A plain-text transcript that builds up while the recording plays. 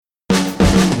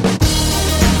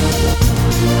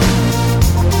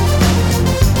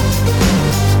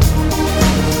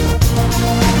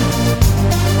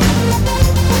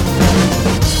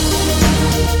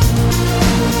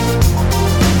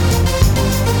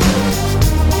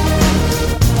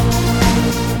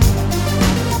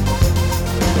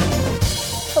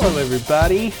Hello,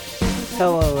 everybody.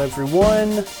 Hello,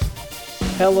 everyone.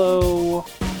 Hello,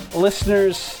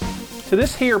 listeners to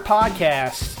this here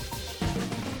podcast.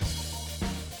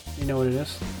 You know what it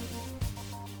is?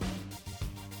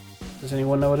 Does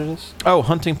anyone know what it is? Oh,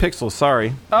 Hunting Pixels,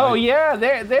 sorry. Oh, yeah,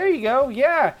 there you go.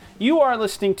 Yeah, you are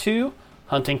listening to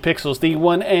Hunting Pixels, the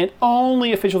one and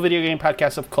only official video game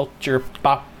podcast of Culture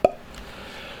Pop.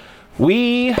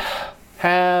 We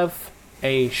have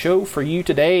a show for you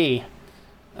today.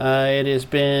 It has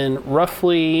been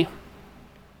roughly,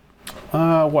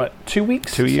 2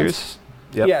 weeks? 2 years?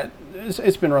 Yep. Yeah,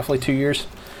 it's been roughly 2 years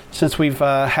since we've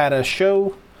had a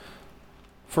show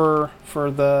for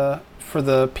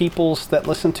the peoples that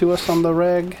listen to us on the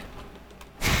reg.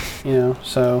 You know,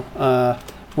 so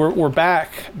we're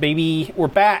back, baby. We're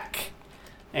back,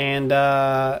 and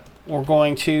we're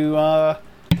going to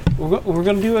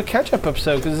do a catch-up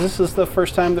episode because this is the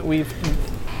first time that we've.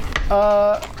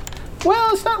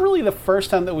 Well, it's not really the first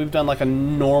time that we've done like a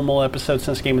normal episode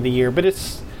since Game of the Year, but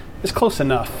it's close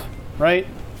enough, right?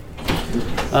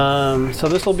 So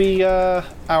this will be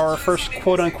our first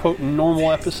quote-unquote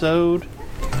normal episode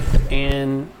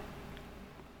in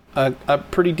a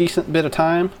pretty decent bit of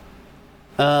time.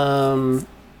 We're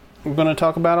going to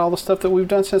talk about all the stuff that we've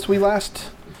done since we last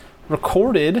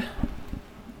recorded.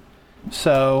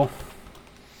 So,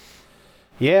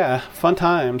 yeah, fun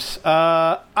times.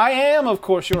 I am, of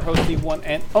course, your host, the one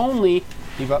and only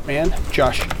Bebop Man,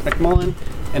 Josh McMullen,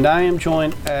 and I am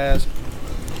joined, as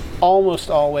almost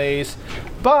always,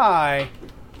 by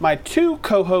my two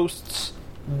co-hosts,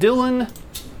 Dylan,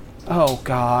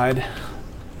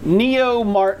 Neo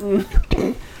Martin,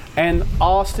 and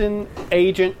Austin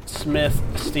Agent Smith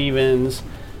Stevens.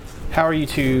 How are you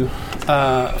two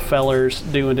fellers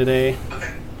doing today?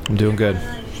 I'm doing good.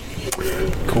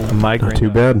 Cool. I'm migrained Not too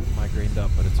bad. Migrained up,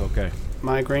 but it's okay.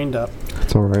 Migrained up.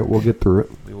 It's all right. We'll get through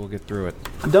it. We will get through it.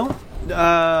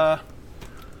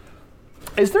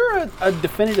 Is there a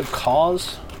definitive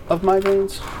cause of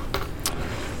migraines?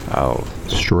 Oh,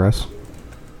 Stress.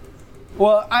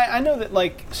 Well, I know that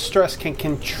like stress can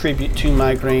contribute to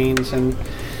migraines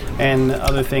and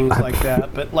other things like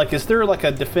that, but like, is there like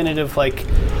a definitive like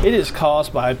it is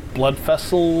caused by blood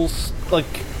vessels like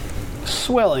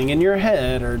swelling in your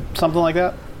head or something like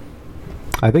that?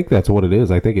 I think that's what it is.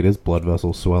 I think it is blood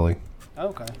vessel swelling.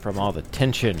 Okay. from all the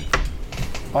tension.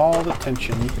 All the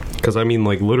tension. Because, I mean,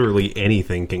 like, literally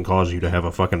anything can cause you to have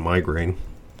a fucking migraine.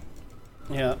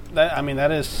 Yeah,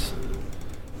 that is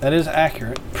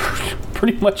accurate.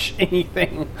 Pretty much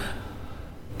anything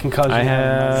can cause you I to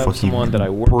have Fuck, someone you that I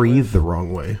work breathe with, the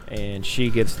wrong way. and she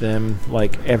gets them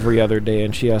like every other day,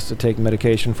 and she has to take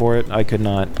medication for it. I could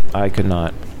not.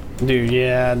 Dude,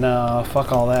 yeah, no,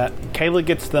 fuck all that. Kayla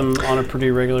gets them on a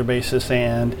pretty regular basis,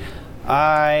 and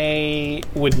I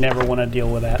would never want to deal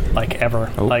with that, like,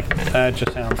 ever. Oh. Like, that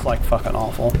just sounds like fucking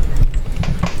awful.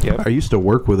 Yep. I used to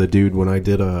work with a dude when I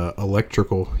did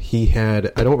electrical. He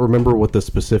had, I don't remember what the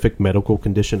specific medical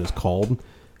condition is called,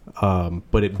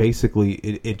 but it basically,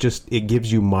 it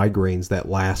gives you migraines that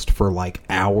last for like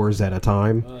hours at a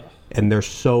time. And they're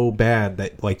so bad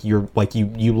that like you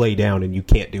lay down and you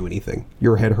can't do anything.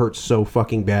 Your head hurts so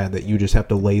fucking bad that you just have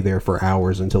to lay there for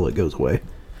hours until it goes away.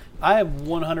 I have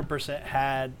 100%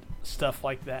 had stuff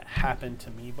like that happen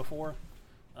to me before.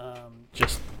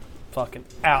 Just fucking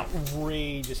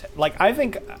outrageous. Like, I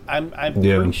think I'm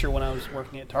pretty sure when I was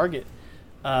working at Target,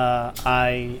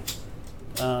 I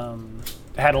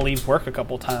had to leave work a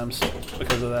couple times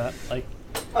because of that. Like,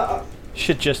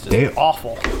 shit just is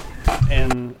awful.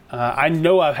 And I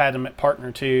know I've had them at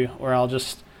Partner too, where I'm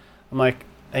like,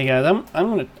 hey guys,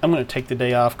 I'm gonna take the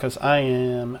day off because I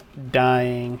am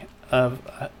dying of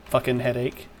a fucking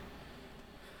headache.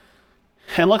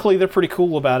 And luckily they're pretty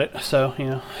cool about it, so you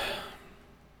know,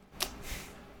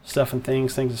 stuff and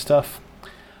things and stuff.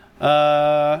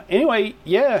 Anyway,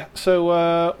 yeah.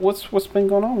 So what's been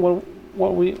going on?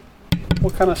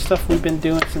 What kind of stuff we've been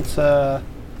doing since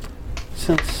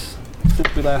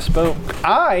we last spoke?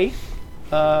 I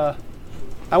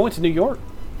went to New York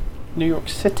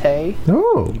City.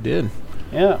 Oh, You did.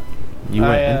 Yeah. You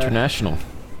went international.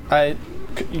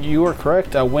 You are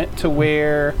correct. I went to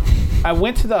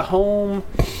the home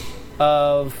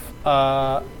of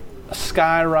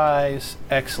Skyrise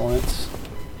Excellence,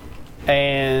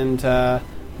 and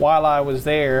while I was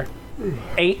there,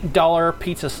 $8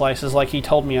 pizza slices, like he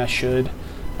told me I should,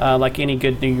 like any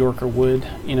good New Yorker would.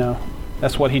 You know,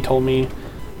 that's what he told me.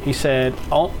 He said,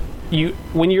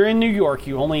 when you're in New York,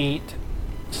 you only eat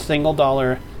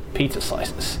 $1 pizza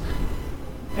slices.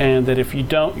 And that if you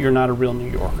don't, you're not a real New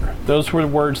Yorker. Those were the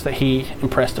words that he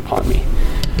impressed upon me.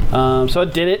 So I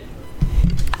did it.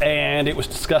 and it was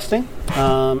disgusting,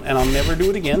 and I'll never do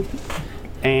it again.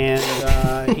 And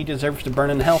he deserves to burn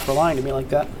in hell for lying to me like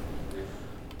that.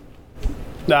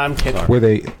 No, I'm kidding. Were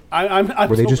they? I'm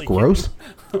Were they just totally gross?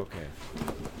 kidding.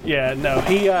 Yeah, no.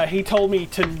 He told me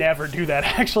to never do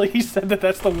that. Actually, he said that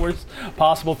that's the worst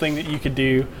possible thing that you could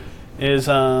do, is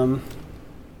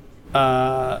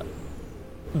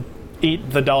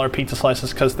eat the dollar pizza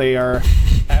slices because they are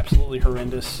absolutely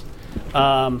horrendous.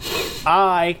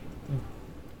 I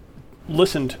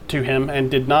listened to him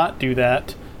and did not do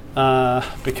that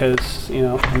because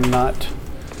I'm not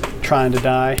trying to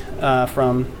die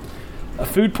from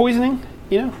food poisoning.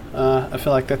 I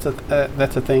feel like that's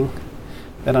a thing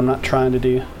that I'm not trying to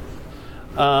do.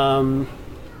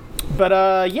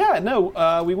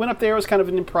 We went up there. It was kind of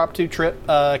an impromptu trip.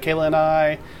 Kayla and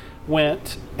I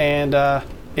went, and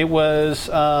it was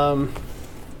a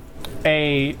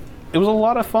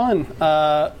lot of fun.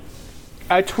 I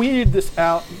tweeted this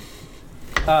out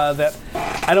that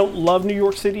I don't love New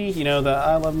York City. The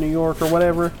I love New York or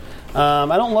whatever.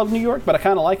 I don't love New York, but I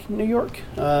kind of like New York.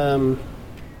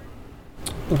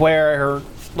 Where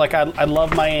I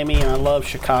love Miami and I love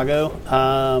Chicago.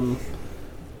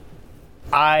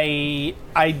 I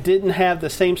didn't have the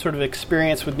same sort of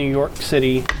experience with New York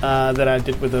City that I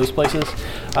did with those places.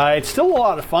 It's still a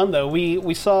lot of fun though.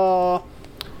 We saw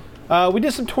we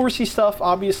did some touristy stuff.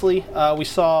 Obviously, we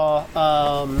saw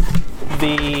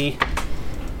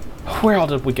where all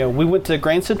did we go? We went to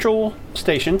Grand Central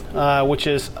Station, which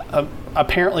is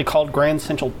apparently called Grand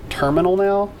Central Terminal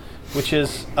now, which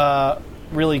is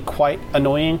really quite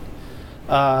annoying.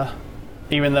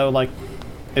 Even though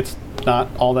it's not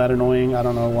all that annoying. I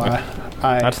don't know why.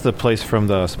 That's the place from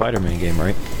the Spider-Man game,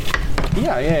 right?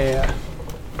 Yeah.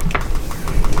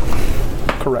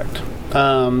 Correct.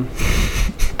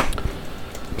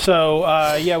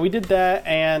 We did that,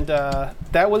 and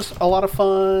that was a lot of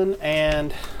fun.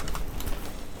 And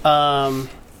we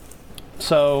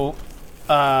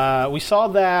saw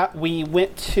that. We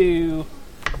went to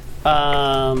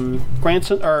not Grand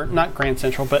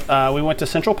Central, but we went to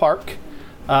Central Park.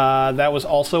 That was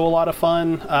also a lot of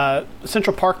fun.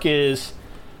 Central Park is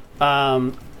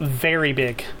very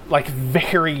big,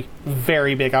 very,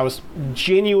 very big. I was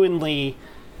genuinely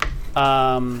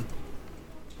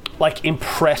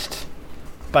impressed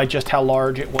by just how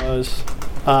large it was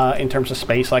in terms of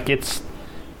space. It's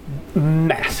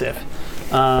massive.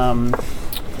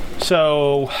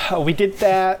 So we did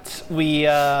that.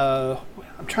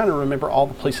 I'm trying to remember all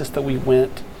the places that we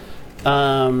went.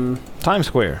 Times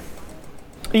Square.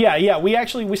 Yeah.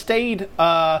 We stayed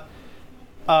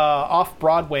off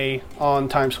Broadway on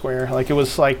Times Square. It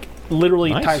was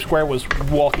literally nice. Times Square was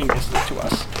walking distance to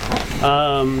us.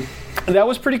 That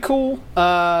was pretty cool.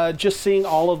 Just seeing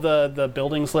all of the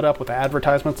buildings lit up with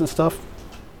advertisements and stuff.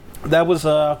 That was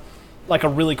a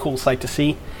really cool sight to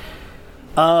see.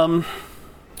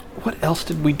 What else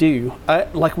did we do?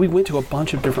 We went to a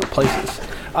bunch of different places.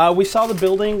 We saw the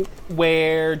building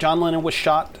where John Lennon was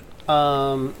shot,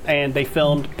 and they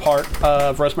filmed part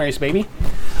of Rosemary's Baby.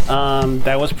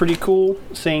 That was pretty cool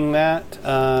seeing that.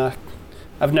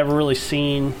 I've never really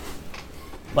seen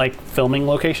filming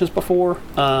locations before.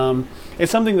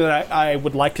 It's something that I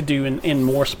would like to do in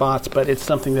more spots, but it's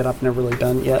something that I've never really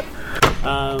done yet.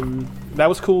 That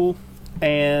was cool.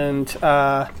 And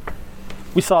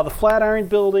we saw the Flatiron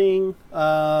Building,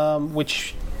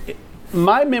 which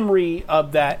my memory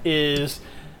of that is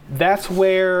that's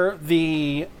where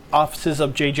the offices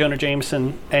of J. Jonah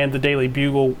Jameson and the Daily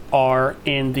Bugle are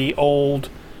in the old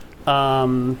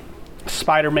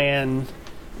Spider-Man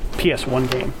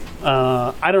PS1 game.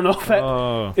 I don't know if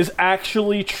that is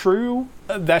actually true.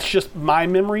 That's just my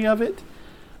memory of it.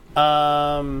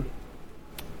 But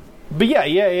yeah.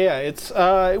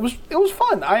 It was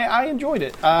fun. I enjoyed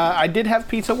it. I did have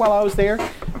pizza while I was there.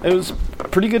 It was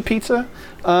pretty good pizza.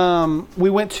 We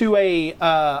went to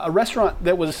a restaurant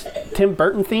that was Tim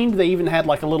Burton themed. They even had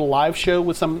a little live show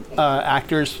with some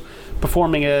actors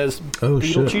performing as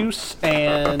Beetlejuice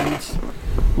and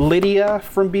Lydia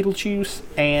from Beetlejuice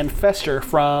and Fester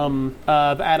from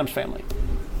the Addams Family.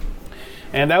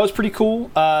 And that was pretty cool.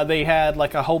 They had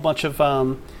a whole bunch of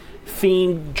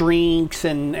themed drinks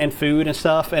and food and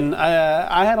stuff, and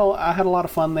I had a lot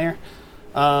of fun there.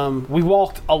 We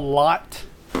walked a lot.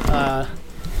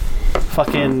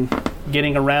 Fucking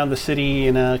getting around the city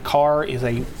in a car is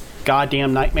a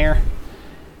goddamn nightmare.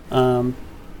 But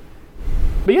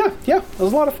yeah, it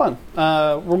was a lot of fun.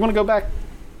 We're gonna go back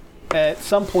at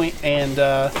some point and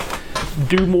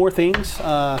do more things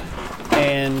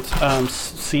and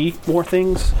see more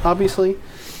things, obviously.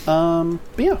 But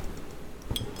yeah.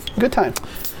 Good time.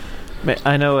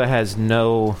 I know it has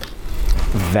no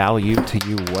value to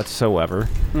you whatsoever.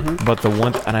 Mm-hmm. But the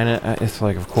one, it's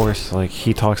like, of course, like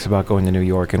he talks about going to New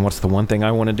York, and what's the one thing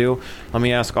I want to do? Let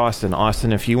me ask Austin.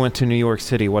 Austin, if you went to New York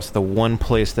City, what's the one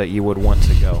place that you would want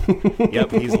to go?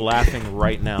 Yep, he's laughing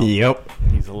right now. Yep.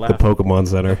 He's laughing. The Pokemon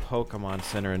Center. Pokemon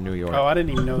Center in New York. Oh, I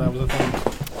didn't even know that was a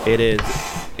thing. It is.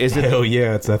 Is it? Hell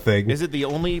yeah, it's a thing. Is it the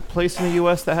only place in the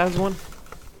U.S. that has one?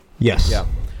 Yes. Yeah.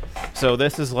 So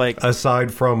this is like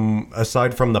Aside from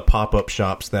the pop-up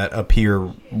shops that appear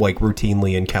like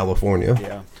routinely in California.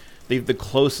 yeah. The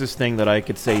closest thing that I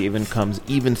could say even comes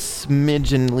even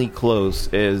smidgenly close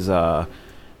is the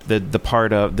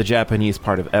part of the Japanese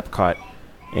part of Epcot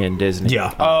in Disney.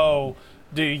 Yeah. Oh,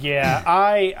 dude, yeah.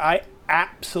 I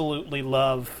absolutely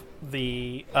love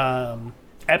the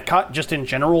Epcot just in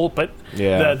general, but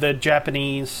Yeah. the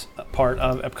Japanese part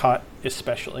of Epcot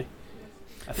especially.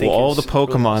 I think Well, all the it's really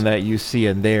Pokemon awesome. that you see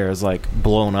in there is like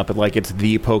blown up, and like it's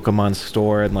the Pokemon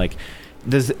store, and like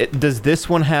does this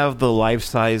one have the life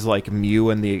size like Mew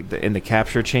in the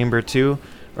capture chamber too,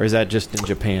 or is that just in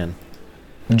Japan?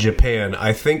 Japan.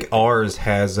 I think ours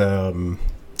has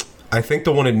I think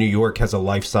the one in New York has a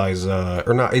life-size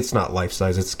or not, it's not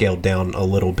life-size, it's scaled down a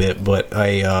little bit, but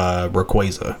a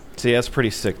Rayquaza. See, that's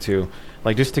pretty sick too.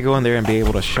 Like just to go in there and be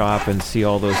able to shop and see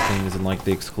all those things and like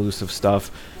the exclusive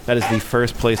stuff. That is the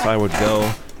first place I would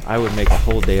go. I would make a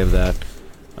whole day of that.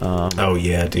 Oh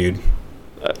yeah, dude.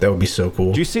 That would be so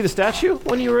cool. Did you see the statue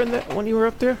when you were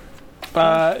up there?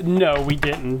 No, we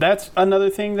didn't. That's another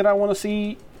thing that I want to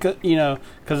see, you know,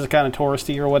 because it's kind of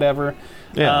touristy or whatever.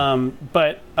 Yeah.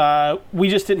 But we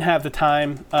just didn't have the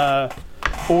time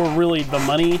or really the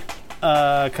money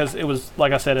because it was,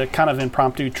 like I said, a kind of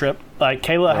impromptu trip. Like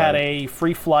Kayla had a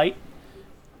free flight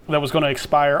that was going to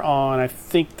expire on, I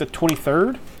think, the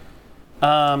 23rd.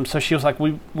 So she was like,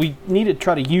 we need to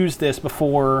try to use this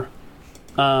before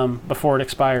it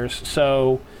expires.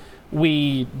 So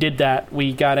we did that.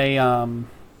 We got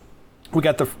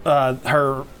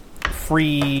her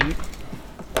free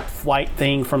flight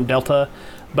thing from Delta,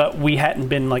 but we hadn't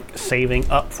been like saving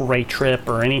up for a trip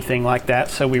or anything like that.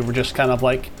 So we were just kind of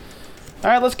like,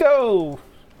 all right, let's go.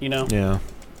 You know? Yeah.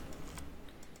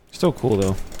 Still cool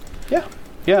though.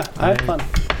 Yeah, I had fun.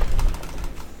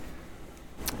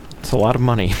 It's a lot of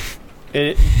money.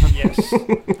 Yes.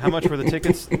 How much were the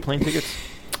tickets? The plane tickets?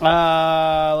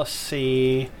 Let's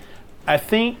see. I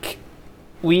think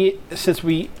since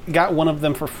we got one of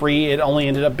them for free, it only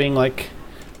ended up being like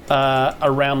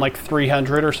around like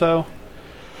 300 or so.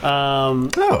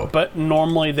 But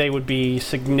normally they would be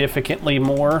significantly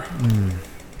more.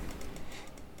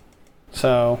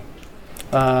 So.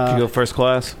 Did you go first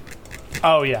class?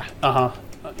 Oh yeah.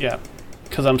 Yeah.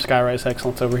 Because I'm Skyrise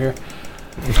Excellence over here.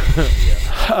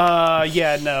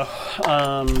 Yeah. No.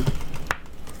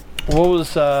 What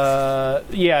was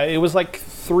yeah, it was like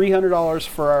 $300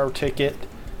 for our ticket,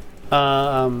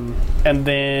 and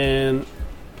then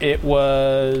it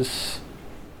was,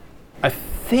 I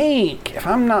think, if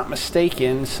I'm not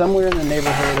mistaken, somewhere in the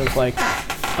neighborhood of like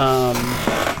 $300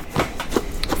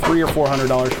 or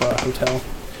 $400 for a hotel,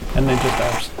 and then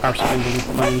just our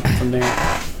spending money from there.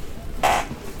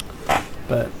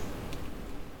 But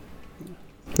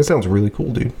That sounds really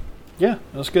cool, dude. yeah,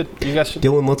 it was good. You guys should.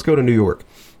 Dylan, let's go to New York.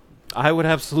 I would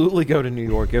absolutely go to New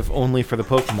York if only for the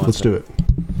Pokemon. Let's do it.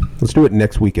 Let's do it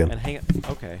next weekend. And hang it.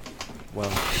 Okay. Well,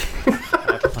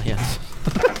 I have plans.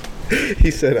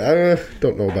 He said, I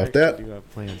don't know about that. You have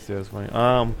plans too. That's funny.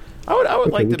 I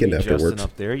would like to meet Justin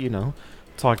up there. You know,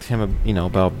 talk to him. You know,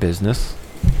 about business.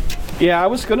 Yeah, I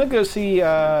was gonna go see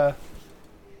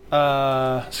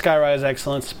Skyrise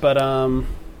Excellence, but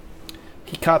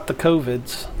he caught the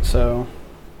COVIDs, so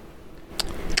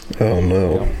Oh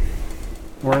no.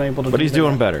 weren't able to. But do he's that.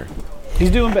 doing better.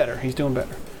 He's doing better. He's doing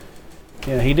better.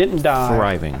 Yeah, he didn't die.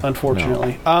 Thriving.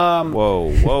 Unfortunately.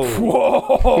 Whoa.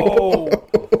 Whoa.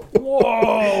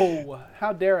 Whoa.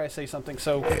 How dare I say something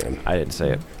so I didn't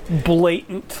say it.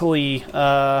 blatantly?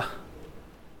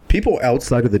 People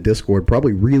outside of the Discord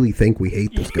probably really think we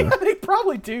hate this guy. They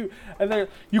probably do. And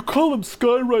you call him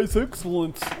Skyrise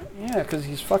Excellence. Yeah, because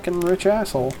he's fucking rich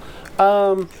asshole. He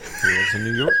lives in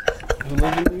New York. Who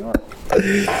lives in New York?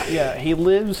 Yeah, he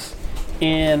lives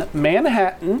in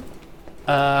Manhattan.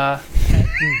 The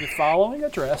following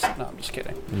address. No, I'm just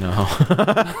kidding. No.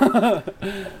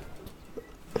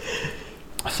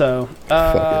 So,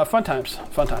 fun times.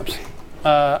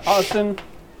 Austin,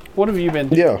 what have you been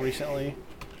doing recently?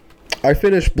 I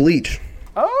finished Bleach.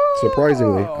 Oh!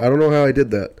 Surprisingly. I don't know how I did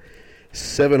that.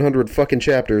 700 fucking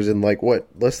chapters in like, what,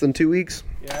 less than 2 weeks?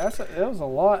 Yeah, that was a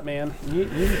lot, man. You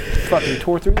fucking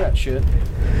tore through that shit.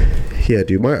 Yeah,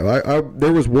 dude.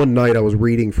 There was one night I was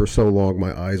reading for so long,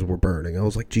 my eyes were burning. I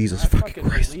was like, Jesus fucking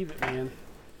Christ. Believe it, man.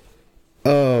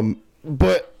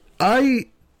 But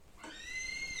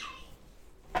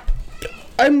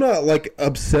I'm not like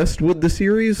obsessed with the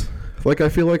series. Like I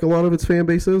feel like a lot of its fan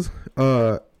base is.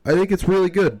 I think it's really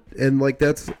good, and like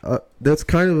that's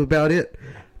kind of about it.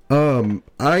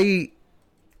 I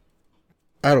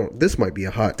don't. This might be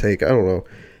a hot take. I don't know.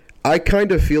 I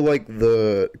kind of feel like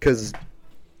because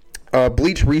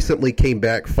Bleach recently came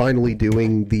back, finally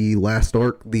doing the last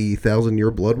arc, the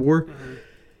 1,000-Year Blood War,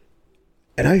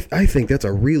 and I think that's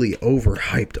a really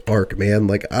overhyped arc, man.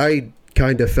 Like I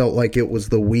kind of felt like it was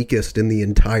the weakest in the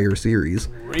entire series.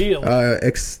 Really?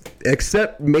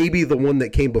 Except maybe the one that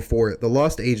came before it. The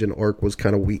Lost Agent arc was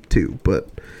kind of weak too, but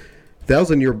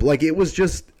 1,000-Year, like it was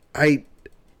just I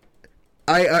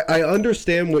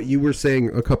understand what you were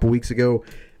saying a couple weeks ago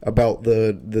about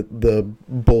the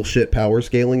bullshit power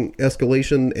scaling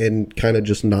escalation and kind of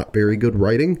just not very good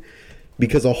writing,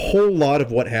 because a whole lot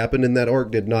of what happened in that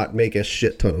arc did not make a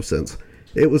shit ton of sense.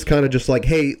 It was kind of just like,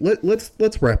 hey, let's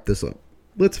wrap this up.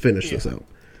 Let's finish this out.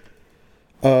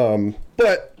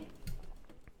 But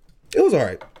it was all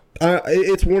right.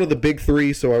 It's one of the big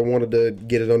three, so I wanted to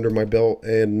get it under my belt,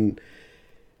 and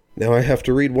now I have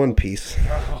to read One Piece.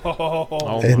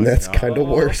 And that's kind of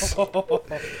worse.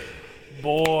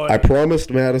 Boy. I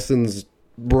promised Madison's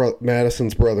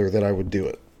brother that I would do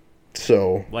it.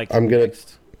 So Like I'm going to...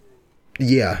 next.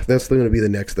 Yeah, that's going to be the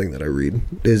next thing that I read.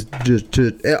 Is just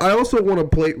to. I also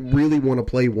really want to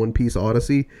play One Piece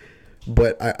Odyssey,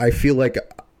 but I feel like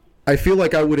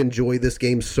I would enjoy this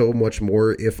game so much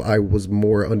more if I was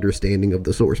more understanding of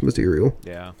the source material.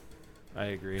 Yeah, I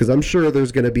agree. Because I'm sure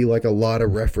there's going to be like a lot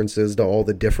of references to all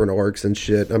the different arcs and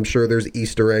shit. I'm sure there's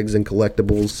Easter eggs and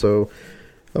collectibles. So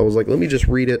I was like, let me just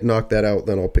read it, knock that out,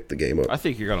 then I'll pick the game up. I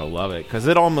think you're gonna love it because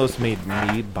it almost made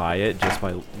me buy it just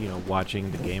by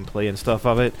watching the gameplay and stuff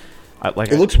of it.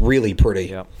 It looks really pretty.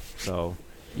 Yeah. So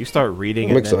you start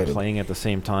reading I'm and excited. then playing at the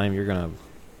same time, you're gonna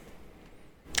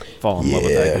fall in love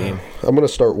with that game. I'm gonna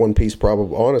start One Piece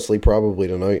probably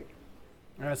tonight.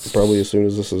 Probably as soon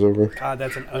as this is over. God,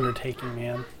 that's an undertaking,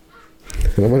 man.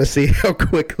 And I'm gonna see how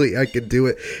quickly I could do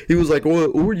it. He was like,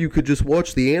 well, or you could just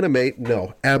watch the anime.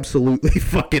 No, absolutely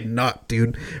fucking not,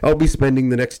 dude. I'll be spending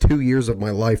the next 2 years of my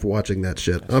life watching that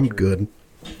shit. I'm good.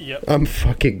 Yep. I'm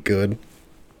fucking good.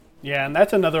 Yeah, and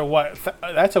that's another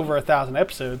that's over 1,000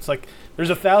 episodes. Like, there's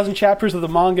 1,000 chapters of the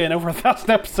manga and over 1,000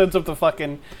 episodes of the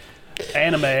fucking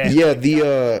anime. Yeah,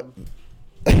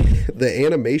 the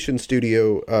animation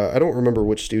studio, I don't remember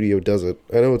which studio does it.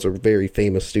 I know it's a very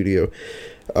famous studio.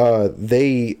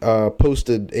 They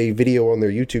posted a video on their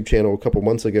YouTube channel a couple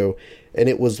months ago, and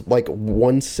it was like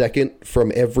 1 second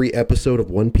from every episode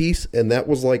of One Piece, and that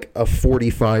was like a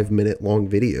 45-minute long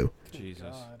video. Jesus.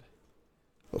 God.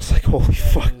 I was like, holy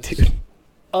fuck, dude.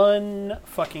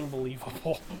 Unfucking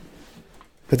believable.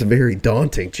 That's very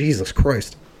daunting. Jesus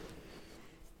Christ.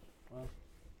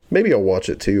 Maybe I'll watch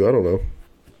it too. I don't know.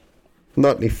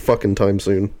 Not any fucking time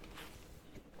soon.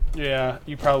 Yeah,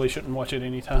 you probably shouldn't watch it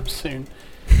anytime soon.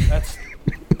 That's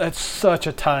such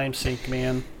a time sink,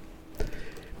 man.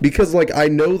 Because, like, I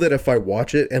know that if I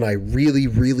watch it and I really,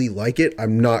 really like it,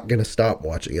 I'm not going to stop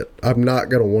watching it. I'm not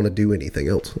going to want to do anything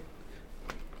else.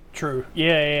 True.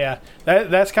 Yeah.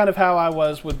 That's kind of how I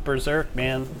was with Berserk,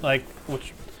 man. Like,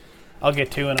 which I'll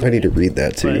get to in a minute. I need to read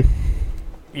that, too. But,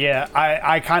 yeah,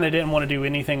 I kind of didn't want to do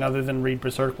anything other than read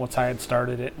Berserk once I had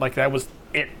started it. Like, that was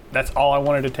it. That's all I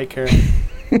wanted to take care of.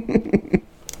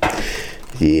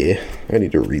 Yeah, I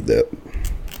need to read that.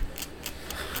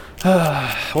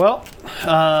 Well,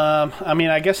 I mean,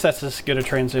 I guess that's as good a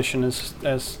transition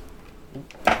as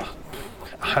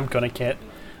I'm gonna get.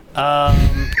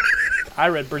 I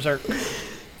read Berserk,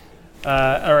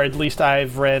 or at least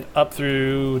I've read up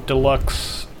through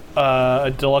deluxe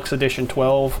edition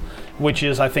 12, which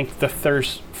is I think the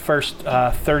first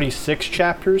 36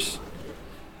 chapters.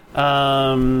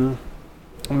 Might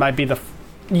be the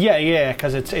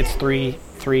because it's three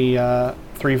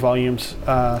volumes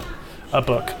a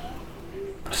book.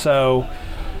 So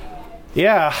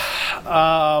yeah,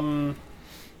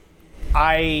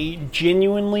 I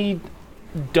genuinely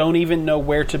don't even know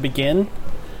where to begin.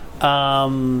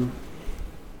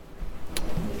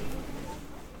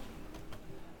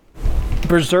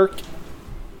 Berserk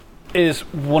is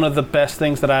one of the best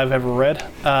things that I've ever read.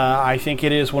 I think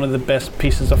it is one of the best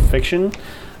pieces of fiction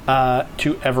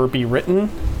to ever be written.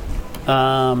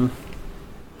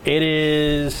 It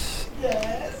is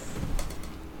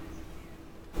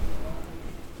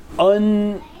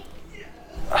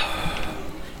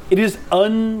it is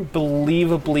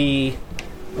unbelievably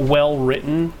well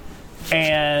written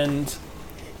and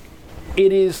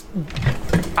it is.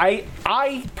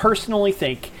 I personally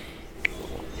think,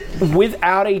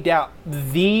 without a doubt,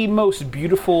 the most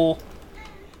beautiful,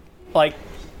 like,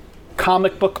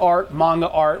 comic book art, manga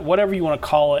art, whatever you want to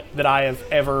call it, that I have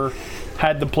ever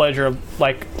had the pleasure of,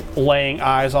 like, laying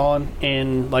eyes on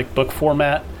in, like, book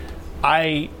format.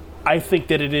 I think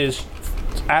that it is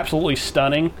absolutely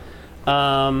stunning.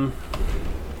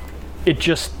 It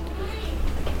just,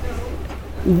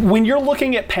 when you're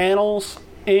looking at panels,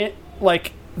 I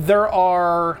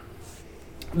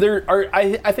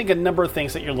think a number of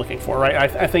things that you're looking for, right?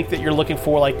 I think that you're looking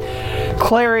for, like,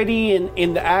 clarity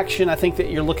in the action. I think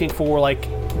that you're looking for, like,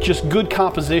 just good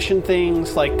composition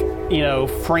things, like, you know,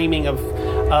 framing of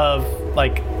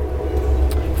like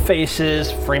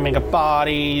faces, framing of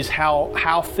bodies,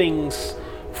 how things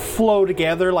flow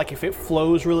together, like if it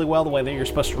flows really well the way that you're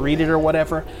supposed to read it or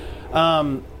whatever.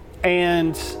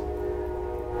 And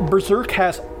Berserk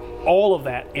has all of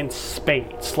that in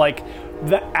spades. Like,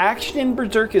 the action in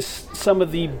Berserk is some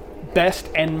of the best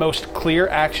and most clear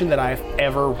action that I've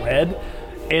ever read.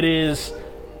 It is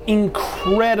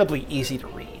incredibly easy to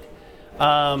read.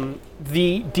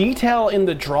 The detail in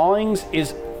the drawings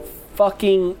is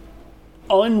fucking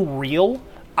unreal.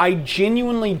 I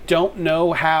genuinely don't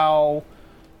know how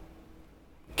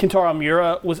Kentaro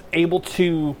Miura was able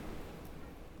to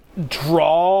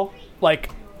draw,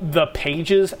 like, the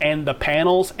pages and the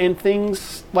panels and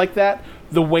things like that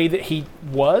the way that he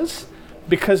was,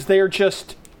 because they're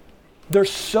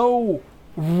so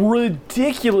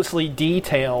ridiculously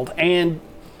detailed and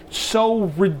so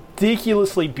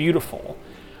ridiculously beautiful.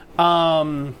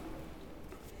 And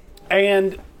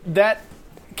that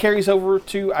carries over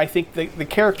to, I think, the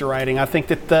character writing. I think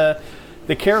that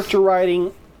the character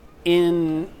writing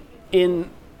in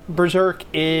Berserk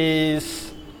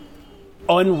is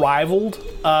unrivaled.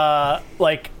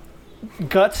 Like,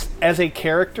 Guts as a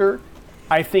character,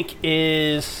 I think,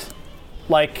 is,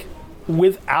 like,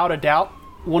 without a doubt,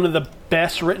 one of the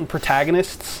best written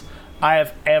protagonists I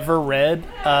have ever read.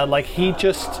 Like, he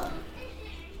just,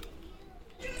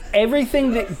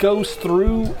 everything that goes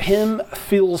through him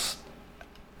feels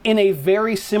in a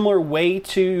very similar way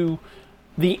to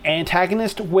the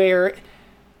antagonist, where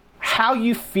how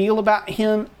you feel about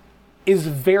him is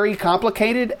very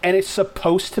complicated, and it's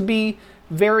supposed to be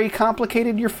very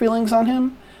complicated, your feelings on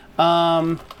him.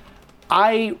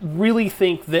 I really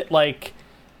think that, like,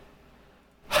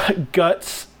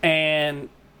 Guts and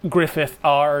Griffith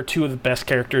are two of the best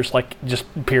characters, like, just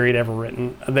period, ever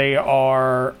written. They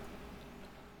are...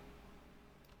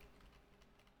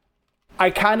 I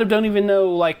kind of don't even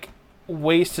know, like,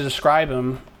 ways to describe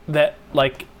them that,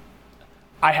 like,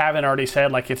 I haven't already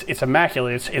said. Like, it's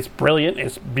immaculate, it's brilliant,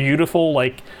 it's beautiful.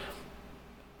 Like,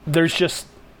 there's just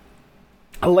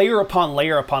a layer upon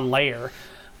layer upon layer.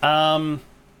 I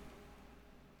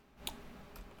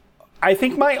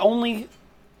think my only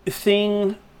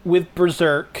thing with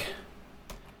Berserk,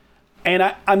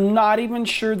 and I'm not even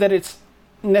sure that it's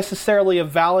necessarily a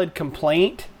valid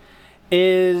complaint,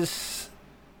 is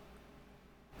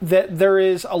that there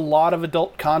is a lot of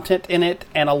adult content in it,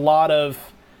 and a lot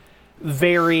of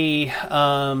very,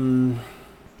 I'll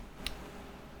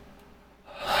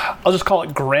just call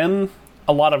it grim,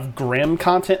 a lot of grim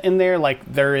content in there. Like,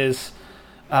 there is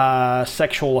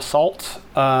sexual assault,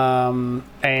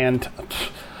 and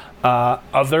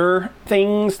other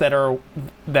things that are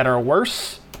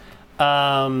worse.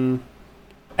 And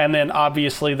then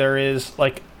obviously there is,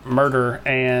 like, murder,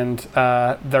 and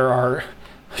there are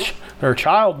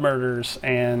child murders,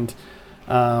 and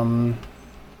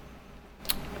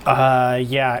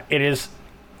yeah, it is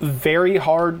very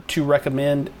hard to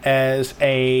recommend as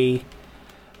a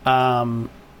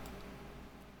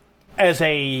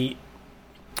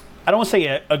I don't want to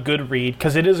say a good read,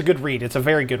 because it is a good read. It's a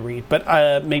very good read,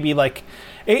 but maybe, like,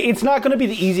 it's not going to be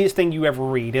the easiest thing you ever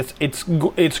read. It's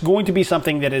going to be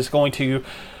something that is going to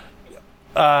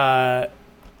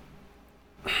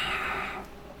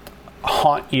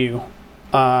haunt you,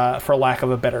 for lack of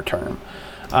a better term.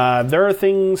 There are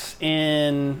things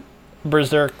in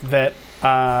Berserk that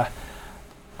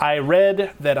I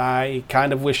read that I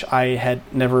kind of wish I had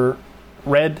never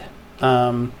read,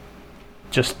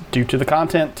 just due to the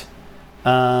content.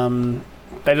 That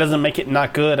doesn't make it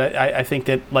not good. I think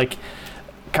that, like,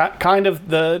 kind of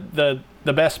the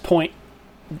best point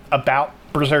about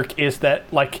Berserk is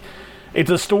that, like, it's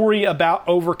a story about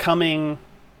overcoming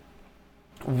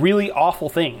really awful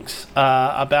things,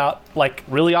 about, like,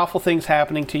 really awful things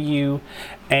happening to you,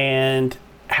 and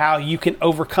how you can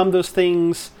overcome those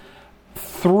things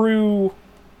through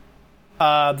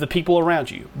the people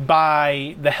around you,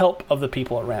 by the help of the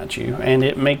people around you, and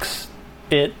it makes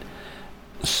it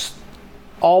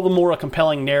all the more a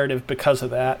compelling narrative because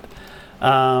of that.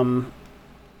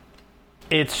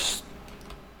 It's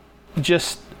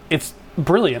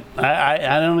brilliant.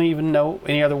 I don't even know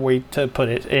any other way to put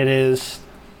it. It is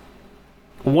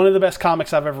one of the best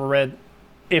comics I've ever read,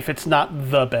 if it's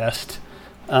not the best.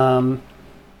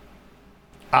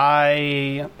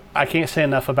 I can't say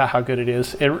enough about how good it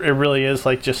is. It really is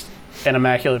like just an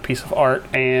immaculate piece of art,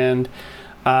 and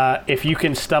if you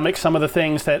can stomach some of the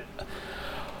things that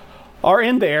are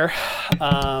in there,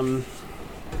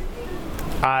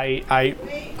 I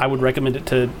would recommend it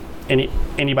to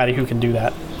anybody who can do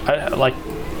that.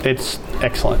 It's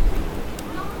excellent.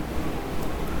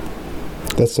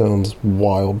 That sounds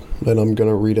wild, and I'm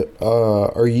gonna read it.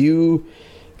 Are you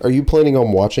planning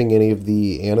on watching any of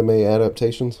the anime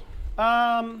adaptations?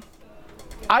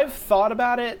 I've thought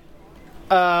about it.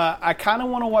 I kind of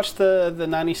want to watch the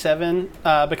 97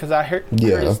 because I heard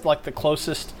it's like the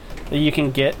closest that you can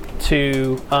get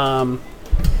to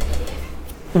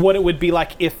what it would be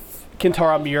like if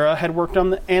Kentaro Miura had worked on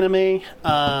the anime.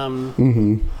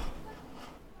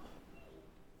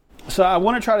 So I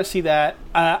want to try to see that.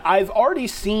 I've already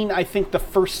seen, I think, the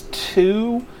first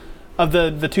two of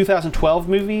the 2012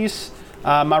 movies.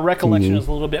 My recollection is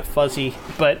a little bit fuzzy,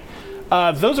 but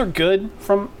those are good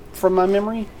from my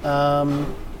memory. I'd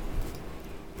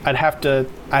have to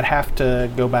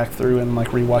go back through and like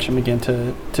rewatch them again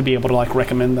to be able to like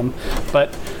recommend them.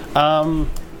 But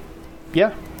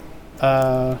yeah.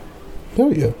 Oh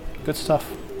yeah. Good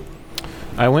stuff.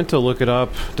 I went to look it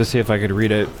up to see if I could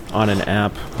read it on an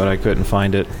app, but I couldn't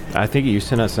find it. I think you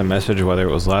sent us a message, whether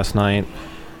it was last night,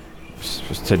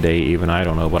 today even, I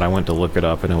don't know, but I went to look it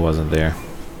up and it wasn't there.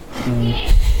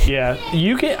 Yeah,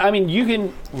 you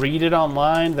can read it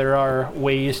online. There are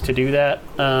ways to do that.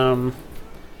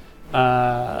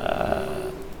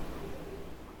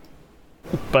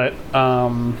 But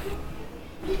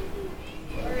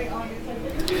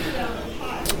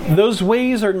those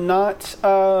ways are not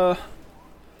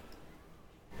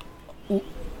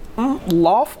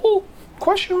lawful?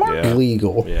 Question mark? Yeah.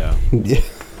 Legal. Yeah.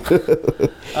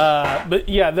 But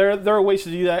yeah, there are ways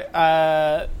to do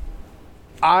that.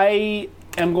 I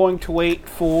am going to wait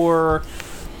for.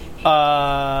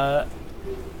 I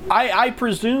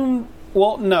presume.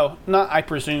 Well, no, not I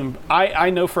presume. I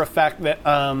know for a fact that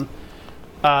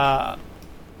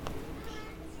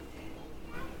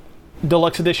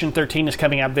Deluxe Edition 13 is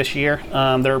coming out this year.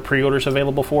 There are pre-orders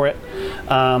available for it.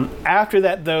 After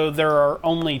that, though, there are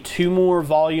only 2 more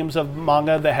volumes of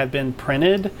manga that have been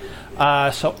printed.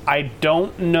 So I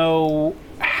don't know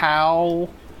how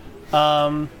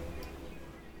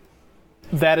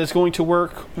that is going to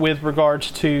work with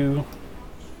regards to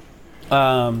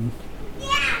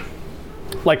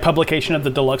like publication of the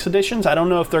deluxe editions. I don't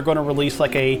know if they're going to release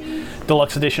like a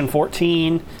Deluxe Edition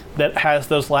 14 that has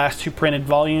those last 2 printed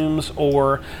volumes,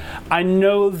 or I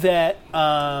know that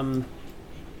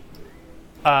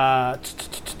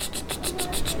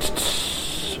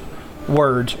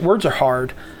words are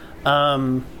hard.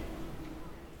 I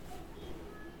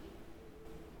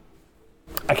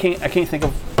can't think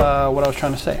of what I was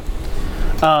trying to say.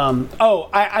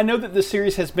 I know that the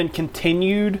series has been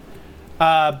continued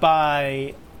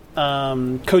by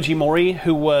Koji Mori,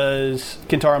 who was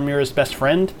Kentaro Miura's best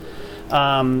friend.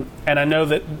 And I know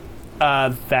that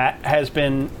that has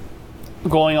been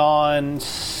going on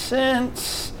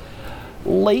since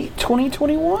late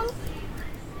 2021.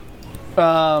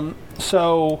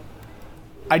 So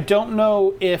I don't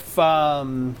know if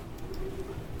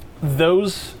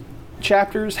those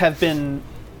chapters have been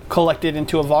collected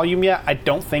into a volume yet. I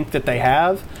don't think that they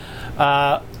have.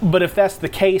 But if that's the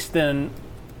case, then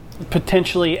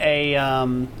potentially a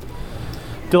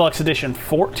Deluxe Edition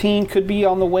 14 could be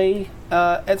on the way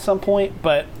at some point.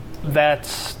 But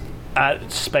that's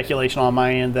speculation on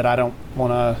my end that I don't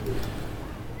want to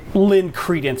lend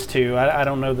credence to. I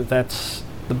don't know that that's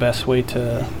the best way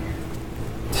to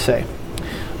say.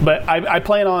 But I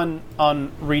plan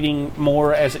on reading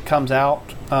more as it comes out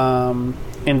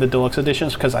in the deluxe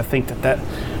editions, because I think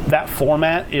that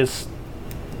format is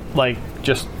like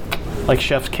just like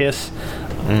chef's kiss.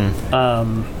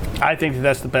 I think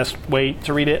that's the best way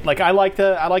to read it. Like I like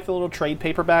the little trade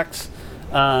paperbacks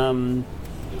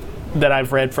that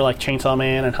I've read for like Chainsaw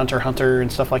Man and Hunter x Hunter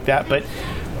and stuff like that. But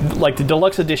like the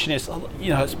deluxe edition is,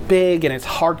 it's big and it's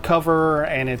hardcover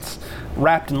and it's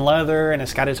wrapped in leather and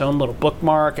it's got its own little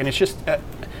bookmark, and it's just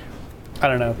I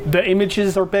don't know. The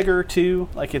images are bigger too.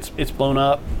 Like it's blown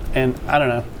up, and I don't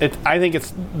know. I think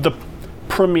it's the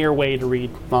premier way to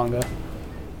read manga.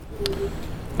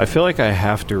 I feel like I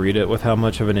have to read it with how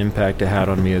much of an impact it had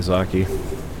on Miyazaki.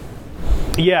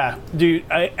 Yeah, dude.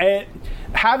 I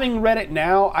having read it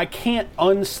now, I can't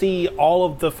unsee all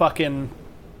of the fucking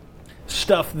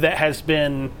stuff that has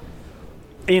been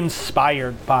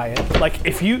inspired by it. Like,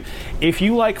 if you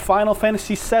like Final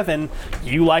Fantasy VII,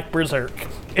 you like Berserk.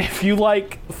 If you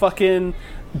like fucking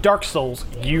Dark Souls,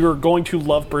 you're going to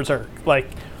love Berserk. Like,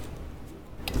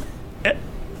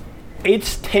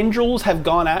 its tendrils have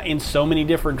gone out in so many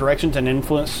different directions and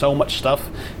influenced so much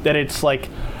stuff that it's like,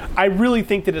 I really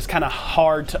think that it's kind of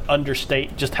hard to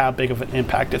understate just how big of an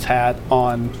impact it's had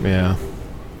on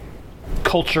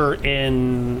culture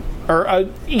or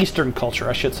Eastern culture,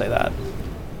 I should say that.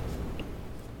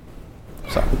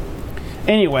 So,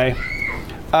 anyway,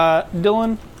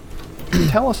 Dylan,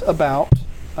 tell us about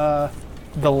The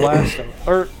Last of Us.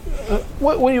 Or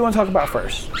what do you want to talk about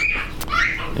first?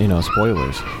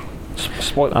 Spoilers.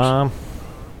 Spoilers.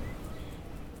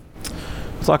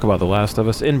 Let's talk about The Last of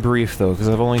Us in brief, though, because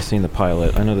I've only seen the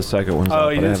pilot. I know the second one's out,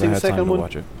 you but I didn't see haven't the had second time one? to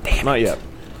watch it. Damn Not it. yet.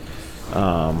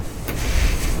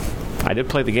 I did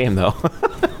play the game, though.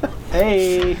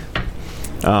 Hey.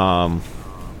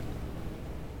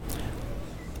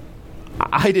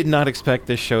 I did not expect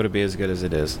this show to be as good as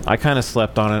it is. I kind of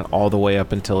slept on it all the way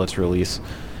up until its release.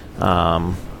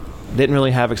 Didn't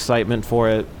really have excitement for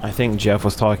it. I think Jeff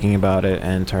was talking about it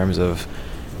in terms of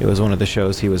it was one of the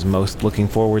shows he was most looking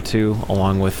forward to,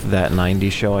 along with that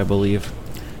 90s show, I believe.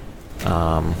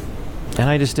 And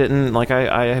I just didn't, like,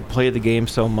 I had played the game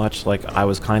so much, like, I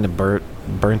was kind of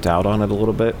burnt out on it a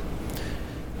little bit.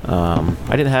 I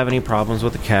didn't have any problems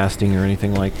with the casting or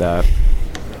anything like that.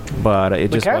 But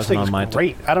it just wasn't on my...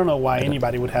 great. I don't know why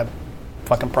anybody would have a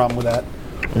fucking problem with that.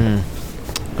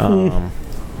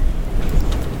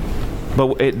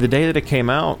 But the day that it came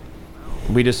out,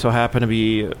 we just so happened to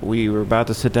be... We were about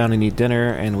to sit down and eat dinner,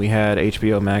 and we had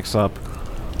HBO Max up.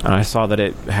 And I saw that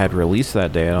it had released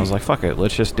that day, and I was like, fuck it,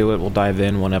 let's just do it. We'll dive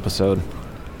in one episode.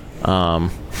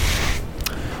 The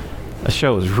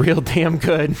show is real damn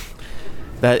good.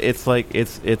 That it's like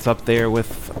it's up there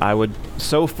with, I would,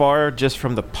 so far just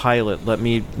from the pilot. Let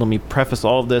me preface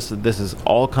all of this. This is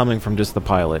all coming from just the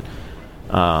pilot.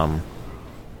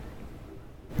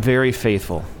 Very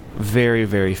faithful, very,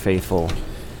 very faithful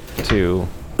to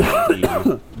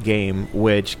the game,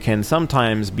 which can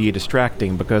sometimes be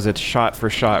distracting because it's shot for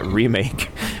shot remake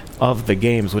of the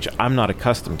games, which I'm not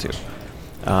accustomed to.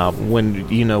 When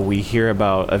we hear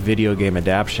about a video game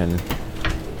adaptation.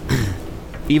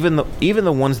 Even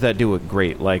the ones that do it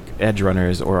great, like Edge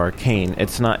Runners or Arcane,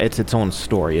 it's its own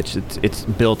story. It's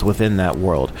built within that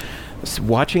world.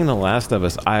 Watching The Last of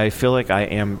Us, I feel like I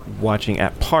am watching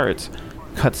at parts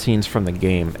cutscenes from the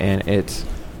game, and it's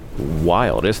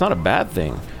wild. It's not a bad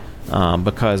thing,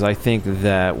 because I think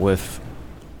that with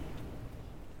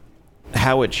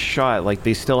how it's shot, like,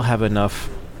 they still have enough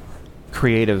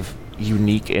creative,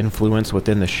 unique influence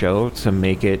within the show to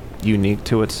make it unique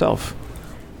to itself.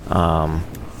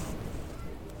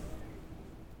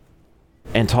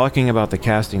 And talking about the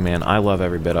casting, man, I love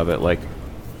every bit of it. Like,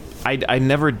 I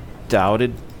never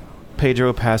doubted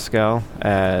Pedro Pascal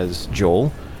as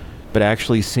Joel, but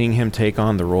actually seeing him take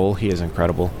on the role, he is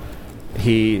incredible.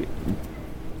 He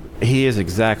is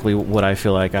exactly what I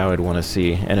feel like I would want to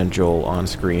see in a Joel on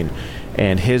screen.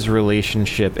 And his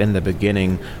relationship in the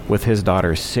beginning with his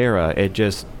daughter Sarah, it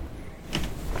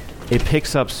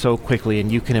picks up so quickly, and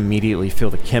you can immediately feel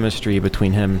the chemistry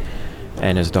between him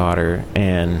and his daughter.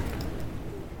 And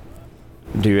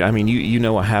dude, I mean, you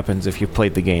know what happens if you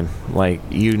played the game. Like,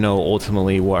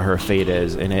 ultimately what her fate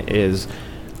is, and it is...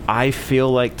 I feel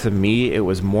like, to me, it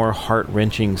was more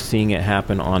heart-wrenching seeing it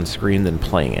happen on screen than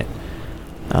playing it.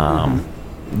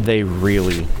 They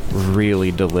really,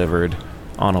 really delivered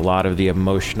on a lot of the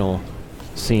emotional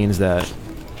scenes that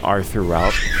are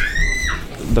throughout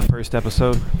the first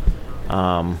episode.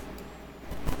 I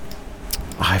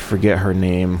forget her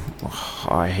name. Oh,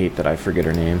 I hate that I forget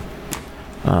her name.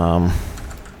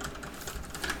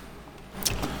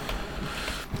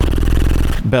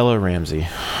 Bella Ramsey.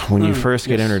 When you first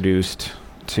get introduced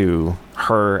to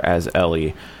her as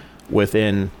Ellie,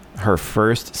 within her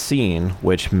first scene,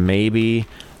 which may be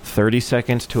 30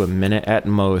 seconds to a minute at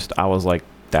most, I was like,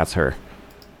 that's her.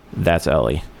 That's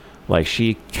Ellie. Like,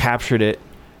 she captured it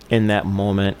in that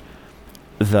moment.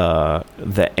 The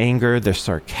anger, the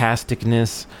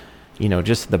sarcasticness,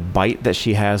 just the bite that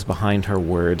she has behind her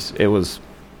words. It was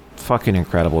fucking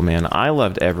incredible, man. I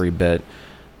loved every bit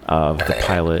of the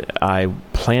pilot. I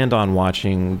planned on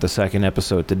watching the second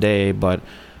episode today, but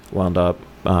wound up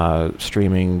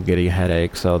streaming, getting a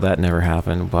headache, so that never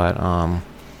happened. But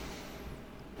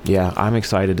Yeah, I'm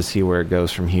excited to see where it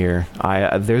goes from here.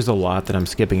 There's a lot that I'm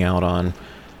skipping out on.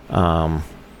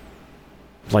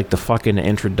 Like the fucking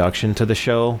introduction to the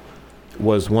show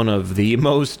was one of the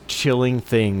most chilling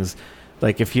things.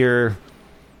 Like if you're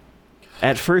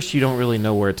at first you don't really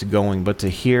know where it's going, but to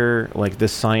hear like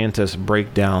this scientist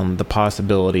break down the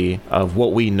possibility of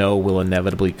what we know will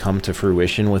inevitably come to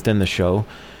fruition within the show,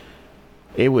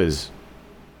 it was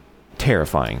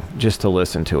terrifying just to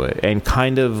listen to it and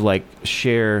kind of like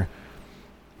share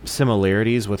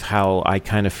similarities with how I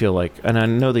kind of feel like, and I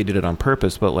know they did it on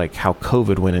purpose, but like how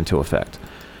COVID went into effect.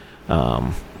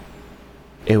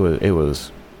 It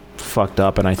was fucked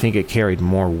up, and I think it carried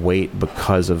more weight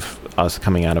because of us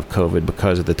coming out of COVID,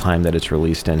 because of the time that it's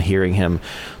released, and hearing him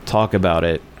talk about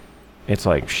it. It's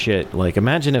like shit. Like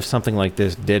imagine if something like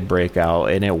this did break out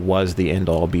and it was the end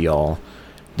all be all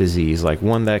disease, like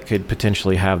one that could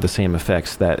potentially have the same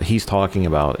effects that he's talking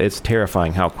about. It's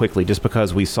terrifying how quickly, just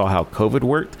because we saw how COVID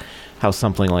worked, how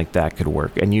something like that could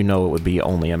work, and you know it would be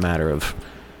only a matter of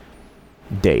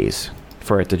days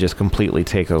for it to just completely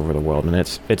take over the world, and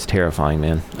it's terrifying,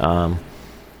 man.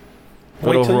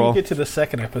 Wait till you get to the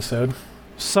second episode.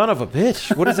 Son of a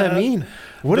bitch! What does that mean?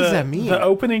 What does that mean? The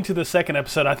opening to the second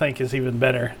episode, I think, is even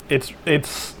better. It's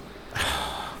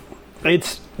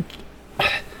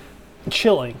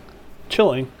chilling.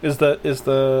 Chilling is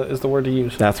the word to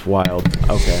use. That's wild.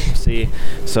 Okay. See,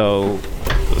 so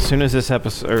as soon as this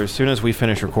episode, or as soon as we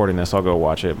finish recording this, I'll go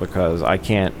watch it, because I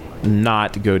can't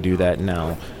not go do that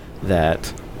now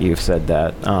that you've said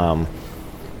that.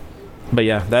 But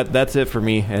yeah, that's it for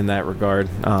me in that regard.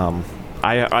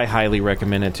 I highly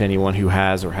recommend it to anyone who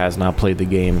has or has not played the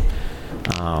game.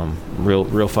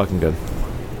 Real fucking good.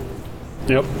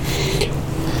 Yep.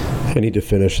 I need to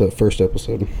finish that first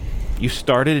episode. You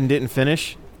started and didn't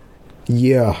finish?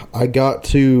 Yeah, I got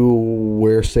to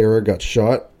where Sarah got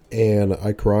shot, and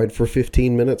I cried for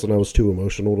 15 minutes, and I was too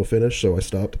emotional to finish, so I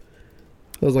stopped.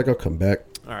 I was like, I'll come back.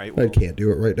 All right. I can't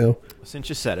do it right now. Since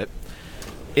you said it,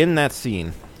 in that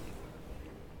scene,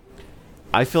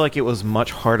 I feel like it was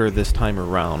much harder this time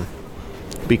around,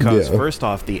 because first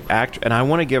off, the act, and I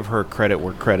want to give her credit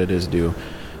where credit is due.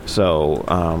 So,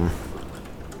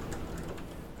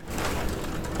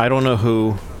 I don't know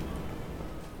who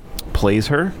plays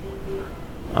her.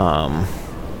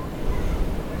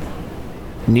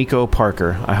 Nico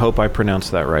Parker. I hope I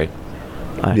pronounced that right.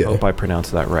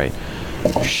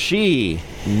 She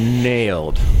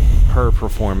nailed her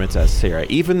performance as Sarah.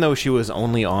 Even though she was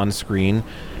only on screen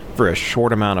for a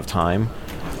short amount of time,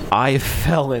 I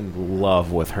fell in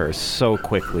love with her so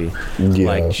quickly. Yeah.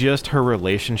 Like, just her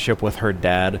relationship with her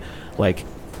dad. Like,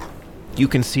 you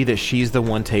can see that she's the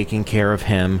one taking care of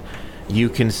him. You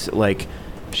can, like,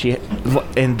 she,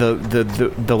 and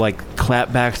the like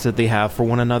clapbacks that they have for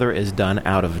one another is done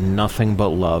out of nothing but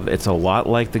love. It's a lot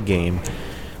like the game,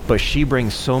 but she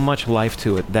brings so much life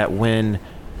to it that when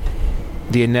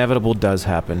the inevitable does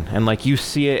happen, and like you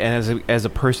see it, and as a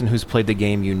person who's played the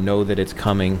game, you know that it's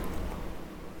coming.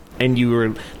 And you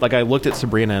were like, I looked at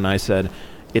Sabrina and I said,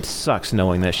 it sucks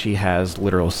knowing that she has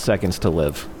literal seconds to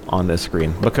live on this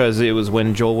screen, because it was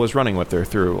when Joel was running with her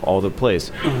through all the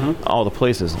places.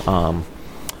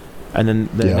 And then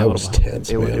it was tense.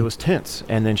 It was tense,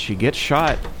 and then she gets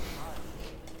shot,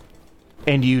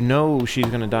 and you know she's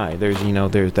gonna die.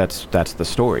 That's the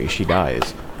story. She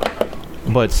dies.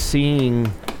 But seeing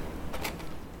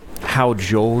how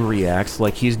Joel reacts,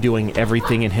 like he's doing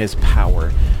everything in his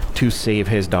power to save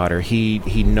his daughter.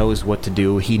 He knows what to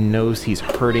do. He knows he's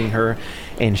hurting her,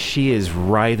 and she is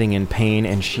writhing in pain,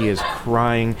 and she is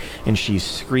crying, and she's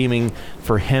screaming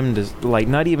for him to, like,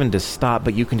 not even to stop,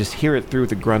 but you can just hear it through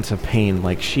the grunts of pain.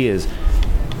 Like, she is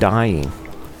dying.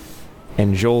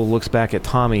 And Joel looks back at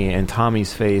Tommy, and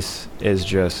Tommy's face is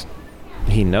just,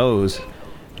 he knows.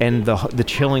 And the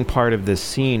chilling part of this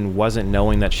scene wasn't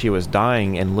knowing that she was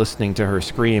dying and listening to her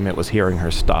scream. It was hearing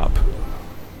her stop.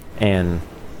 And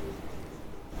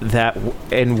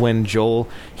when Joel,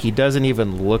 he doesn't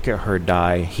even look at her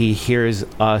die. He hears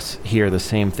us hear the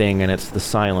same thing, and it's the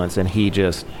silence, and he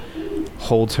just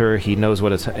holds her. He knows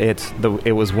what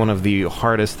it was one of the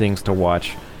hardest things to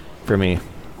watch for me.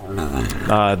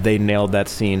 They nailed that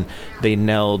scene. They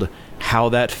nailed how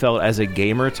that felt as a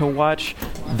gamer to watch.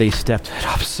 They stepped it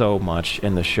up so much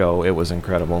in the show. It was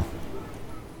incredible.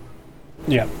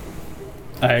 Yeah,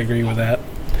 I agree with that.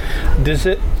 Does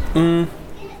it?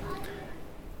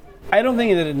 I don't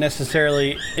think that it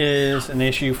necessarily is an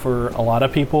issue for a lot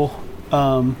of people.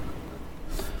 But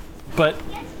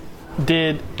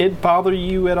did it bother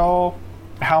you at all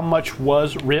how much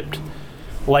was ripped,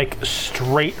 like,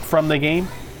 straight from the game?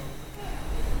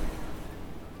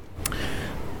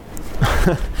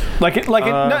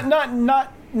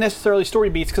 Not necessarily story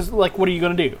beats, because like, what are you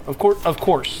going to do? Of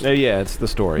course. Yeah, it's the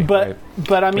story. But right?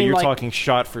 but I mean, But you're like, talking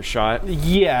shot for shot.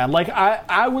 yeah, like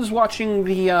I was watching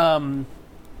the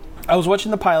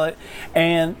pilot,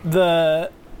 and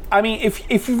I mean,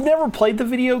 if you've never played the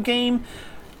video game,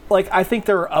 like, I think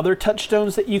there are other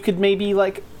touchstones that you could maybe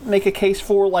like make a case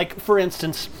for. Like, for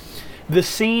instance, the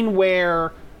scene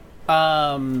where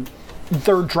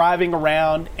they're driving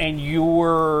around and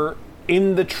you're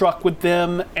in the truck with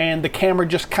them, and the camera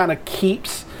just kind of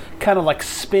keeps kind of like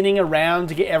spinning around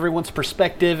to get everyone's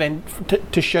perspective and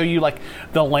to show you like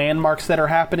the landmarks that are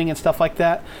happening and stuff like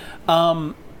that.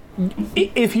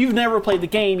 If you've never played the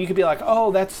game, you could be like,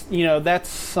 oh, that's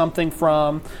something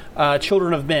from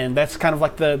Children of Men. That's kind of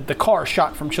like the car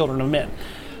shot from Children of Men.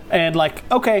 And like,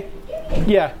 okay,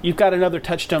 yeah, you've got another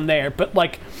touchstone there. But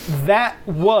like, that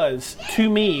was, to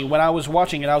me, when I was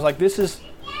watching it, I was like, this is,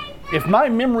 if my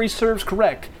memory serves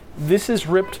correct, this is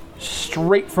ripped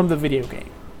straight from the video game.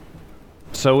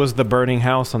 So was the burning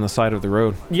house on the side of the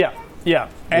road. Yeah.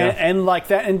 And like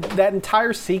that, and that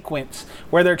entire sequence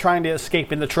where they're trying to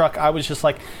escape in the truck, I was just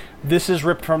like, this is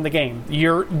ripped from the game.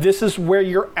 This is where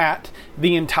you're at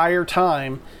the entire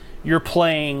time you're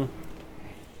playing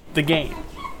the game.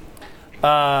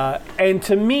 And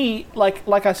to me,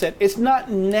 like I said, it's not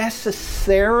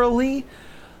necessarily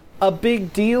a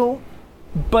big deal,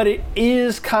 but it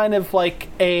is kind of like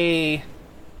I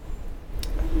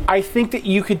think that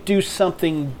you could do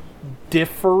something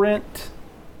different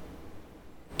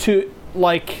to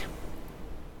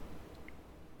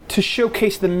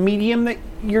showcase the medium that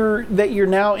you're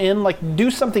now in. Like,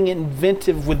 do something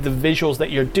inventive with the visuals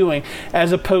that you're doing,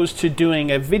 as opposed to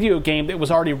doing a video game that was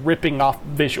already ripping off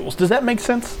visuals. Does that make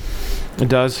sense? It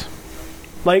does.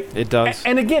 Like, it does.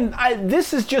 And again,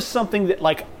 this is just something that,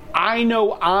 like, I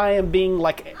know I am being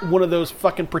like one of those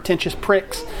fucking pretentious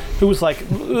pricks who's like,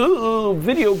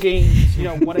 video games,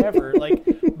 whatever. Like,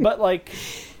 but like,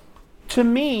 to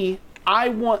me, I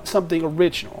want something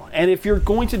original. And if you're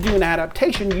going to do an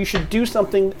adaptation, you should do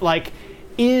something like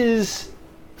is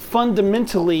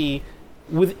fundamentally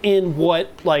within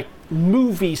what like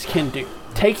movies can do.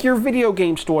 Take your video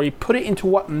game story, put it into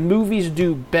what movies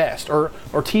do best, or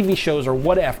TV shows or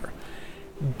whatever.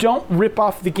 Don't rip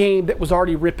off the game that was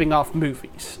already ripping off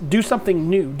movies. Do something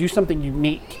new. Do something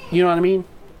unique. You know what I mean?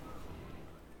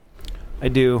 I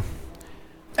do.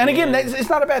 And again, it's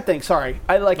not a bad thing. Sorry.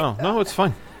 Oh, no, it's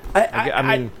fine.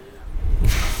 I mean,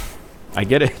 I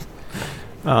get it.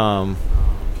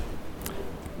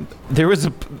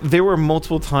 There were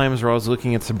multiple times where I was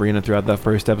looking at Sabrina throughout that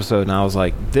first episode, and I was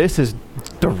like, this is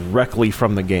directly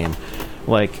from the game.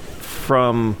 Like,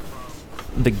 from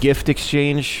the gift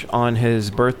exchange on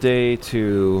his birthday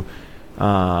to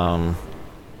the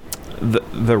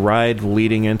ride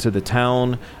leading into the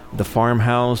town, the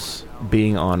farmhouse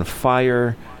being on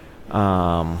fire.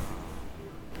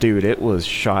 Dude, it was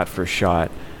shot for shot.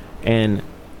 And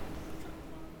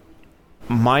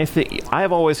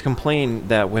I've always complained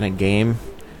that when a game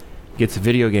gets a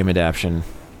video game adaptation,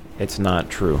 it's not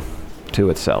true to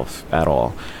itself at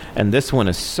all. And this one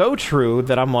is so true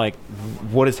that I'm like,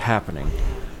 what is happening?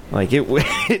 Like, it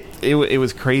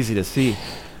was crazy to see.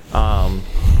 And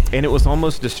it was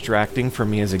almost distracting for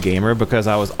me as a gamer, because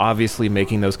I was obviously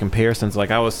making those comparisons. Like,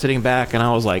 I was sitting back and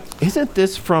I was like, isn't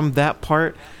this from that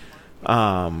part?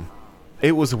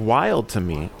 It was wild to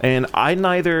me. And I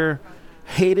neither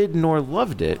hated nor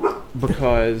loved it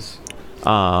because...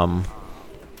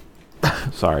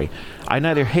 sorry. I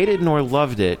neither hated nor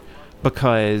loved it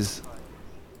because...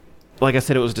 like I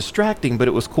said, it was distracting, but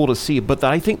it was cool to see. But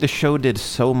I think the show did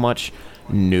so much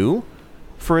new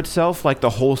for itself. Like,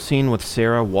 the whole scene with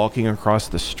Sarah walking across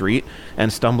the street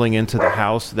and stumbling into the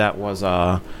house that was,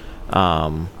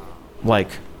 like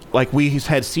we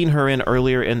had seen her in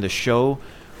earlier in the show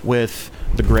with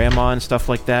the grandma and stuff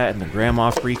like that, and the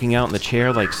grandma freaking out in the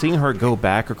chair. Like, seeing her go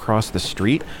back across the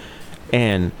street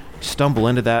and stumble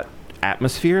into that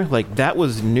atmosphere, like, that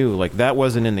was new. Like, that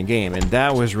wasn't in the game, and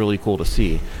that was really cool to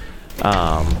see.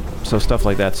 So stuff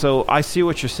like that. So I see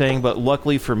what you're saying, but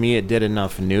luckily for me, it did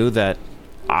enough new that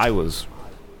I was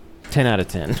 10 out of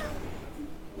 10.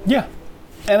 Yeah,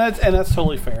 and that's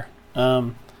totally fair.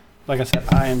 Like I said,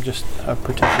 I am just a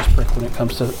pretentious prick when it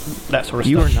comes to that sort of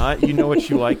you stuff. You are not. You know what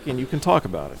you like, and you can talk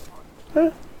about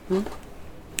it.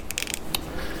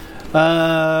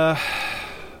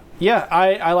 Yeah,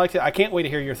 I liked it. I can't wait to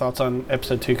hear your thoughts on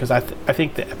episode 2, because I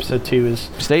think that episode 2 is...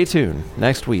 Stay tuned.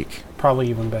 Next week. Probably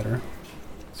even better.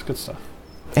 It's good stuff.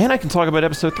 And I can talk about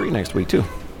episode 3 next week, too.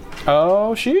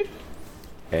 Oh, shoot.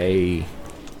 Hey.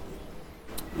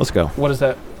 Let's go. What is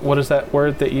that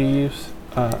word that you use?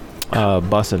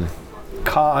 Bussin'.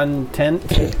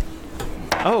 Content.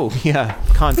 Oh, yeah,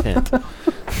 content.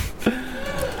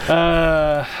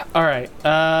 All right.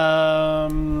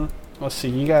 Let's see.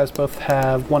 You guys both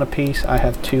have one apiece. I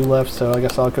have two left, so I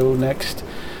guess I'll go next.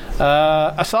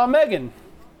 I saw Megan.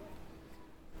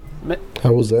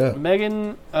 How was that?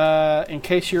 Megan, in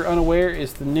case you're unaware,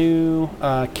 is the new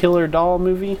Killer Doll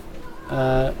movie.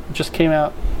 Just came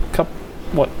out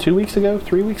 2 weeks ago?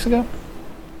 3 weeks ago?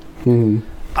 Hmm.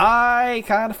 I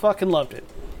kind of fucking loved it.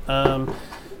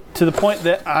 To the point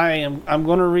that I'm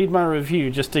going to read my review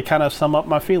just to kind of sum up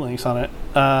my feelings on it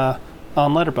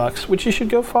on Letterboxd, which you should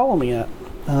go follow me at.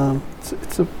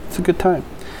 It's a good time.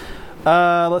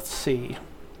 Let's see.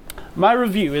 My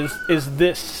review is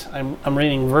this. I'm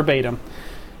reading verbatim.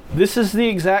 This is the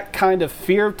exact kind of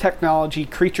fear of technology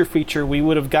creature feature we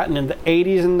would have gotten in the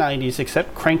 80s and 90s,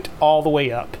 except cranked all the way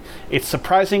up. It's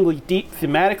surprisingly deep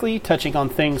thematically, touching on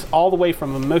things all the way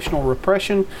from emotional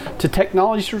repression to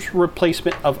technology's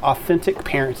replacement of authentic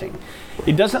parenting.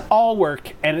 It doesn't all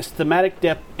work, and its thematic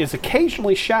depth is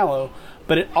occasionally shallow,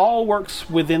 but it all works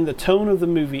within the tone of the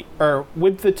movie, or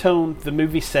with the tone the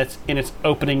movie sets in its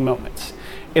opening moments.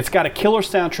 It's got a killer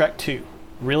soundtrack too.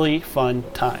 Really fun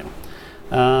time.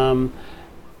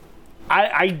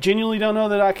 I genuinely don't know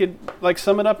that I could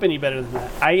sum it up any better than that.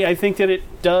 I think that it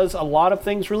does a lot of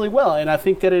things really well, and I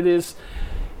think that it is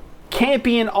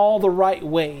campy in all the right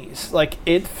ways. Like,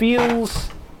 it feels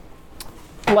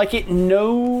like it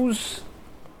knows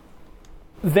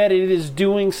that it is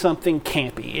doing something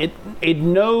campy. It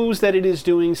knows that it is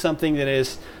doing something that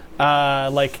is I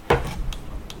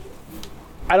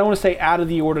don't want to say out of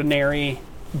the ordinary,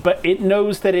 but it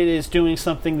knows that it is doing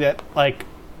something that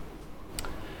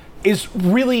is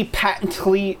really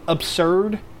patently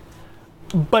absurd,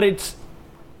 but it's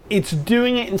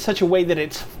doing it in such a way that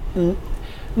it's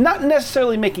not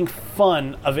necessarily making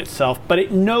fun of itself, but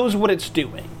it knows what it's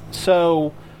doing.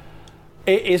 So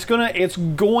it's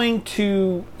going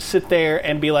to sit there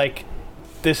and be like,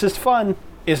 this is fun,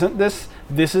 isn't this?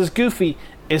 This is goofy,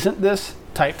 isn't this?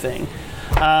 Type thing.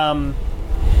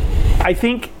 I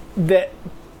think that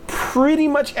pretty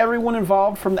much everyone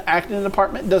involved from the acting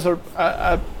department does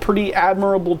a pretty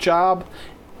admirable job.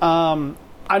 I'm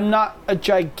not a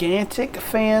gigantic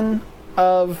fan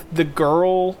of the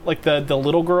girl, the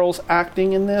little girl's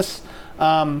acting in this.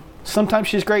 Sometimes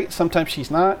she's great, sometimes she's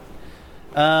not.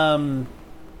 But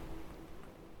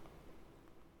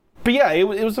yeah, it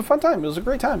was a fun time. It was a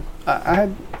great time. I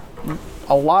had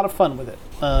a lot of fun with it.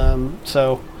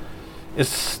 So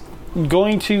it's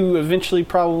going to eventually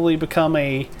probably become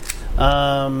a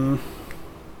I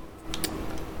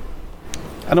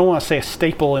don't want to say a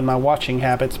staple in my watching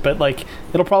habits, but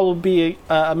it'll probably be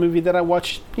a movie that I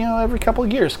watch every couple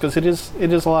of years, because it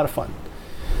is a lot of fun.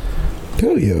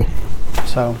 Hell yeah.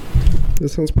 So that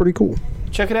sounds pretty cool.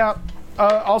 Check it out.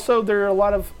 Also, there are a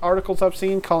lot of articles I've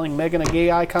seen calling Megan a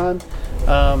gay icon.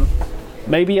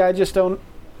 Maybe I just don't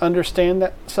understand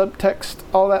that subtext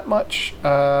all that much.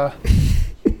 But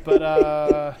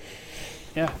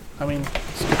yeah, I mean,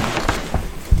 it's good.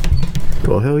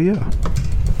 Well, hell yeah.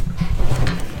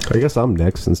 I guess I'm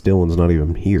next since Dylan's not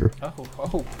even here.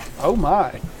 Oh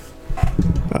my.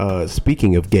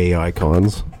 Speaking of gay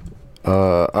icons,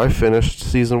 I finished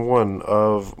season 1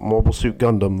 of Mobile Suit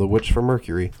Gundam: The Witch from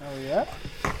Mercury. Oh yeah.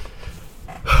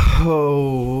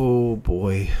 Oh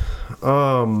boy.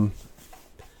 The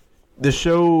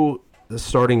show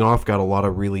starting off got a lot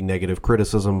of really negative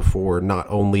criticism for not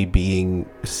only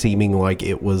seeming like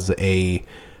it was a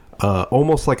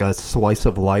almost like a slice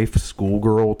of life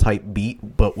schoolgirl type beat,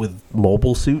 but with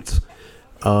mobile suits.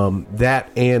 That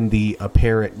and the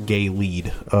apparent gay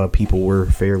lead, people were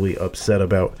fairly upset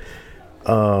about.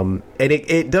 And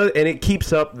it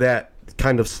keeps up that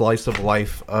kind of slice of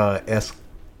life esque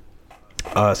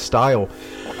style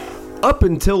up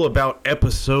until about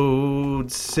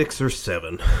episode 6 or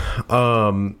 7,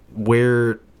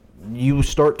 where you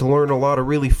start to learn a lot of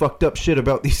really fucked up shit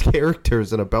about these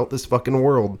characters and about this fucking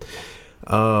world.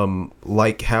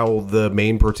 Like how the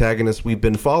main protagonist we've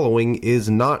been following is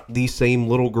not the same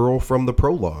little girl from the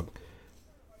prologue.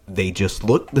 They just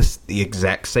look the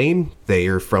exact same. They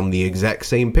are from the exact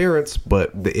same parents,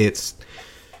 but they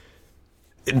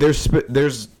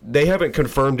haven't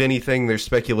confirmed anything. There's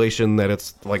speculation that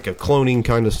it's like a cloning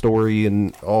kind of story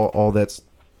and all that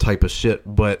type of shit.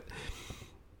 But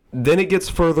then it gets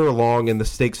further along and the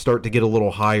stakes start to get a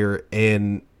little higher.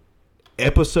 And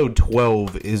episode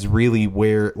 12 is really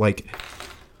where,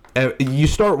 you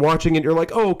start watching it, you're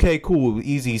like, oh, okay, cool,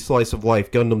 easy slice of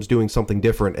life. Gundam's doing something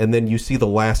different. And then you see the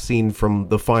last scene from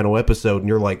the final episode, and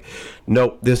you're like,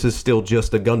 nope, this is still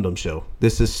just a Gundam show.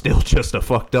 This is still just a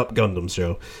fucked up Gundam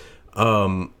show.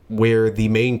 Where the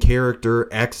main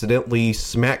character accidentally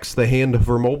smacks the hand of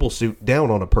her mobile suit down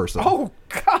on a person. Oh,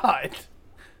 God.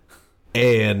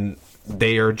 And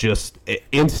they are just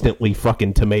instantly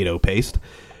fucking tomato paste.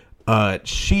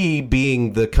 She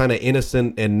being the kind of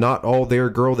innocent and not all there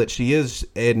girl that she is,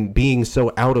 and being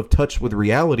so out of touch with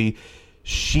reality,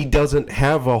 she doesn't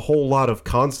have a whole lot of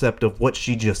concept of what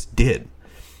she just did.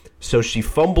 So she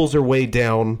fumbles her way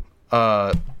down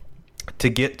to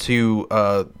get to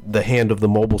the hand of the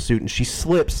mobile suit, and she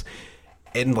slips,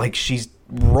 and like she's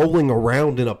rolling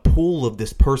around in a pool of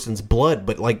this person's blood,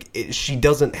 but like she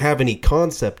doesn't have any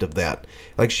concept of that.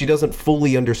 Like she doesn't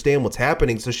fully understand what's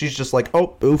happening, so she's just like,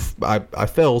 oh, oof, I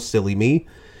fell, silly me,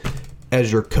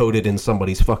 as you're coated in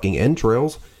somebody's fucking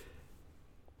entrails.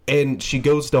 And she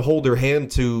goes to hold her hand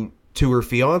to her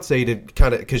fiance to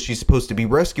kind of, because she's supposed to be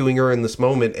rescuing her in this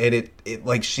moment, and it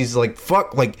like she's like,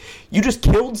 fuck, like you just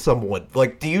killed someone.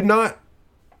 Like, do you not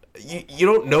you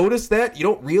don't notice that? You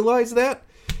don't realize that?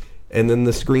 And then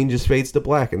the screen just fades to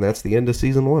black, and that's the end of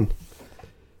season 1.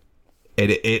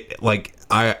 And it like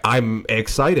I'm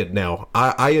excited now.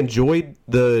 I enjoyed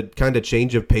the kind of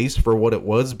change of pace for what it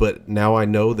was, but now I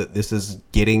know that this is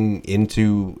getting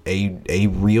into a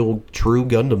real true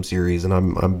Gundam series, and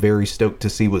I'm very stoked to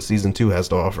see what season 2 has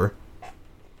to offer.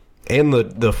 And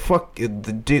the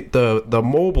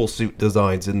mobile suit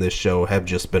designs in this show have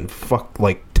just been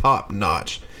top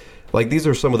notch. Like, these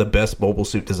are some of the best mobile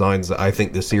suit designs that I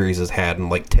think this series has had in,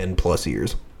 like, 10 plus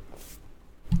years.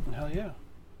 Hell yeah.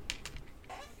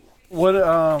 What,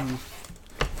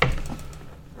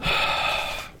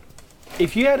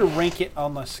 if you had to rank it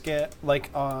on the scale,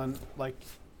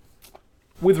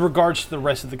 with regards to the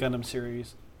rest of the Gundam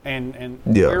series, and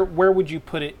yeah, where would you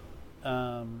put it,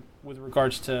 with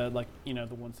regards to, like, you know,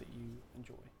 the ones that you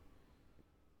enjoy?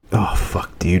 Oh,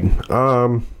 fuck, dude.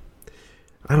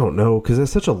 I don't know, because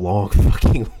it's such a long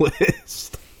fucking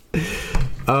list.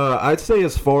 I'd say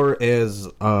as far as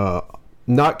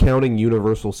not counting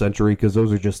Universal Century, because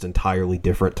those are just entirely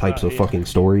different types of fucking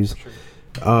stories.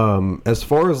 Sure. As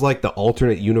far as like the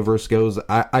alternate universe goes,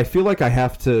 I feel like I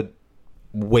have to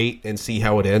wait and see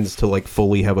how it ends to like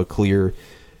fully have a clear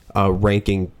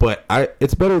ranking. But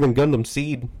it's better than Gundam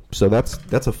Seed, so that's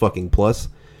a fucking plus.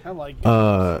 I like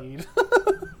Gundam Seed.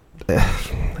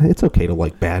 It's okay to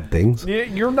like bad things. Yeah,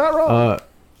 you're not wrong.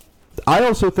 I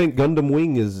also think Gundam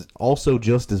Wing is also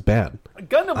just as bad.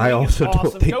 I also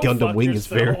don't think Gundam Wing is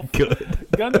very good.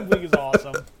 Gundam Wing is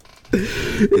awesome.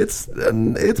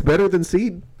 It's better than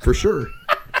Seed for sure.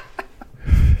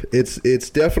 It's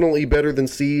definitely better than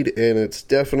Seed, and it's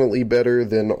definitely better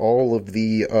than all of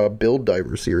the Build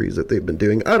Diver series that they've been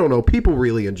doing. I don't know. People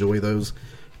really enjoy those.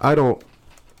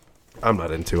 I'm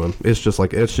not into them. It's just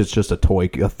like it's just a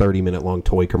 30-minute long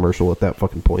toy commercial at that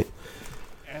fucking point.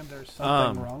 And there's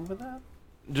something wrong with that?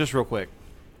 Just real quick.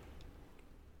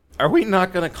 Are we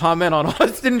not going to comment on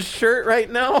Austin's shirt right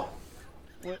now?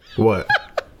 What?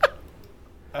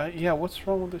 Yeah, what's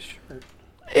wrong with this shirt?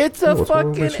 It's a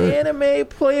fucking anime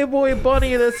Playboy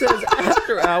bunny that says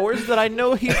After Hours that I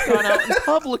know he's gone out in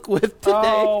public with today.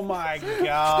 Oh my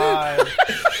god.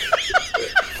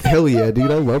 Hell yeah,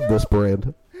 dude. I love this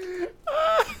brand.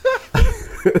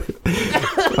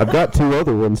 I've got 2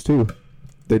 other ones too.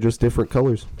 They're just different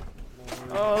colors.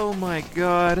 Oh my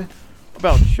god.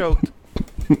 About choked.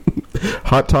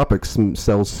 Hot Topics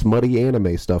sells smutty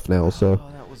anime stuff now, so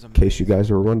that was in case you guys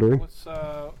were wondering. What's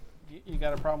you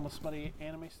got a problem with smutty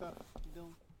anime stuff,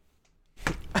 Dylan?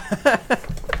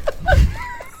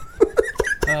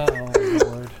 Oh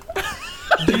Lord.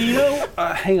 Do you know?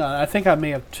 Hang on, I think I may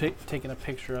have taken a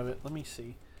picture of it. Let me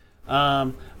see.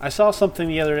 I saw something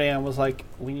the other day and I was like,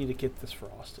 we need to get this for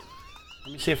Austin.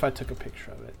 Let me see if I took a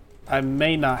picture of it. I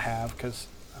may not have because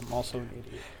I'm also an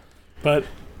idiot. But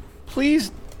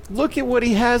please look at what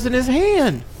he has in his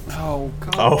hand. Oh,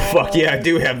 God. Oh, fuck yeah, I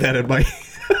do have that in my...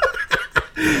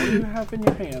 What do you have in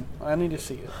your hand? I need to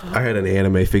see it. I had an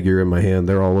anime figure in my hand.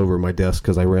 They're all over my desk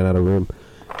because I ran out of room.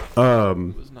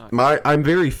 I'm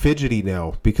very fidgety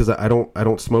now because I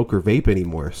don't smoke or vape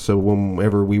anymore. So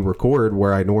whenever we record,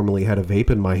 where I normally had a vape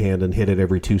in my hand and hit it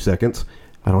every 2 seconds,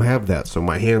 I don't have that. So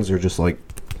my hands are just like,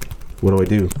 what do I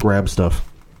do? Grab stuff.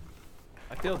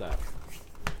 I feel that.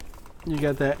 You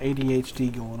got that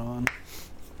ADHD going on.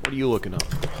 What are you looking up?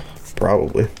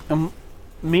 Probably.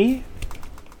 Me?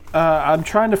 I'm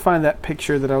trying to find that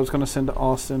picture that I was going to send to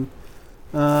Austin.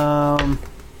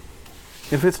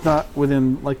 If it's not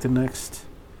within like the next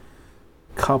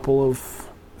couple of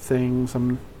things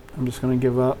I'm just gonna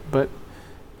give up, but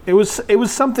it was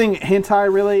something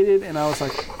hentai related, and I was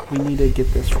like, we need to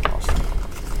get this from Austin.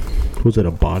 Was it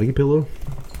a body pillow?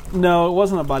 No, it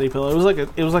wasn't a body pillow. It was like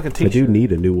a t-shirt. I do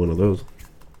need a new one of those.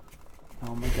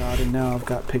 Oh my god! And now I've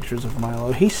got pictures of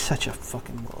Milo. He's such a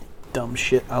fucking little dumb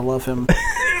shit. I love him.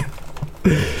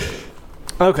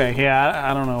 Okay, yeah,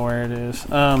 I don't know where it is.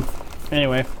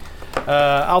 Anyway,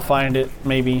 I'll find it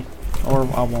maybe, or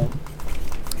I won't.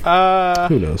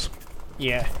 Who knows?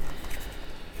 Yeah.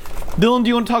 Dylan, do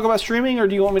you want to talk about streaming, or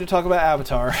do you want me to talk about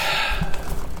Avatar?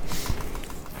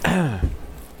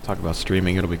 Talk about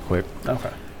streaming. It'll be quick.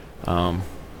 Okay.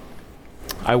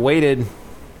 I waited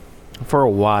for a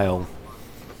while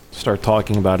to start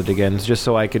talking about it again, just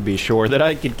so I could be sure that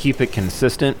I could keep it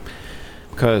consistent.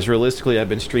 Because realistically, I've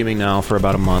been streaming now for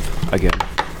about a month again.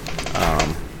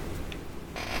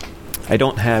 I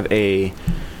don't have a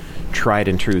tried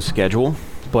and true schedule,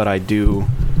 but I do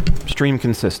stream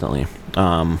consistently.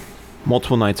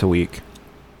 Multiple nights a week.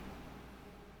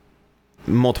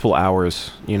 Multiple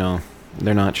hours, you know.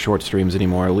 They're not short streams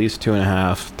anymore. At least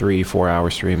 2.5, 3, 4 hour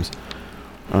streams.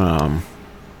 I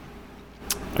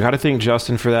gotta thank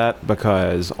Justin for that,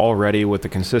 because already with the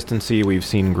consistency, we've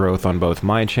seen growth on both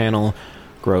my channel,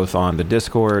 growth on the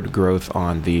Discord, growth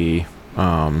on the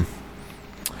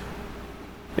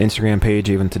Instagram page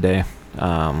even today.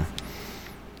 And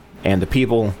the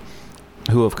people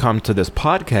who have come to this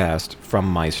podcast from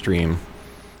my stream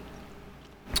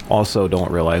also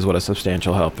don't realize what a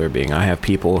substantial help they're being. I have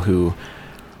people who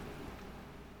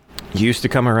used to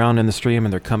come around in the stream,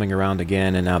 and they're coming around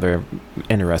again, and now they're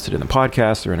interested in the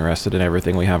podcast. They're interested in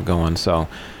everything we have going. So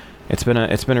it's been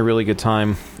a really good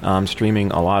time.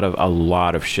 Streaming a lot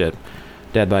of shit.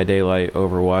 Dead by Daylight,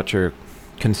 Overwatch are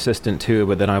consistent too,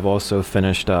 but then I've also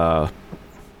finished a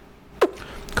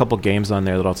couple games on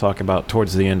there that I'll talk about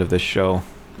towards the end of this show.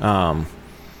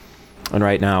 And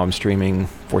right now I'm streaming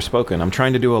Forspoken. I'm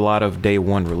trying to do a lot of day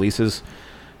one releases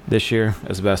this year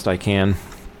as best I can.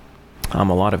 A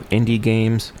lot of indie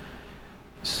games.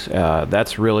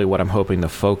 That's really what I'm hoping the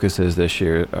focus is this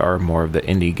year, are more of the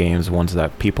indie games, ones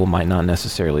that people might not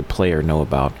necessarily play or know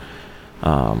about.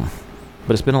 But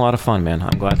it's been a lot of fun, man.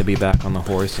 I'm glad to be back on the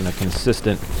horse in a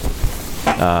consistent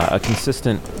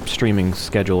streaming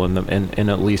schedule, and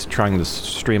at least trying to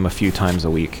stream a few times a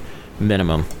week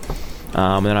minimum.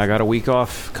 And then I got a week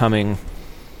off coming.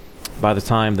 By the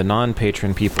time the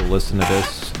non-patron people listen to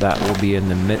this, that will be in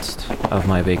the midst of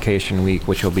my vacation week,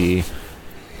 which will be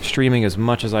streaming as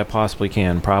much as I possibly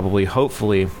can. Probably,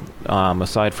 hopefully,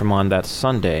 aside from on that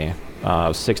Sunday,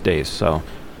 6 days. So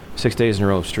 6 days in a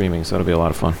row of streaming, so it'll be a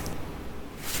lot of fun.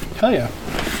 Hell yeah.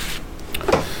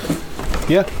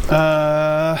 Yeah.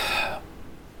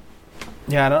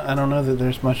 Yeah, I don't know that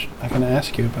there's much I can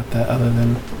ask you about that, other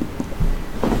than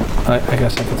I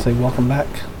guess I could say welcome back.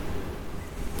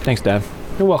 Thanks, Dad.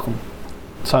 You're welcome,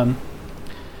 son.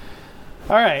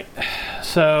 All right.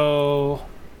 So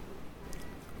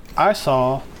I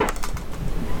saw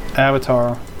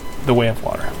Avatar: The Way of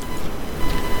Water.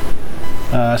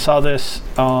 I saw this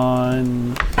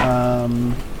on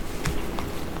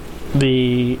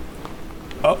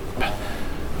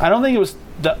I don't think it was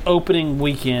the opening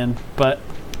weekend, but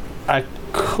I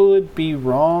could be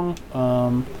wrong.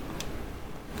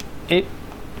 It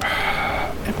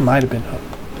might have been.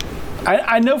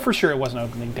 I know for sure it wasn't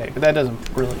opening day, but that doesn't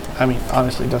really. I mean,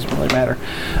 honestly, it doesn't really matter.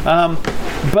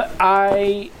 But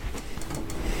I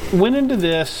went into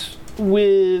this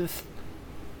with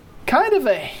kind of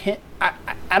a hint.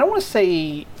 I don't want to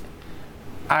say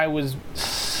I was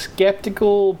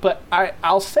skeptical, but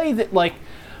I'll say that, like,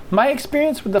 my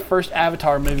experience with the first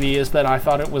Avatar movie is that I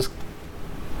thought it was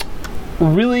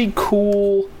really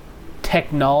cool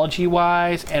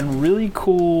technology-wise and really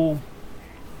cool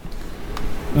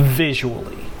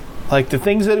visually. Like, the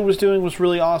things that it was doing was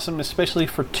really awesome, especially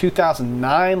for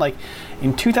 2009. Like,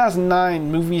 in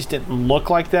 2009, movies didn't look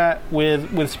like that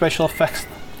with special effects.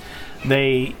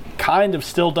 They kind of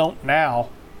still don't now,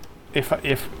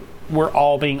 if we're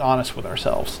all being honest with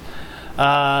ourselves.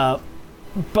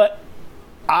 But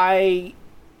I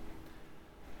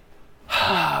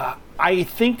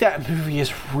think that movie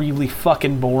is really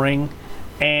fucking boring,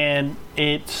 and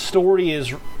its story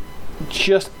is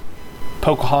just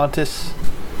Pocahontas.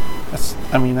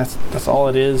 That's all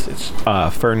it is. It's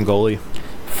Fern Gully.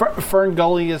 Fern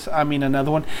Gully is,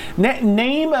 another one.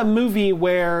 Name a movie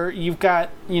where you've got,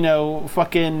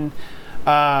 fucking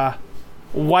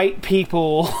white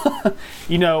people,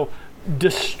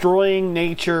 destroying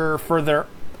nature for their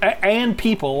and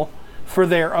people for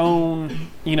their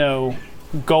own,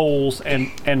 goals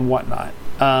and whatnot.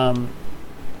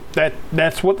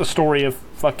 that's what the story of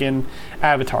fucking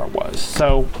Avatar was.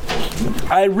 So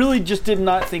I really just did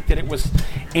not think that it was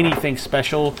anything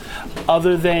special,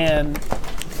 other than,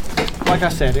 like I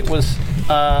said, it was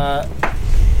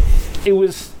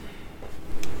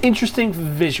interesting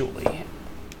visually.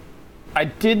 I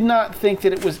did not think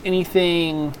that it was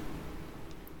anything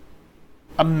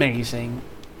amazing,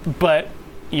 but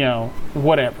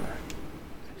whatever.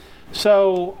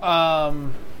 So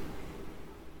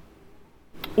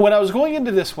when I was going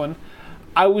into this one,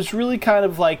 I was really kind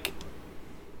of like,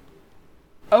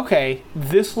 okay,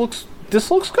 this looks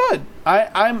good.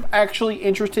 I'm actually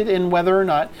interested in whether or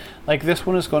not like this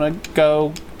one is going to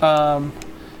go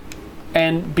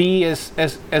and be as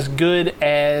good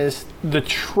as the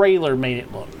trailer made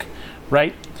it look,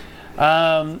 right?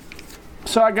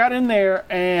 So I got in there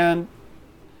and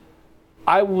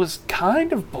I was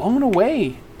kind of blown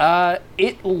away.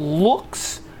 It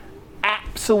looks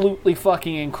absolutely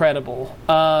fucking incredible.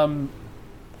 I'm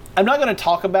not going to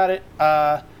talk about it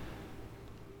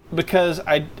because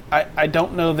I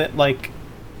don't know that like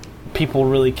people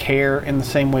really care in the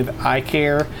same way that I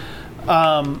care.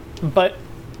 But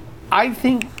I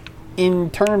think in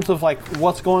terms of like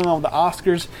what's going on with the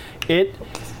Oscars, it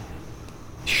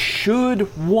should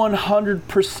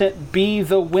 100% be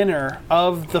the winner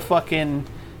of the fucking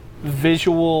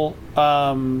visual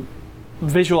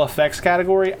effects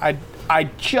category. I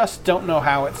just don't know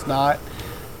how it's not.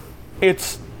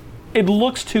 It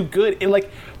looks too good. Like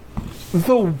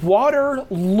the water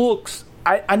looks.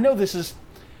 I know this is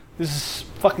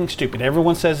fucking stupid.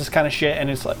 Everyone says this kind of shit, and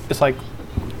it's like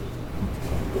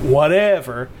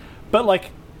whatever. But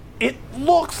like it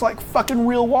looks like fucking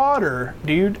real water,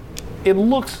 dude. It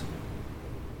looks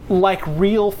like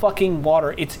real fucking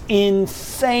water. It's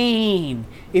insane.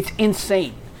 It's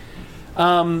insane.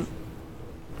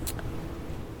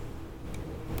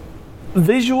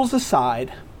 Visuals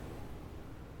aside,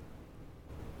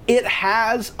 it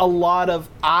has a lot of,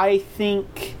 I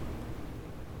think,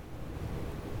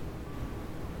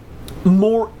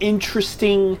 more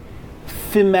interesting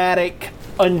thematic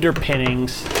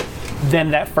underpinnings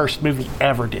than that first movie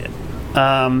ever did.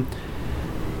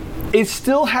 It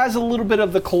still has a little bit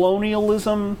of the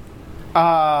colonialism,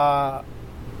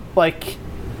 like,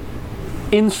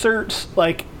 inserts.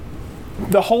 Like,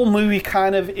 the whole movie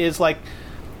kind of is like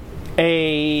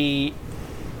a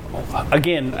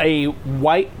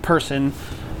white person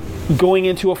going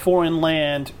into a foreign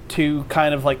land to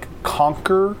kind of like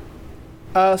conquer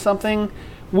something,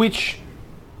 which,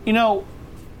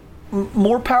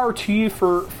 more power to you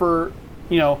for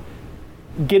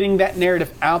getting that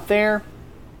narrative out there.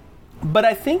 But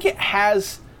I think it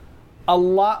has a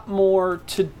lot more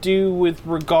to do with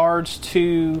regards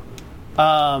to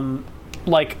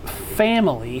like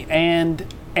family and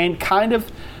kind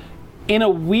of in a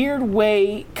weird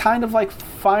way, kind of like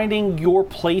finding your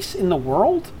place in the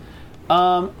world.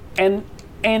 And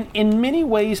in many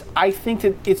ways, I think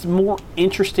that it's more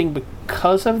interesting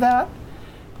because of that.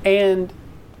 And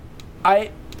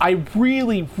I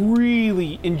really,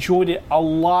 really enjoyed it a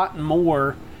lot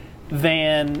more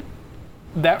than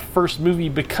that first movie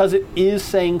because it is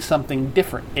saying something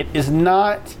different. It is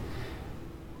not...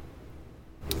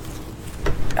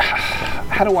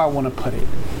 How do I want to put it?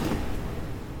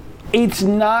 It's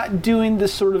not doing the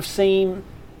sort of same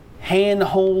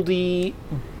hand-holdy,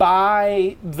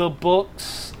 by the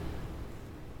books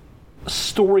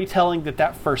storytelling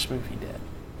that first movie did.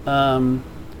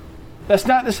 That's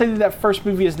not to say that first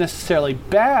movie is necessarily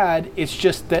bad. It's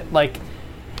just that, like,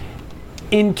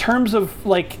 in terms of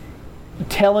like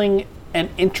telling an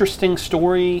interesting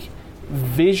story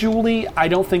visually, I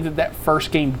don't think that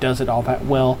first game does it all that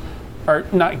well. Or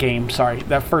not game, sorry,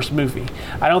 that first movie.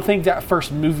 I don't think that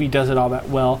first movie does it all that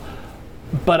well,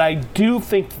 but I do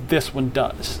think this one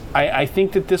does. I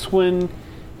think that this one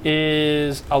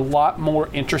is a lot more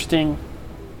interesting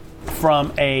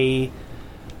from a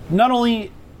not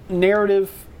only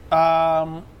narrative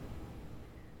from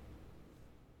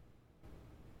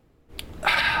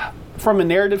a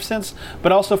narrative sense,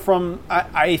 but also from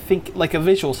I think like a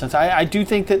visual sense. I do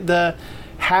think that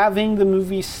having the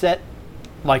movie set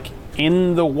like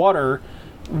in the water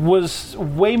was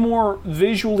way more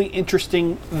visually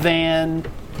interesting than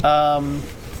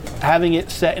having it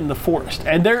set in the forest.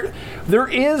 And there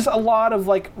is a lot of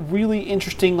like really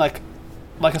interesting like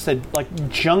I said, like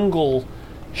jungle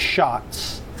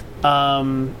shots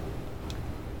and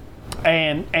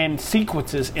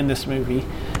sequences in this movie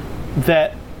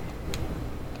that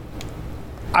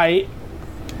I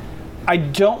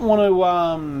don't want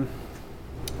to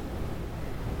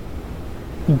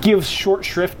give short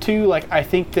shrift to. Like, I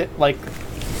think that like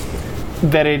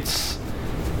that it's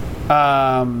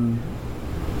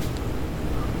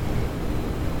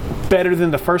better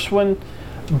than the first one,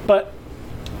 but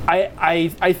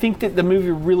I think that the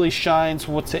movie really shines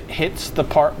once it hits the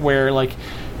part where like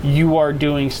you are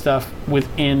doing stuff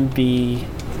within the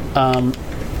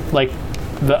like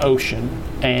the ocean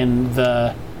and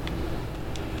the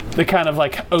kind of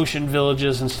like ocean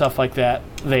villages and stuff like that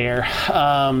there.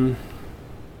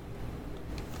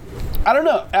 I don't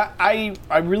know. I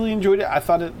really enjoyed it. I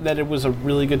thought that it was a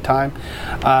really good time.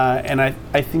 And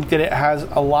I think that it has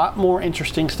a lot more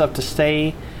interesting stuff to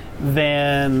say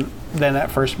than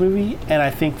that first movie. And I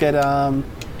think that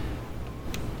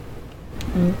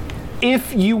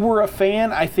if you were a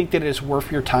fan, I think that it's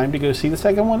worth your time to go see the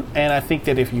second one. And I think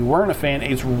that if you weren't a fan,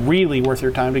 it's really worth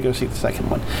your time to go see the second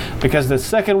one. Because the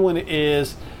second one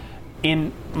is,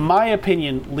 in my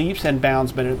opinion, leaps and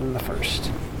bounds better than the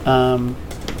first.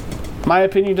 My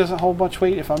opinion doesn't hold much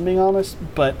weight, if I'm being honest,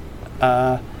 but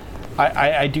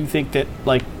I do think that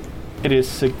like it is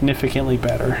significantly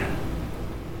better.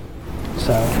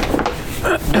 So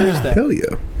there's that. Hell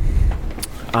yeah.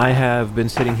 I have been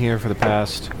sitting here for the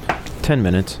past 10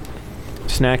 minutes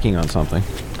snacking on something.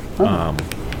 Oh.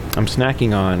 I'm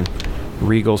snacking on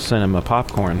Regal Cinema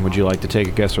popcorn. Would you like to take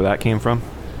a guess where that came from?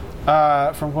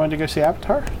 From going to go see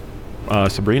Avatar?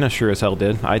 Sabrina sure as hell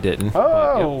did. I didn't.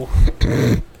 Oh! But,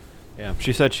 yep. Yeah,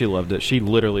 she said she loved it. She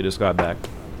literally just got back.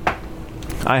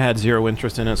 I had zero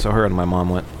interest in it, so her and my mom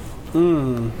went.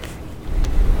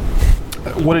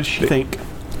 What did she think?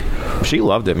 She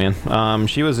loved it, man.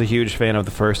 She was a huge fan of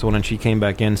the first one, and she came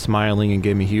back in smiling and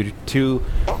gave me two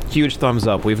huge thumbs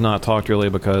up. We've not talked really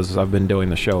because I've been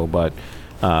doing the show, but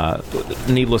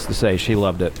needless to say, she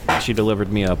loved it. She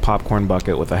delivered me a popcorn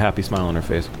bucket with a happy smile on her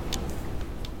face.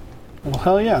 Well,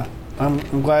 hell yeah. I'm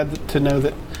glad to know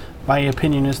that my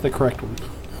opinion is the correct one.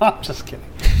 I'm just kidding.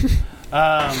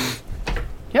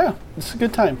 Yeah, it's a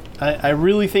good time. I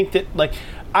really think that, like,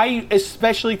 I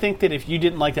especially think that if you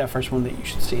didn't like that first one, that you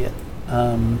should see it.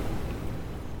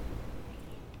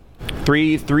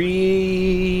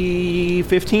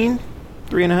 3:15,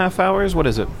 3.5 hours. What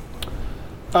is it?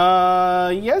 Yeah,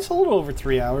 it's a little over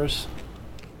 3 hours.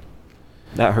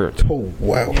 That hurt. Oh,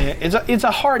 wow. Yeah, it's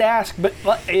a hard ask, but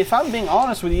like, if I'm being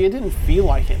honest with you, it didn't feel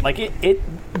like it. Like it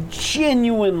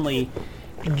genuinely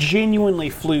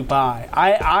flew by.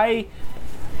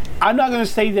 I'm not going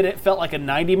to say that it felt like a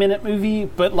 90-minute movie,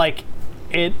 but like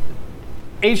it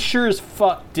sure as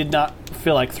fuck did not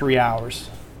feel like 3 hours,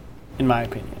 in my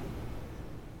opinion.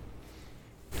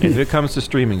 If it comes to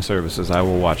streaming services, I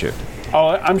will watch it. Oh,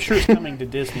 I'm sure it's coming to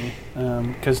Disney,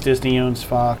 because Disney owns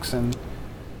Fox and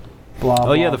blah, blah,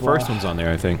 Oh yeah, the blah. first one's on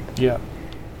there, I think. Yeah.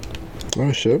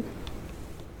 Oh, shit.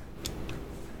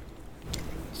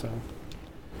 So,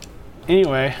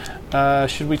 anyway,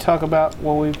 should we talk about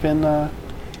what we've been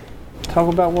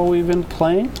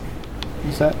playing?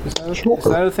 Is that Sure. is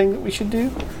that a thing that we should do?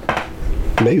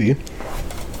 Maybe.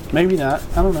 Maybe not.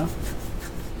 I don't know.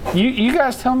 You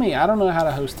guys tell me. I don't know how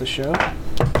to host the show.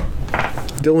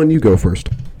 Dylan, you go first.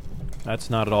 That's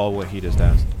not at all what he just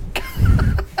asked.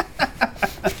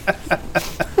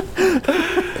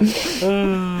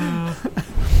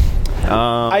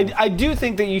 I do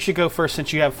think that you should go first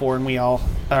since you have 4 and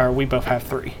we both have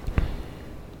 3.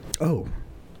 Oh.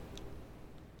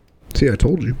 See, I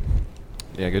told you.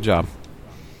 Yeah, good job.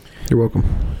 You're welcome.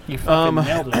 You fucking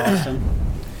nailed it, Austin.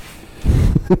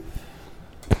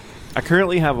 I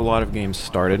currently have a lot of games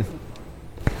started.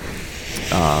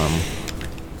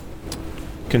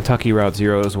 Kentucky Route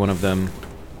Zero is one of them.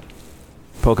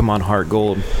 Pokemon Heart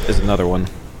Gold is another one.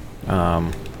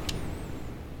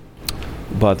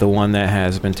 But the one that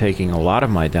has been taking a lot of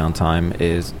my downtime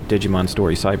is Digimon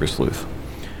Story Cyber Sleuth.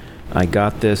 I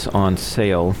got this on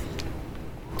sale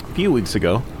a few weeks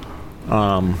ago.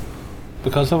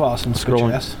 Because of Austin's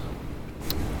Scrolling. ass.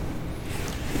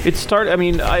 It started. I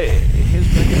mean,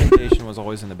 his recommendation was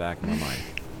always in the back of my mind,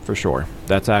 for sure.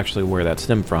 That's actually where that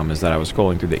stemmed from. Is that I was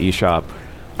scrolling through the eShop,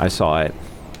 I saw it.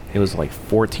 It was like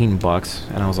 $14,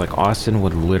 and I was like, Austin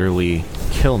would literally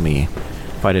kill me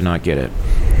if I did not get it.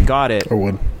 Got it. I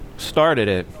would. Started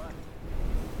it.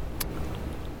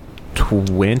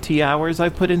 20 hours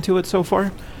I've put into it so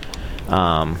far.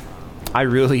 I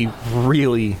really,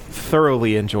 really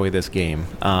thoroughly enjoy this game.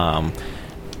 I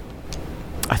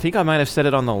think I might have said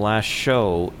it on the last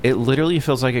show. It literally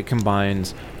feels like it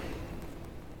combines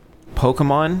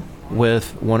Pokemon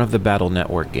with one of the Battle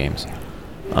Network games.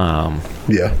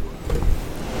 Yeah.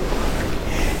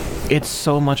 It's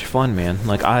so much fun, man.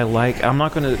 I'm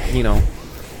not going to,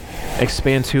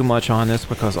 expand too much on this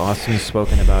because Austin's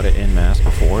spoken about it en masse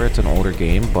before. It's an older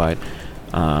game, but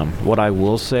what I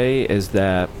will say is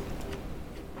that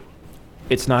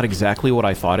it's not exactly what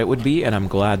I thought it would be, and I'm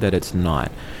glad that it's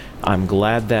not. I'm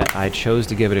glad that I chose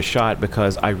to give it a shot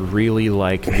because I really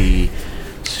like the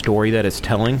story that it's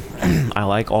telling. I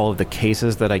like all of the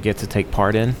cases that I get to take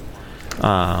part in.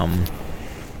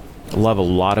 Love a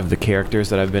lot of the characters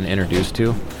that I've been introduced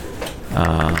to.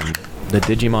 The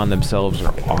Digimon themselves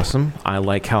are awesome. I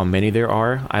like how many there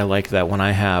are. I like that when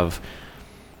I have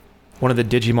one of the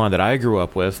Digimon that I grew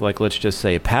up with, like let's just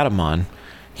say Patamon,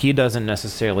 he doesn't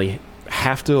necessarily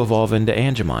have to evolve into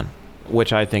Angemon,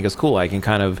 which I think is cool. I can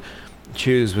kind of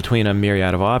choose between a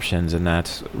myriad of options, and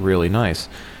that's really nice.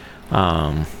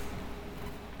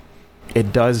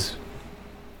 It does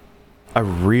a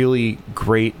really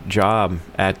great job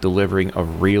at delivering a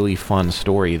really fun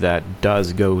story that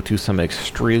does go to some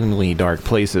extremely dark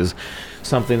places,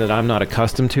 something that I'm not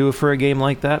accustomed to for a game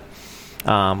like that.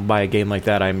 By a game like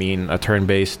that, I mean a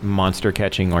turn-based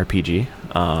monster-catching RPG.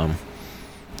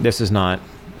 This is not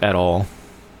at all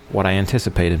what I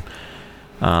anticipated.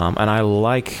 And I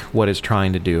like what it's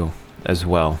trying to do as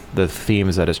well, the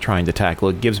themes that it's trying to tackle.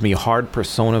 It gives me hard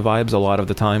Persona vibes a lot of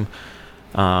the time.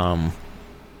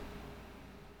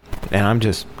 And I'm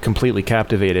just completely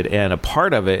captivated. And a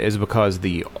part of it is because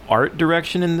the art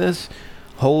direction in this,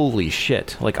 holy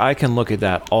shit. Like, I can look at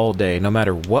that all day, no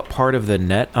matter what part of the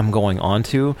net I'm going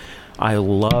onto. I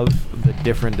love the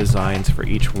different designs for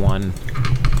each one.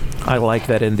 I like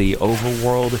that in the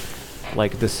overworld,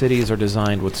 like, the cities are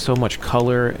designed with so much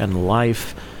color and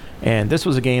life. And this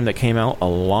was a game that came out a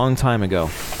long time ago.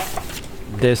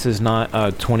 This is not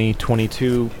a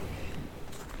 2022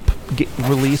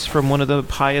 release from one of the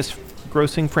highest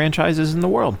grossing franchises in the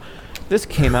world. This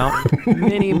came out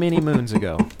many, many moons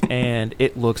ago, and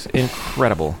it looks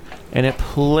incredible, and it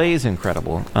plays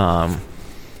incredible. I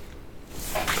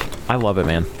love it,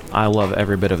 man. I love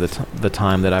every bit of the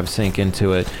time that I've sunk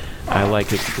into it. I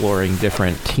like exploring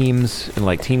different teams and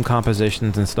like team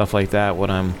compositions and stuff like that when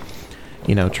I'm,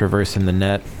 traversing the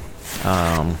net.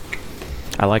 I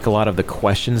like a lot of the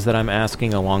questions that I'm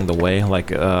asking along the way,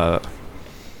 like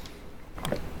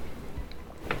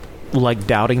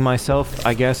doubting myself,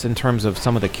 I guess, in terms of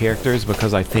some of the characters,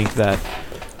 because I think that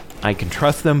I can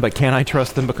trust them, but can I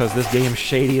trust them? Because this game's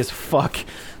shady as fuck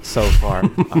so far.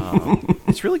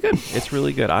 It's really good. It's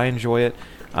really good. I enjoy it.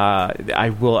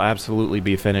 I will absolutely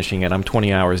be finishing it. I'm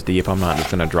 20 hours deep. I'm not just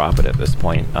going to drop it at this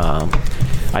point.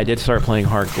 I did start playing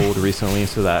Hard Gold recently,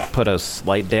 so that put a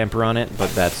slight damper on it, but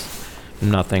that's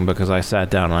nothing because I sat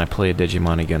down and I played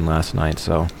Digimon again last night,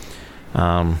 so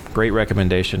great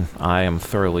recommendation. I am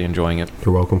thoroughly enjoying it.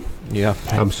 You're welcome. Yeah.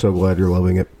 I'm so glad you're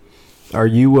loving it. Are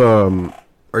you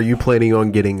planning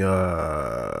on getting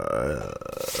I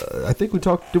think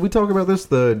did we talk about this?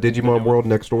 The Digimon World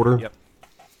Next Order? Yep.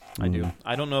 I do.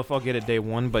 I don't know if I'll get it day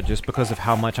one, but just because of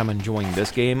how much I'm enjoying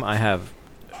this game, I have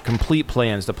complete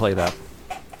plans to play that.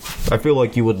 I feel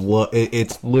like you would love.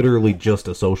 It's literally just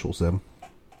a social sim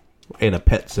and a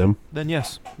pet sim. Then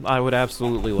yes, I would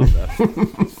absolutely love that.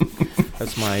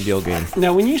 That's my ideal game.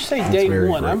 Now, when you say day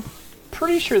one, great. I'm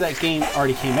pretty sure that game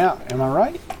already came out. Am I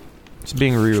right? It's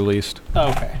being re-released. Oh,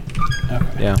 okay.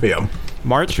 Yeah. Yeah.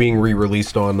 March? Being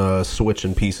re-released on Switch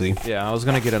and PC. Yeah, I was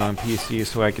going to get it on PC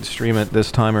so I could stream it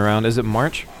this time around. Is it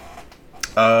March?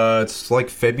 It's like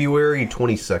February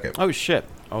 22nd. Oh, shit.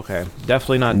 Okay.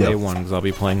 Definitely not day one, because I'll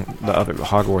be playing the other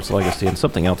Hogwarts Legacy, and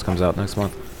something else comes out next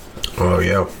month. Oh,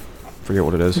 yeah. Forget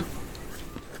what it is.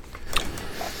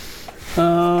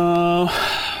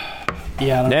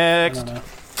 Yeah. Next. I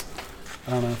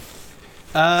don't know.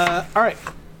 All right.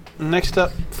 Next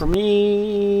up for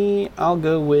me, I'll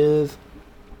go with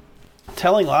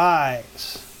Telling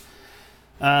Lies.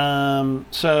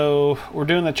 So we're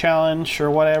doing the challenge or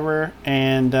whatever,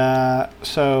 and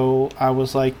so I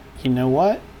was like, you know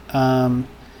what? I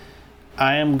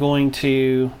am going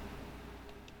to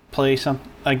play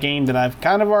a game that I've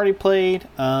kind of already played,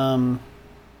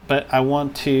 but I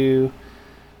want to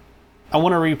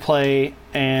replay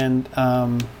and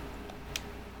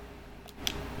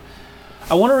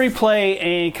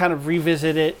kind of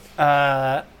revisit it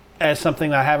as something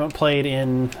that I haven't played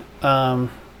in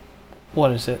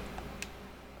what is it?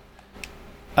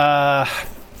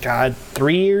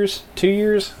 3 years, 2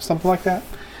 years, something like that.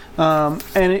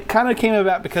 And it kind of came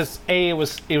about because it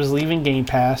was leaving Game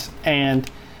Pass, and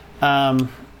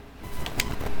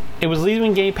it was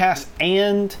leaving Game Pass,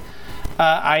 and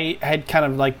I had kind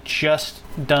of like just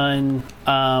done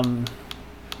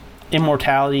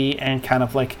Immortality and kind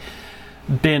of like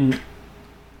been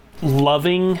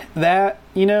loving that,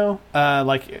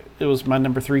 like it was my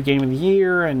number 3 game of the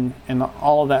year and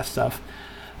all of that stuff.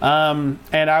 And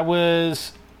I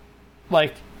was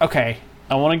like, okay,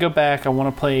 I want to go back. I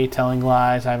want to play Telling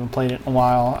Lies. I haven't played it in a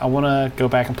while. I want to go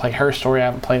back and play Her Story. I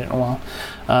haven't played it in a while.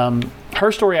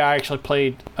 Her Story I actually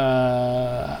played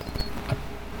a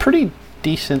pretty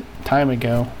decent time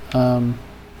ago. I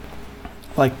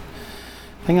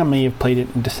think I may have played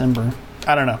it in December.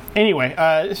 I don't know. Anyway,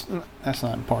 that's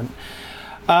not important.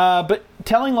 But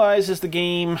Telling Lies is the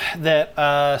game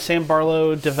that Sam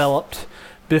Barlow developed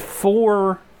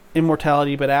before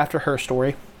Immortality, but after Her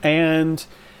Story. And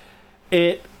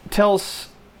it tells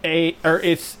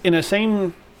it's in the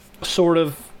same sort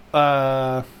of,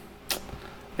 I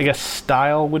guess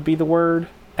style would be the word,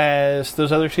 as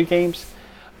those other two games,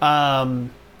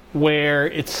 where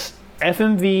it's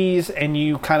FMVs and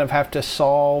you kind of have to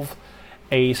solve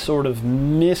a sort of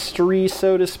mystery,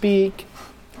 so to speak.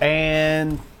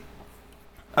 And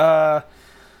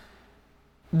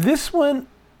this one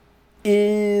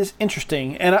is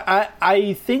interesting, and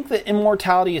I think that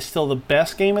Immortality is still the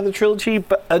best game of the trilogy,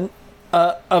 but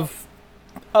of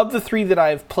the three that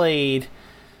I've played,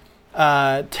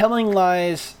 Telling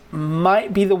Lies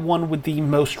might be the one with the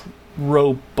most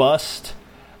robust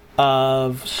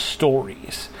of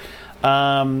stories.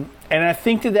 And I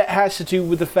think that has to do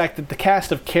with the fact that the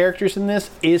cast of characters in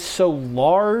this is so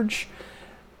large,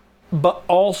 but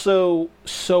also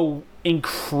so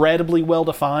incredibly well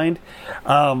defined.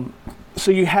 So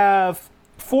you have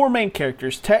 4 main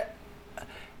characters.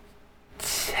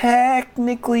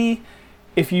 Technically,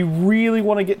 if you really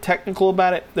want to get technical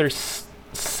about it, there's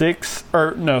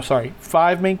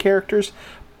 5 main characters.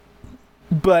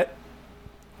 But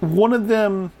one of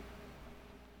them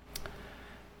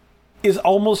is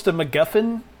almost a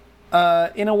MacGuffin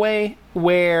in a way,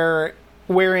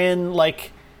 wherein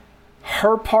like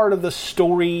her part of the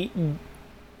story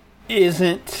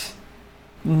isn't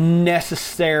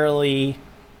necessarily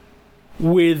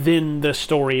within the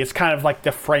story. It's kind of like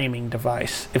the framing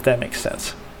device, if that makes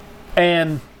sense.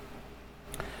 And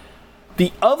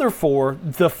the other 4,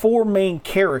 the 4 main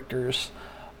characters,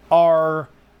 are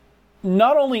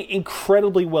not only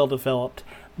incredibly well developed,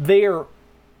 they are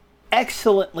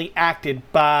excellently acted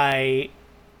by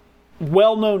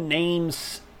well-known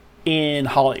names in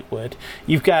Hollywood.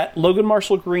 You've got Logan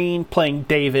Marshall Green playing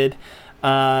David.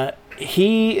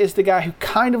 He is the guy who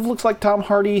kind of looks like Tom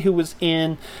Hardy, who was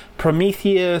in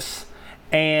Prometheus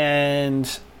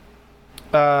and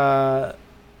or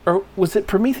was it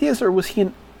Prometheus, or was he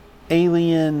an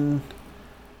alien?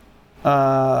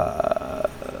 Doesn't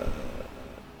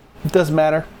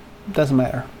matter.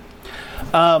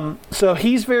 So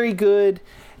he's very good.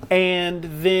 And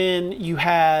then you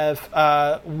have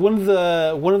one of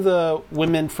the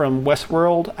women from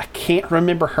Westworld. I can't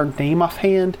remember her name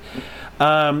offhand.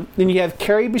 Then you have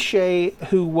Carrie Bechet,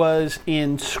 who was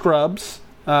in Scrubs,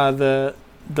 the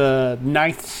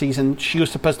 9th season. She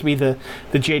was supposed to be the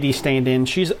JD stand-in.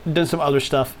 She's done some other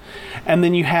stuff. And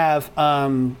then you have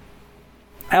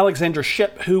Alexandra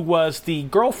Shipp, who was the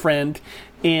girlfriend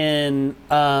in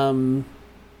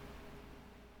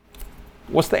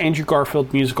what's the Andrew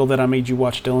Garfield musical that I made you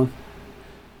watch, Dylan?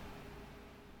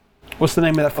 What's the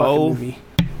name of that fucking movie?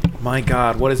 My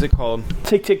God, what is it called?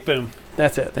 Tick, Tick, Boom.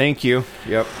 That's it. Thank you.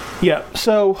 Yep. Yeah.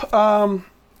 So,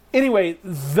 anyway,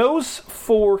 those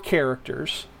 4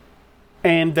 characters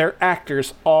and their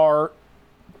actors are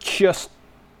just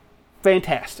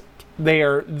fantastic. They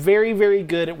are very, very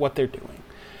good at what they're doing.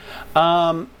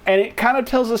 And it kind of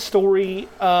tells a story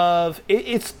of...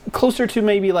 It's closer to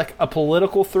maybe like a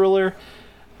political thriller,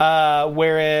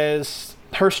 whereas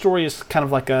Her Story is kind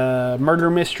of like a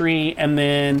murder mystery, and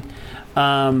then...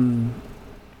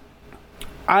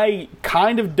 I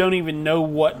kind of don't even know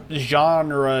what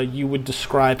genre you would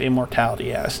describe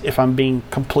Immortality as, if I'm being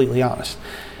completely honest.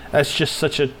 That's just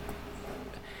such a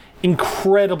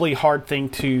incredibly hard thing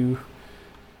to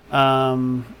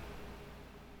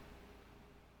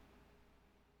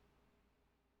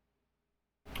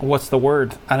what's the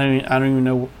word? I don't even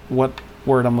know what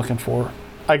word I'm looking for.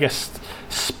 I guess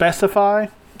specify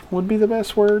would be the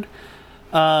best word.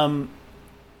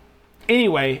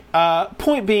 Anyway,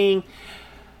 point being,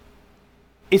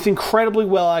 it's incredibly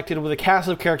well acted with a cast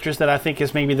of characters that I think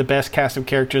is maybe the best cast of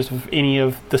characters of any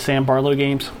of the Sam Barlow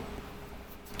games.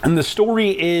 And the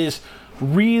story is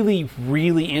really,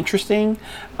 really interesting.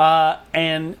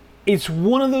 And it's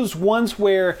one of those ones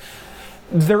where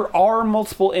there are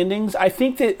multiple endings. I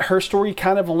think that Her Story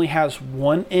kind of only has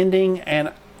one ending,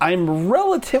 and I'm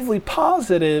relatively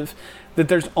positive that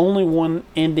there's only one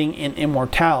ending in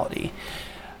Immortality.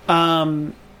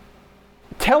 Telling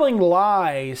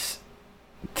Lies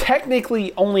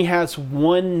technically only has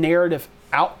one narrative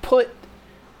output.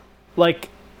 Like,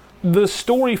 the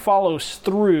story follows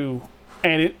through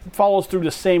and it follows through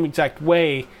the same exact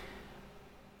way,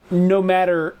 no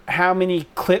matter how many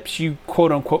clips you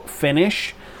quote unquote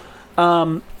finish.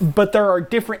 But there are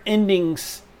different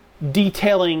endings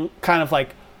detailing kind of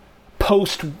like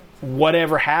post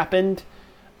whatever happened,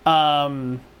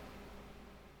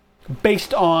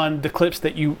 based on the clips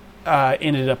that you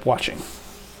ended up watching.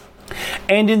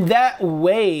 And in that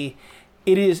way,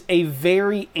 it is a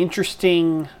very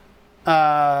interesting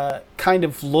kind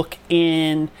of look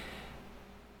in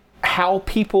how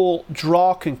people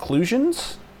draw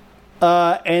conclusions.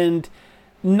 And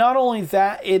not only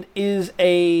that, it is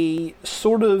a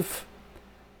sort of...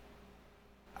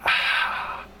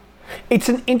 it's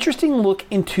an interesting look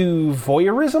into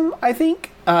voyeurism, I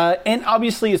think. And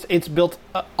obviously it's built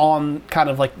on kind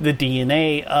of like the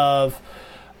DNA of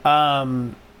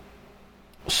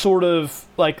sort of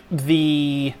like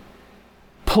the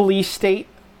police state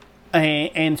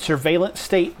and surveillance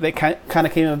state that kind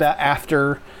of came about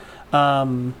after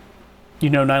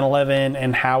 9/11,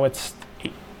 and how it's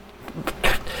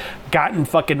gotten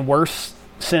fucking worse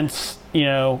since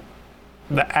the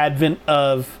advent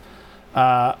of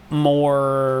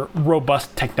more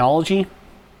robust technology.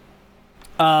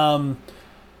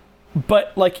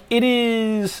 But like, it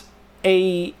is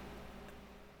a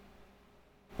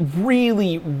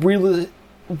really, really,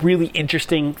 really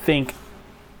interesting thing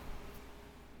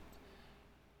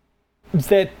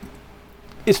that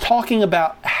is talking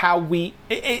about how it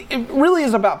really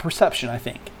is about perception, I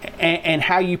think, and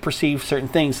how you perceive certain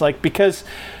things. Like, because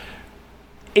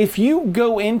if you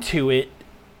go into it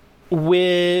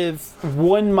with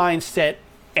one mindset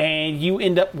and you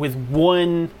end up with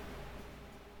one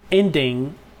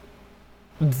ending,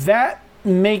 that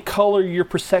may color your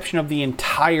perception of the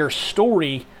entire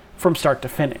story from start to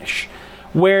finish.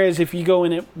 Whereas if you go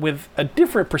in it with a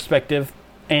different perspective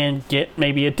and get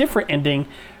maybe a different ending,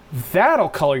 that'll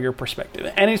color your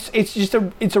perspective. And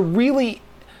it's a really,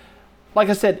 like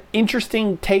I said,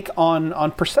 interesting take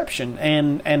on perception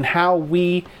and how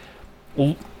we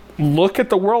look at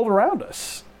the world around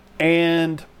us.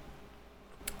 And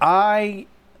I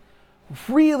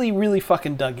really, really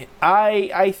fucking dug it.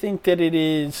 I think that it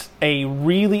is a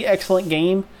really excellent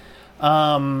game,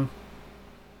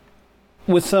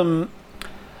 with some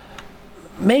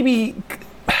maybe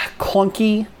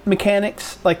clunky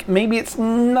mechanics. Like, maybe it's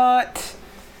not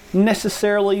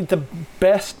necessarily the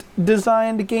best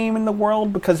designed game in the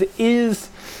world, because it is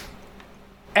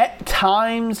at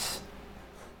times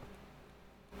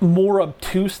more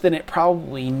obtuse than it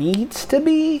probably needs to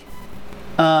be.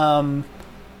 But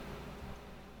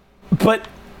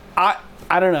I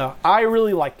don't know. I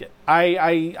really liked it.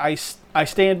 I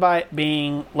stand by it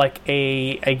being like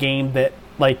a game that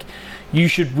like you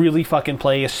should really fucking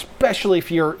play, especially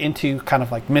if you're into kind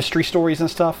of like mystery stories and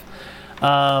stuff.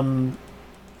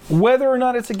 Whether or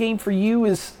not it's a game for you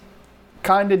is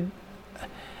kind of,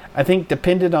 I think,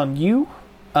 dependent on you,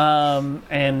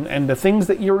 and the things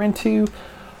that you're into.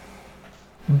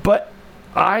 But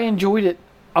I enjoyed it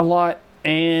a lot,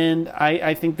 and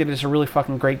I think that it's a really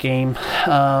fucking great game.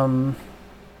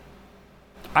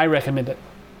 I recommend it.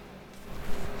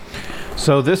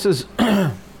 So this is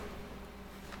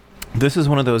this is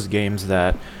one of those games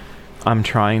that I'm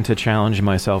trying to challenge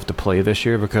myself to play this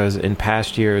year, because in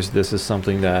past years this is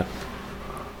something that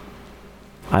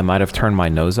I might have turned my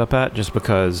nose up at, just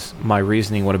because my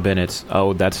reasoning would have been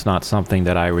that's not something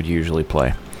that I would usually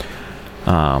play.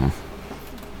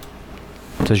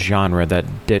 It's a genre that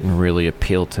didn't really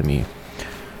appeal to me.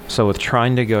 So with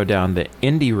trying to go down the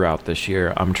indie route this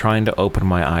year, I'm trying to open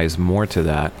my eyes more to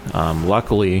that.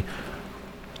 Luckily,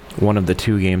 one of the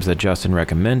two games that Justin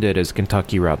recommended is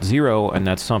Kentucky Route Zero, and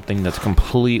that's something that's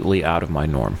completely out of my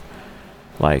norm.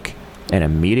 Like, and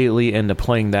immediately into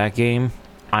playing that game,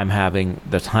 I'm having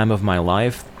the time of my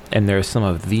life, and there's some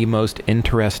of the most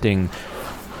interesting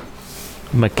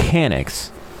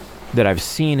mechanics that I've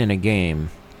seen in a game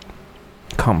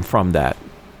come from that.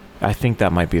 I think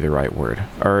that might be the right word.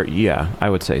 Or, yeah, I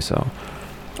would say so.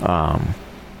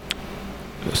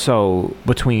 So,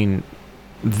 between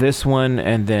this one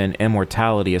and then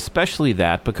Immortality, especially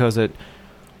that, because I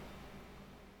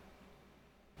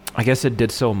guess it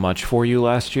did so much for you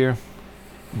last year.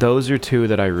 Those are two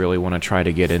that I really want to try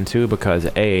to get into, because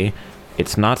A,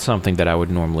 it's not something that I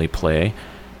would normally play.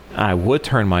 I would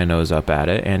turn my nose up at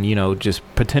it and, just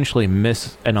potentially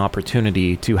miss an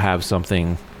opportunity to have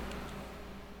something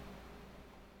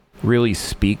really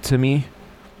speak to me.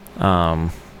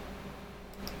 I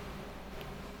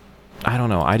don't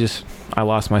know. I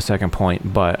lost my second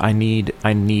point, but I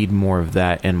need more of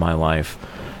that in my life.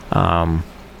 And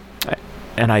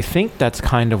I think that's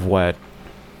kind of what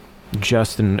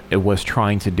Justin was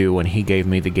trying to do when he gave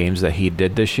me the games that he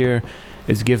did this year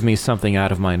is give me something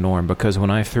out of my norm, because when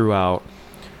I threw out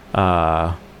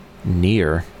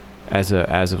Nier as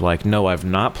of like, no, I've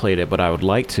not played it, but I would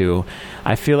like to,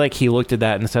 I feel like he looked at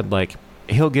that and said, like,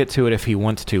 he'll get to it if he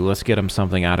wants to. Let's get him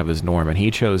something out of his norm. And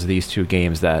he chose these two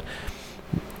games that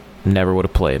never would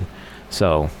have played.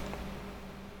 So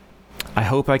I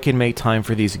hope I can make time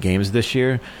for these games this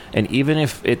year. And even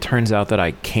if it turns out that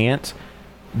I can't,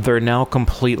 they're now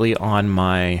completely on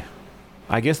my...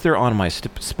 I guess they're on my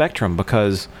spectrum,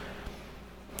 because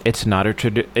it's not a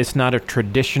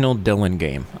traditional Dylan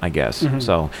game, I guess. Mm-hmm.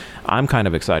 So I'm kind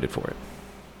of excited for it.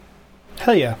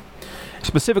 Hell yeah.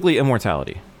 Specifically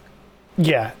Immortality.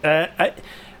 Yeah.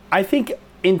 I think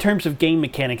in terms of game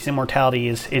mechanics, Immortality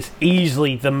is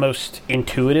easily the most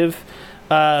intuitive,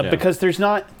 because there's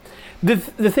not... The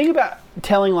thing about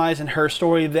Telling Lies and Her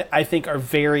Story that I think are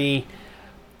very...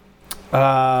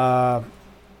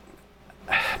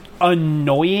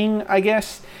 annoying, I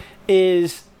guess,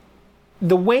 is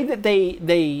the way that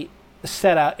they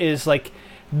set out is like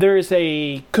there's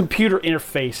a computer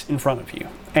interface in front of you,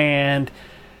 and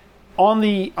on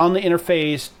the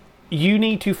interface you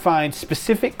need to find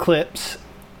specific clips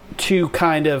to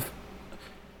kind of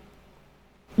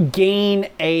gain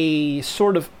a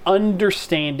sort of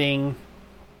understanding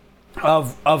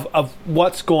of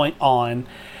what's going on,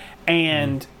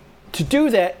 and to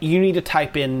do that you need to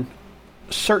type in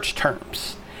search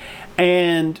terms.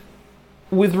 And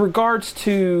with regards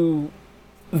to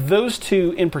those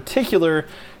two in particular,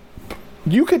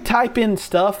 you could type in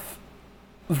stuff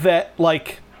that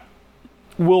like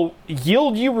will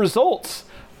yield you results,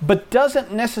 but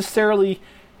doesn't necessarily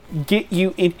get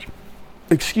you in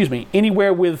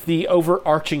anywhere with the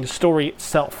overarching story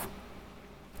itself.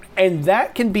 And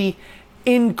that can be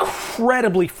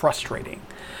incredibly frustrating.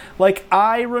 Like,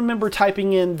 I remember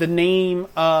typing in the name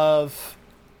of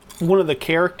one of the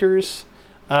characters,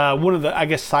 one of the, I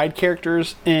guess, side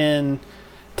characters in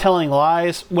Telling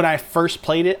Lies when I first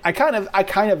played it. I kind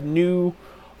of knew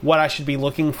what I should be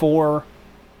looking for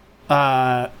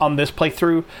on this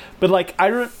playthrough, but like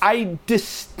I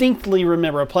distinctly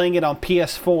remember playing it on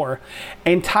PS4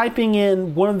 and typing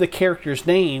in one of the characters'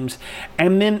 names,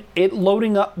 and then it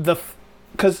loading up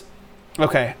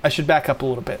I should back up a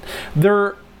little bit.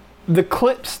 The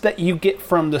clips that you get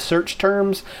from the search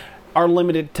terms are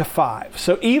limited to 5.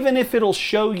 So even if it'll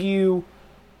show you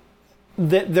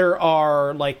that there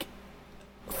are like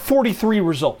 43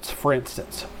 results, for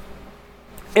instance,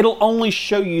 it'll only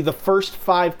show you the first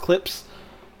 5 clips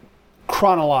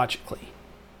chronologically.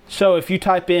 So if you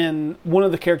type in one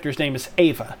of the characters' name is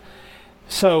Ava,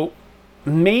 so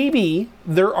maybe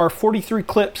there are 43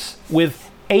 clips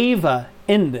with Ava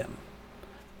in them.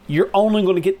 You're only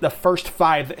going to get the first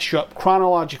 5 that show up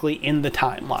chronologically in the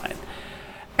timeline.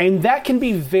 And that can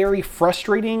be very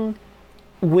frustrating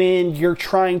when you're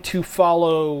trying to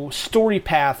follow story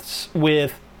paths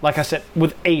with, like I said,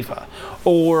 with Ava.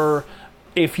 Or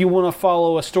if you want to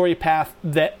follow a story path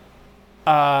that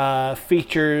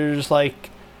features, like,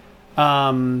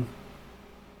 I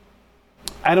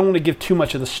don't want to give too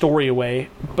much of the story away,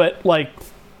 but, like,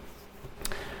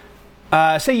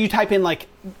 say you type in,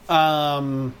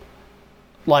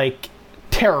 like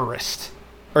terrorist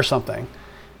or something,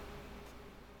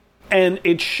 and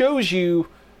it shows you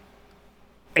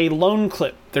a lone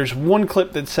clip. There's one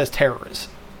clip that says terrorist.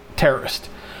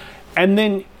 And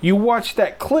then you watch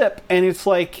that clip and it's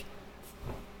like,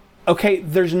 okay,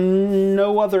 there's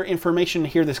no other information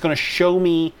here that's going to show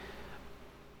me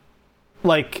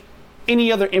like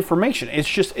any other information.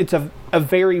 It's a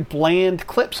very bland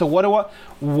clip. So what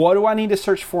do I need to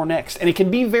search for next? And it can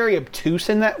be very obtuse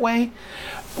in that way.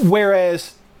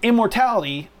 Whereas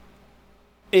Immortality,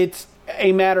 it's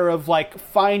a matter of like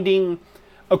finding,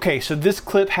 okay, so this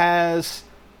clip has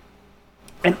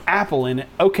an apple in it.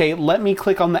 Okay, let me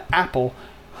click on the apple,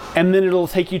 and then it'll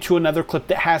take you to another clip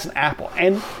that has an apple.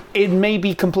 And it may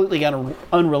be completely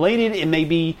unrelated. It may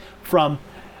be from,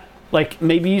 like,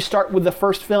 maybe you start with the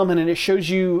first film and then it shows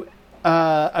you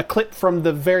a clip from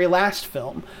the very last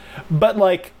film. But,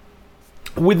 like,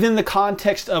 within the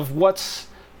context of what's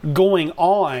going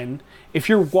on, if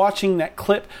you're watching that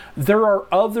clip, there are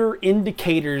other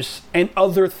indicators and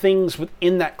other things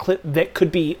within that clip that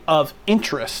could be of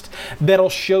interest that'll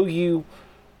show you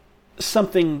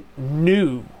something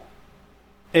new,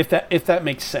 if that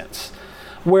makes sense.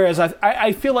 Whereas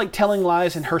I feel like Telling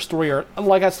Lies and Her Story are,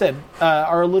 like I said,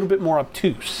 are a little bit more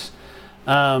obtuse.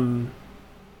 But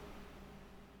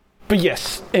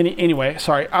yes, anyway,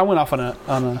 sorry, I went off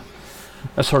on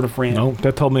a sort of rant. No,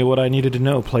 that told me what I needed to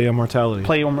know. Play Immortality.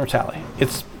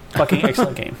 It's fucking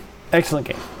excellent game. Excellent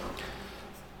game.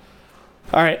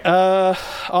 All right,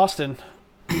 Austin.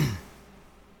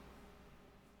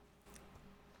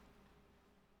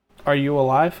 Are you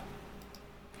alive?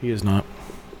 He is not.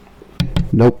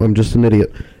 Nope, I'm just an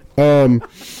idiot.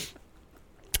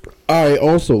 I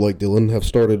also, like Dylan, have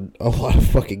started a lot of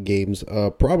fucking games.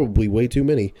 Probably way too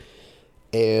many.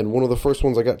 And one of the first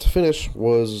ones I got to finish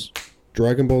was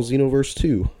Dragon Ball Xenoverse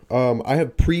 2. I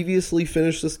have previously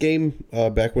finished this game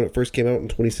back when it first came out in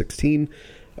 2016.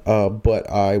 But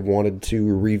I wanted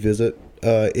to revisit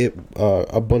it.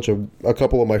 A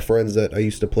couple of my friends that I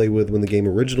used to play with when the game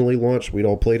originally launched, we'd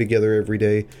all play together every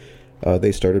day.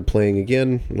 They started playing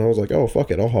again, and I was like, oh,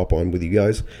 fuck it, I'll hop on with you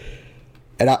guys.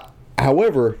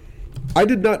 However, I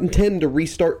did not intend to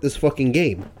restart this fucking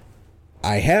game.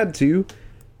 I had to,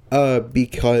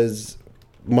 because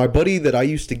my buddy that I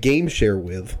used to game share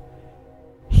with,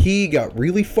 he got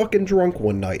really fucking drunk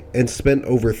one night and spent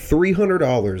over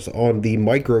 $300 on the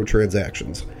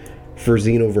microtransactions for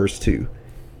Xenoverse 2.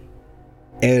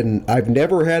 And I've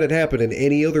never had it happen in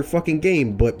any other fucking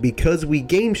game, but because we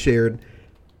game shared,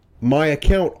 my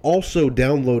account also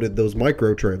downloaded those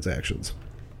microtransactions.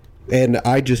 And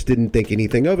I just didn't think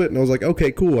anything of it, and I was like,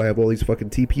 okay, cool, I have all these fucking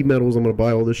TP medals, I'm gonna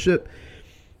buy all this shit.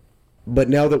 But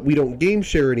now that we don't game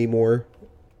share anymore,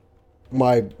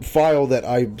 my file that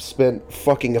I spent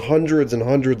fucking hundreds and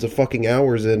hundreds of fucking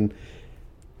hours in,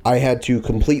 I had to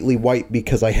completely wipe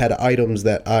because I had items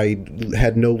that I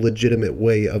had no legitimate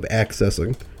way of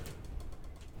accessing.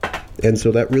 And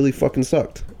so that really fucking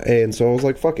sucked. And so I was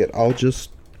like, fuck it, I'll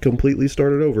just completely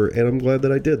start it over. And I'm glad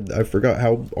that I did. I forgot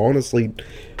how, honestly,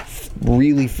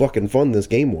 really fucking fun this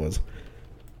game was.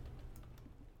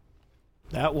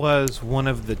 That was one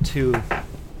of the 2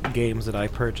 games that I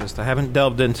purchased. I haven't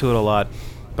delved into it a lot,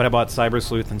 but I bought Cyber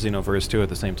Sleuth and Xenoverse 2 at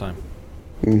the same time.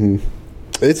 Mm-hmm.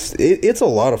 It's a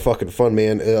lot of fucking fun,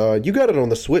 man. You got it on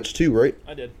the Switch too, right?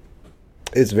 I did.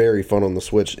 It's very fun on the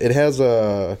Switch. It has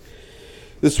the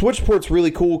Switch port's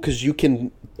really cool because you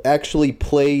can actually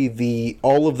play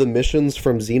all of the missions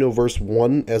from Xenoverse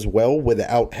 1 as well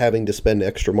without having to spend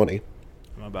extra money.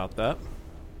 How about that?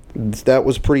 That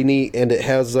was pretty neat, and it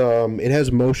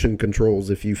has motion controls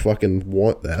if you fucking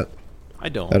want that. I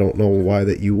don't. I don't know why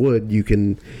that you would. You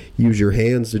can use your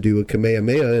hands to do a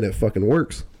Kamehameha, and it fucking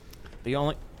works. The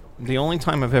only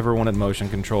time I've ever wanted motion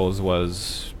controls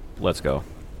was Let's Go.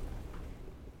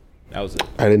 That was it.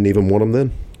 I didn't even want them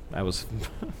then. I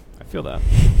feel that.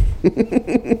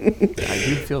 I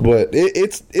do feel that. But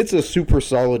it's a super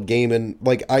solid game, and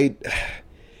like I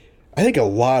think a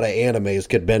lot of animes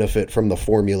could benefit from the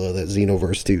formula that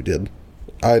Xenoverse 2 did.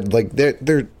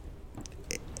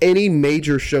 Any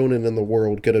major shonen in the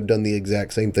world could have done the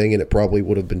exact same thing, and it probably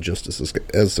would have been just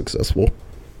as successful.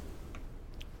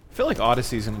 I feel like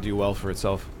Odyssey's going to do well for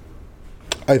itself.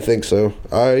 I think so.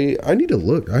 I need to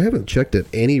look. I haven't checked at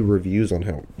any reviews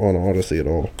on Odyssey at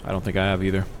all. I don't think I have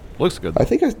either. Looks good. I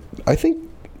think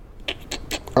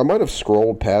I might have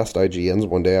scrolled past IGN's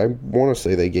one day. I want to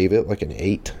say they gave it like an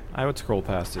 8. I would scroll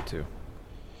past it too.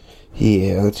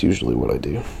 Yeah, that's usually what I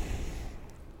do.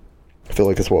 I feel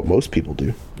like it's what most people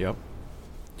do. Yep.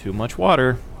 Too much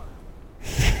water.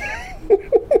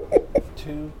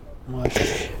 Too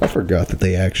much. I forgot that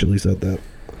they actually said that.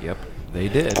 Yep, they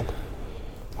did.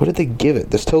 What did they give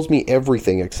it? This tells me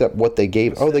everything except what they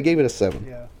gave. Oh, they gave it a 7.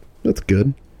 Yeah. That's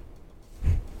good.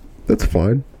 That's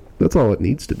fine. That's all it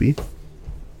needs to be.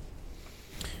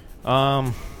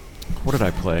 What did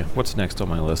I play? What's next on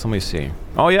my list? Let me see.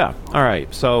 Oh, yeah. All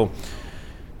right. So,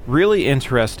 really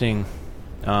interesting,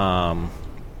 I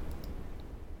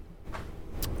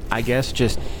guess,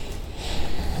 just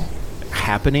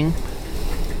happening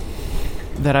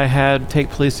that I had take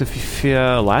place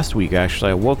last week,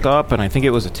 actually. I woke up, and I think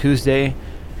it was a Tuesday.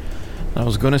 I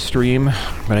was going to stream,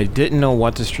 but I didn't know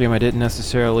what to stream. I didn't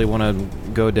necessarily want to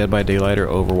go Dead by Daylight or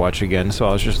Overwatch again, so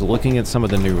I was just looking at some of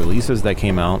the new releases that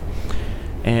came out.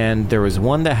 And there was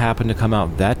one that happened to come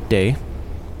out that day.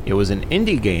 It was an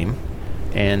indie game,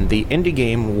 and the indie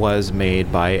game was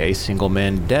made by a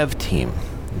single-man dev team.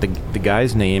 The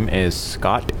guy's name is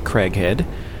Scott Craighead,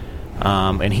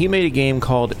 and he made a game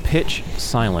called Pitch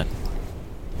Silent.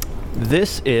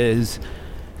 This is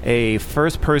a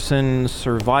first-person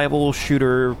survival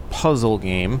shooter puzzle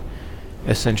game.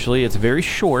 Essentially, it's very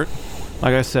short.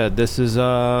 Like I said, this is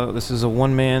a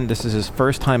one-man. This is his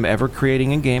first time ever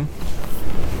creating a game.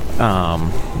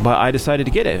 But I decided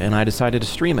to get it, and I decided to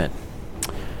stream it.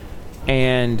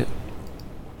 And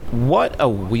what a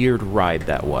weird ride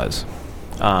that was.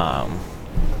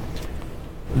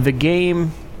 The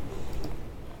game,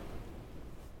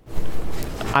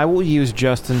 I will use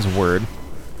Justin's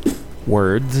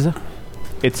words.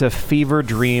 It's a fever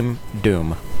dream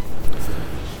Doom.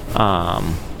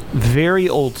 Very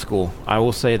old school, I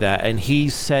will say that. And he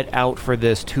set out for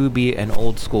this to be an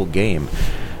old school game.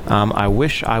 I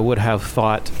wish I would have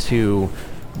thought to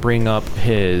bring up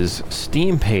his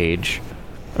Steam page,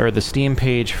 or the Steam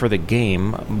page for the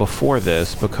game before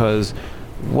this, because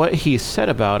what he said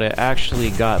about it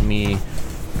actually got me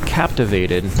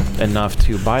captivated enough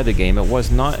to buy the game. It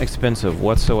was not expensive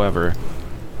whatsoever.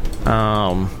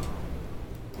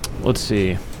 Let's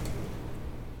see.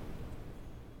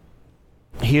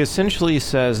 He essentially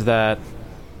says that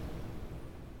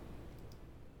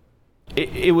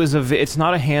it's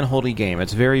not a hand-holdy game.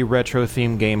 It's very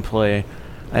retro-themed gameplay,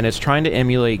 and it's trying to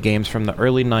emulate games from the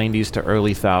early 90s to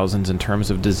early 2000s in terms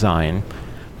of design.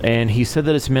 And he said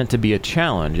that it's meant to be a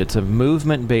challenge. It's a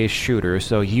movement-based shooter,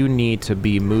 so you need to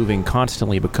be moving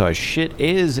constantly because shit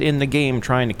is in the game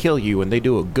trying to kill you, and they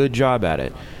do a good job at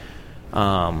it.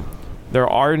 There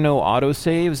are no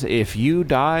autosaves. If you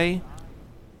die,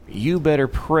 you better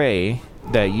pray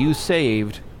that you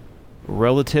saved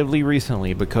relatively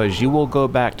recently, because you will go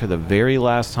back to the very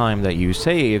last time that you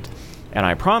saved. And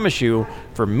I promise you,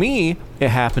 for me, it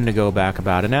happened to go back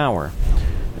about an hour.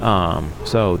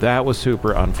 So that was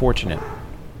super unfortunate.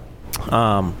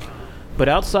 But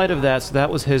outside of that, so that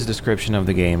was his description of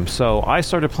the game. So I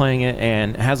started playing it,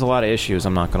 and it has a lot of issues,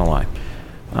 I'm not going to lie.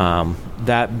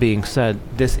 That being said,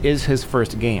 this is his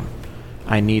first game.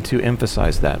 I need to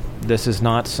emphasize that. This is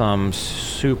not some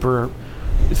super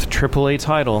AAA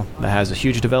title that has a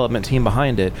huge development team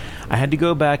behind it. I had to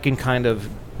go back and kind of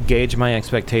gauge my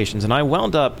expectations, and I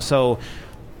wound up, so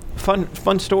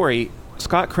fun story,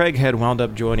 Scott Craighead wound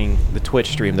up joining the Twitch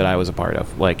stream that I was a part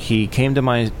of. Like, he came to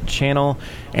my channel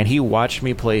and he watched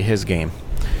me play his game.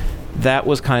 That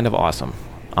was kind of awesome.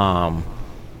 I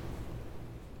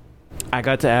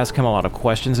got to ask him a lot of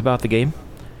questions about the game.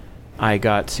 I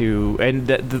got to, and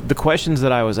the questions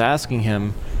that I was asking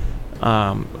him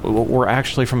were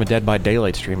actually from a Dead by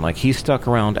Daylight stream. Like, he stuck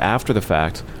around after the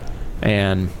fact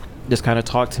and just kind of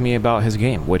talked to me about his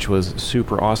game, which was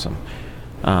super awesome.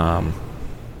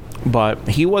 But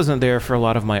he wasn't there for a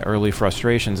lot of my early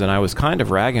frustrations, and I was kind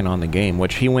of ragging on the game,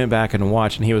 which he went back and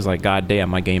watched, and he was like, "God damn,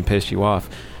 my game pissed you off."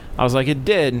 I was like, "It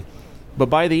did,"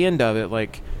 but by the end of it,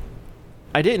 like,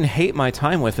 I didn't hate my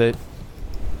time with it.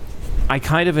 I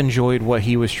kind of enjoyed what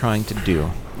he was trying to do.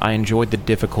 I enjoyed the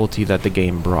difficulty that the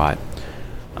game brought.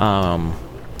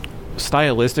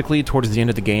 Stylistically, towards the end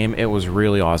of the game, it was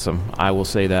really awesome. I will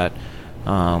say that.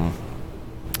 A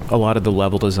lot of the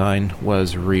level design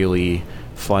was really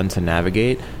fun to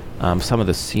navigate. Some of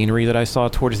the scenery that I saw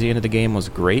towards the end of the game was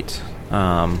great.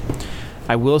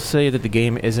 I will say that the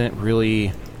game isn't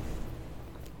really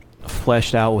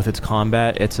fleshed out with its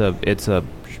combat. It's a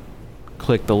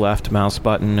click the left mouse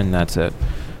button and that's it.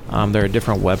 There are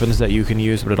different weapons that you can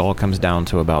use, but it all comes down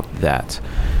to about that.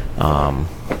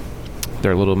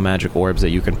 There are little magic orbs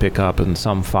that you can pick up, and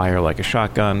some fire like a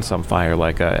shotgun, some fire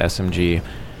like a SMG.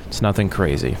 It's nothing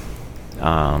crazy.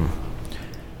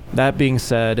 That being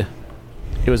said,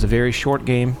 it was a very short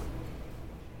game,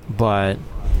 but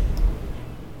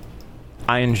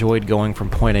I enjoyed going from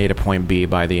point A to point B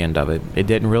by the end of it. It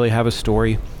didn't really have a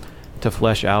story to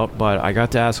flesh out, but I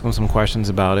got to ask him some questions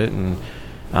about it,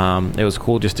 and it was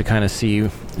cool just to kind of see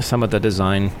some of the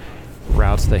design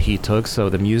routes that he took. So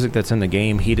the music that's in the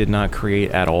game, he did not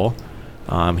create at all.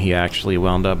 He actually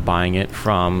wound up buying it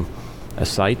from a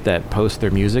site that posts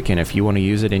their music, and if you want to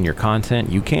use it in your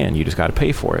content, you can. You just got to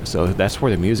pay for it. So that's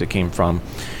where the music came from.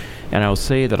 And I'll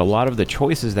say that a lot of the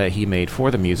choices that he made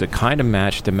for the music kind of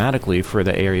matched thematically for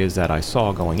the areas that I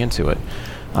saw going into it.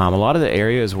 A lot of the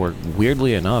areas were,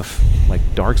 weirdly enough, like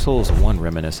Dark Souls 1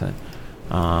 reminiscent.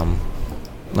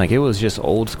 Like, it was just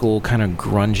old school, kind of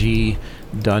grungy,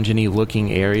 dungeony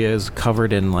looking areas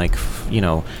covered in, like,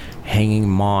 hanging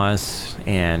moss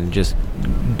and just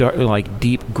like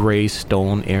deep gray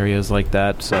stone areas like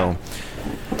that. So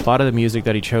a lot of the music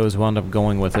that he chose wound up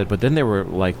going with it. But then there were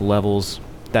like levels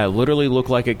that literally look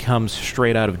like it comes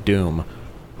straight out of Doom.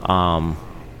 And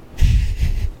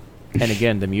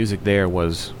again, the music there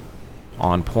was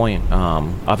on point.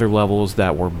 Other levels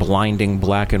that were blinding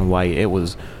black and white. It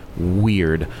was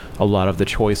weird, a lot of the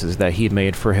choices that he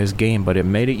made for his game, but it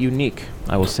made it unique.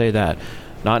 I will say that.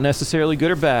 Not necessarily good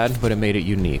or bad, but it made it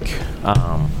unique.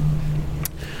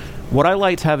 What I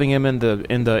liked having him in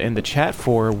the chat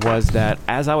for was that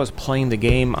as I was playing the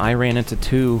game, I ran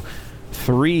into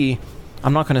 3,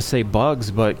 I'm not going to say bugs,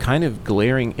 but kind of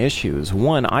glaring issues.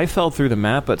 One, I fell through the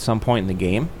map at some point in the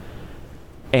game,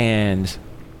 and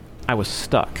I was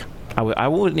stuck. I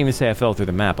wouldn't even say I fell through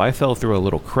the map. I fell through a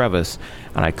little crevice,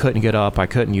 and I couldn't get up. I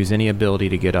couldn't use any ability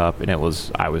to get up, and I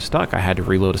was stuck. I had to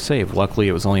reload a save. Luckily,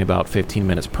 it was only about 15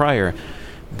 minutes prior,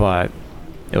 but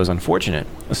it was unfortunate.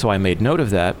 So I made note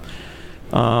of that.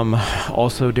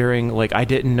 Also during, I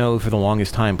didn't know for the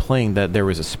longest time playing that there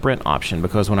was a sprint option,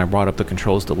 because when I brought up the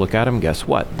controls to look at them, guess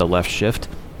what? The left shift,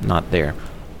 not there.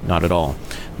 Not at all.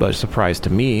 But a surprise to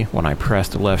me, when I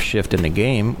pressed left shift in the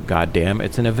game, goddamn,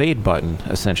 it's an evade button,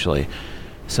 essentially.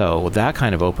 So that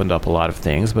kind of opened up a lot of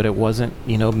things, but it wasn't,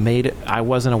 I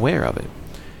wasn't aware of it.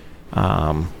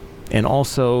 And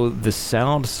also, the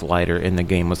sound slider in the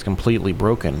game was completely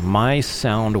broken. My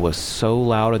sound was so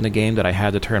loud in the game that I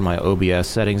had to turn my OBS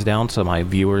settings down so my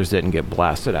viewers didn't get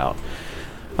blasted out.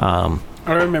 I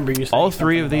remember you saying all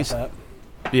three of these. that.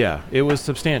 Yeah, it was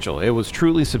substantial. It was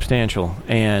truly substantial.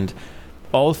 And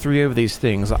all three of these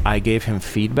things I gave him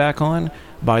feedback on.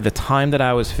 By the time that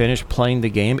I was finished playing the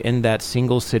game in that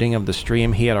single sitting of the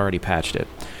stream, he had already patched it.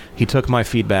 He took my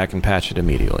feedback and patched it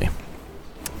immediately.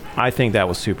 I think that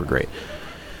was super great.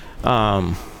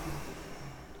 I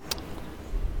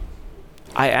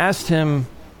asked him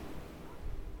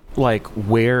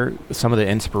where some of the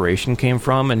inspiration came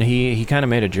from, and he kind of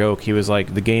made a joke. He was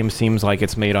like, the game seems like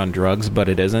it's made on drugs, but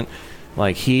it isn't.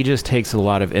 He just takes a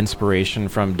lot of inspiration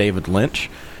from David Lynch.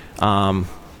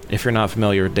 If you're not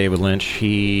familiar with David Lynch,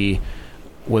 he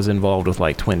was involved with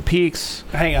Twin Peaks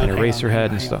and Eraserhead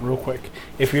and stuff. Real quick,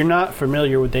 if you're not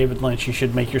familiar with David Lynch, you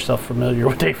should make yourself familiar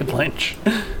with David Lynch.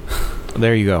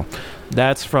 There you go.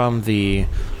 That's from the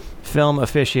film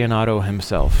aficionado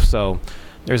himself. So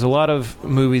there's a lot of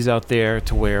movies out there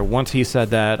to where once he said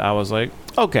that, I was like,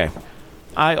 okay.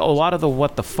 A lot of the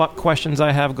what the fuck questions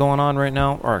I have going on right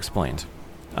now are explained.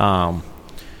 But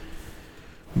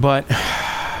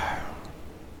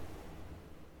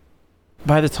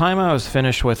by the time I was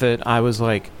finished with it, I was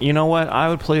like, you know what? I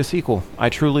would play a sequel. I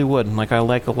truly would. I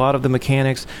like a lot of the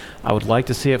mechanics. I would like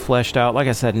to see it fleshed out. Like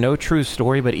I said, no true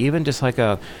story, but even just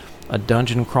a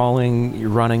dungeon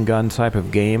crawling, run and gun type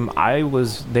of game, I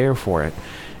was there for it.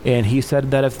 And he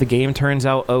said that if the game turns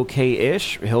out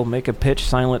okay-ish, he'll make a pitch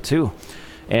Silent 2.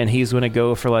 And he's going to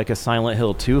go for a Silent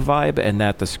Hill 2 vibe, and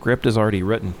that the script is already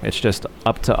written. It's just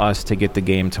up to us to get the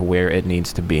game to where it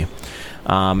needs to be.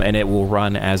 And it will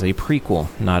run as a prequel,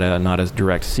 not a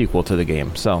direct sequel to the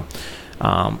game. So,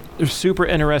 super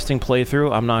interesting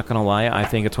playthrough. I'm not going to lie. I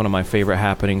think it's one of my favorite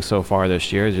happenings so far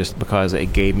this year, just because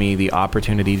it gave me the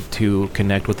opportunity to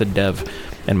connect with the dev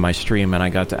in my stream, and I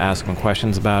got to ask him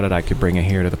questions about it. I could bring it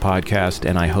here to the podcast,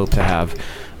 and I hope to have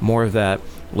more of that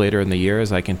later in the year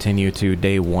as I continue to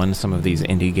day one some of these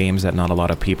indie games that not a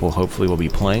lot of people hopefully will be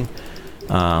playing.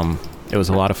 It was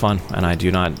a lot of fun, and I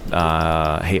do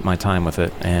not hate my time with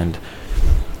it. And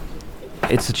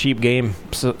it's a cheap game.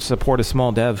 Support a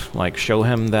small dev. Show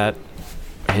him that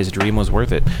his dream was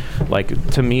worth it.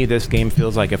 To me, this game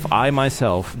feels like if I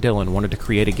myself, Dylan, wanted to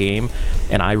create a game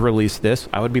and I released this,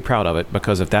 I would be proud of it,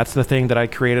 because if that's the thing that I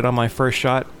created on my first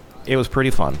shot, it was pretty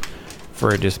fun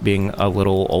for it just being a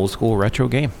little old school retro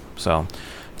game. So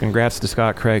congrats to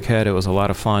Scott Craighead. It was a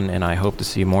lot of fun, and I hope to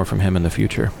see more from him in the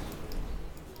future.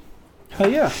 Hell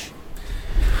yeah.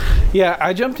 Yeah,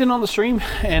 I jumped in on the stream,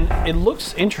 and it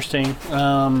looks interesting.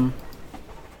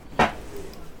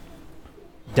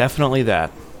 Definitely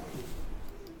that.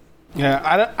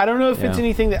 Yeah, I don't know if it's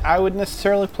anything that I would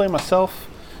necessarily play myself,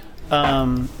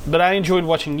 but I enjoyed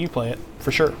watching you play it,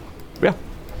 for sure.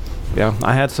 Yeah,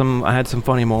 I had some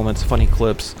funny moments, funny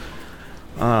clips,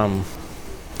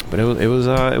 but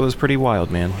it was pretty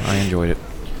wild, man. I enjoyed it.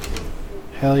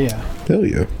 Hell yeah. Hell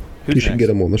yeah. Who's you should next? get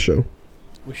him on the show.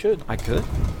 We should. I could.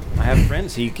 I have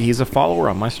friends. He's a follower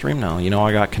on my stream now.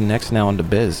 I got connects now into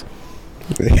Biz.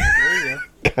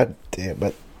 God damn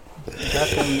it. Got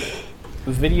some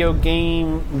video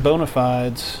game bona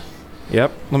fides.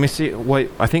 Yep. Let me see.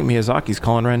 Wait, I think Miyazaki's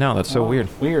calling right now. That's so weird.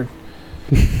 Weird.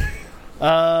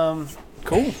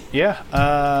 Cool. Yeah.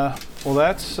 Well,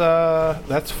 that's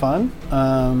fun.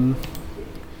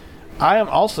 I am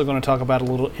also going to talk about a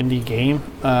little indie game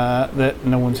that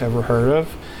no one's ever heard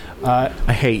of.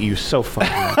 I hate you so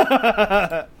fucking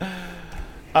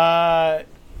much.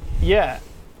 Yeah.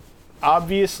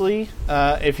 Obviously,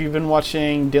 if you've been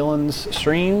watching Dylan's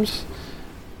streams,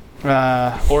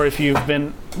 or if you've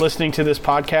been listening to this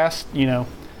podcast,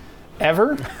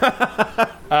 ever,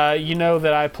 you know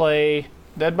that I play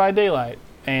Dead by Daylight,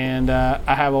 and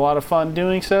I have a lot of fun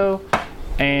doing so.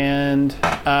 And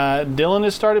Dylan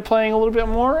has started playing a little bit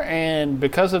more, and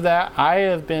because of that, I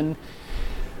have been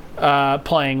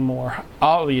playing more,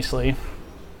 obviously.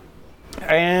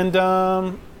 And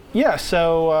so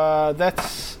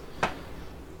that's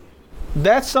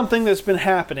that's something that's been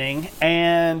happening,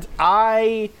 and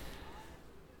I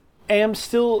am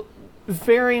still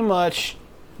very much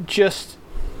just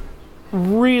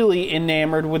really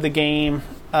enamored with the game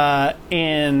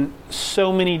in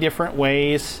so many different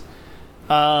ways.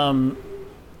 It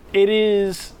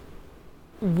is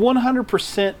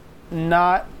 100%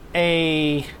 not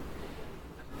a...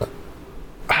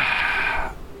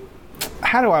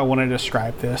 How do I want to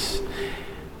describe this?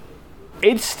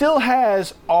 It still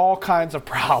has all kinds of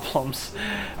problems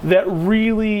that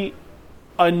really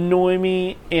annoy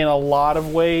me in a lot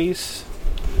of ways.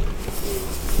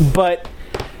 But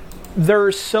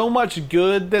there's so much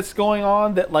good that's going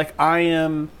on that, like, I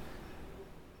am,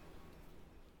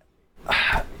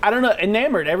 I don't know,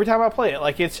 enamored every time I play it.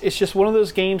 Like, it's just one of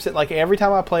those games that, like, every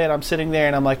time I play it, I'm sitting there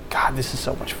and I'm like, God, this is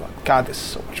so much fun. God, this is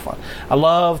so much fun. I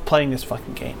love playing this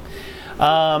fucking game.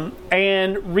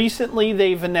 And recently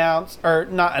they've announced, or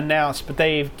not announced, but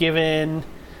they've given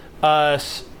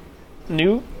us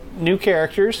new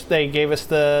characters. They gave us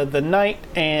the Knight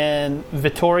and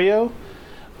Vittorio,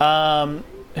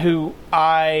 who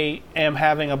I am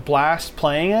having a blast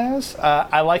playing as.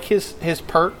 I like his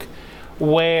perk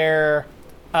where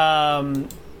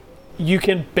you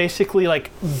can basically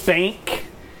like bank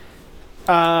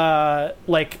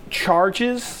like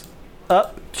charges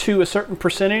up to a certain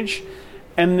percentage,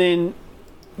 and then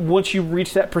once you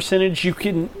reach that percentage, you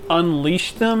can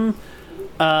unleash them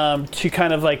to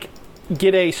kind of like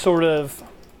get a sort of,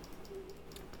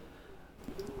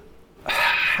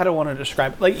 how do I want to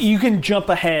describe it? Like, you can jump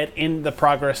ahead in the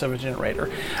progress of a generator.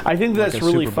 I think that's Like a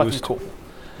really super fucking boost. cool.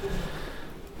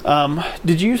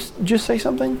 Did you just say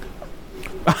something?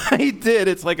 I did.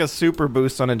 It's like a super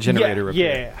boost on a generator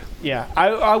repair. Yeah.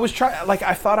 I was trying, like,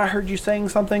 I thought I heard you saying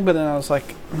something, but then I was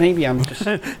like, maybe I'm just...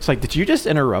 It's like, did you just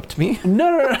interrupt me?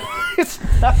 No. It's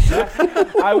not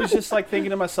that. I was just, like, thinking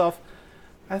to myself,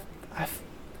 I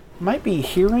might be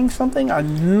hearing something. I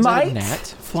might... Is that a gnat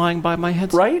flying by my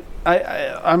head? Right?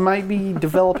 I might be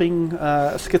developing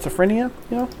schizophrenia,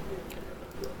 you know?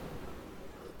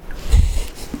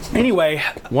 Anyway.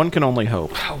 One can only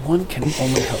hope. One can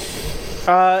only hope.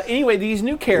 Anyway, these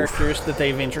new characters that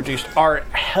they've introduced are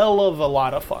a hell of a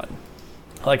lot of fun.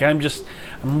 Like, I'm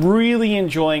really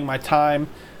enjoying my time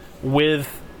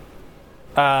with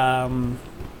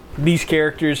these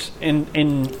characters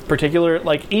in particular.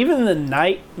 Like, even the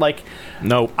Knight, like,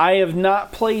 Nope. I have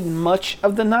not played much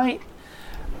of the Knight,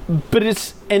 but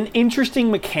it's an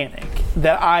interesting mechanic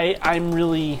that I'm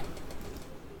really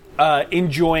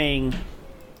enjoying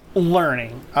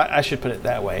learning. I should put it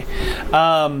that way.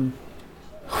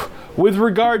 With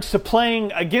regards to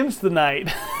playing against the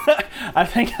Knight, I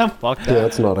think I'm... Fuck that. Yeah,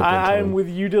 it's not a good I'm time. with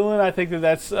you, Dylan. I think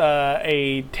that's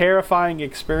a terrifying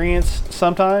experience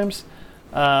sometimes,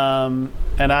 and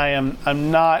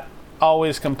I'm not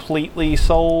always completely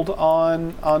sold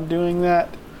on doing that.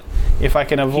 If I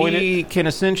can avoid it, He can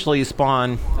essentially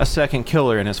spawn a second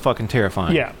killer, and it's fucking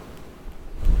terrifying. yeah.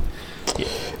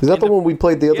 Is that the one we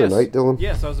played the other night, Dylan?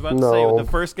 Yes, I was about to No. say, with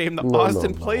the first game that No,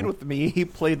 Austin no. played with me, he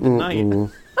played the Knight.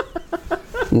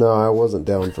 No, I wasn't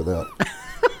down for that.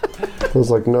 I was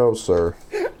like, no, sir.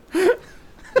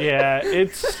 Yeah,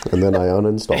 it's And then I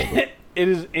uninstalled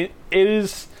it.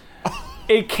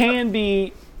 it can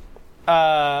be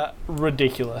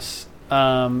ridiculous,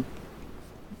 but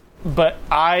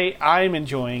I'm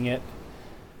enjoying it.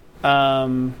 I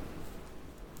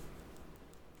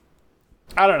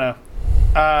don't know.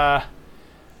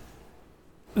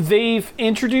 They've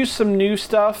introduced some new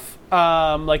stuff.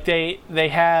 Like they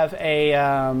have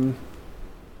a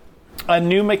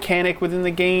new mechanic within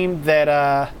the game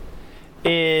that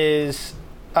is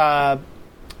I'm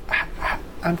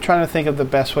trying to think of the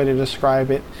best way to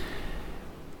describe it.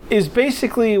 Is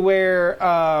basically where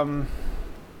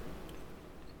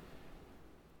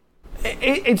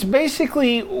it's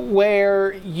basically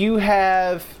where you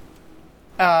have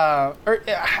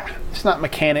it's not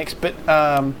mechanics, but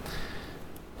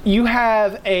you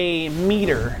have a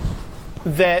meter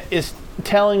that is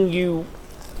telling you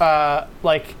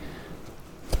like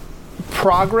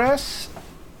progress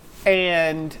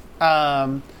and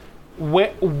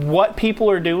what people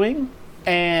are doing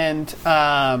and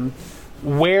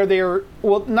where they're,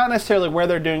 well, not necessarily where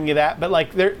they're doing it at, but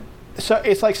like so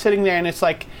it's like sitting there and it's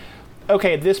like,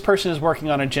 okay, this person is working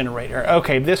on a generator.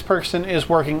 Okay, this person is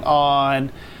working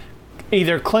on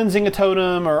either cleansing a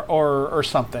totem or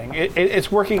something.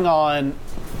 It's working on...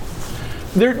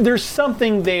 There's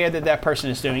something there that person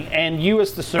is doing, and you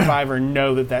as the survivor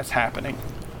know that that's happening.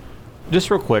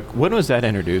 Just real quick, when was that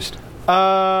introduced?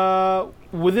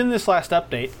 Within this last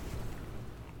update.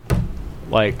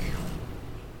 Like,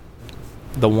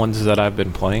 the ones that I've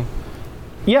been playing?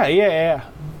 Yeah.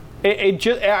 It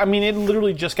just, I mean, it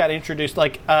literally just got introduced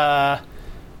like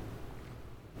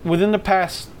within the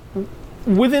past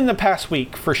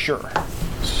week for sure.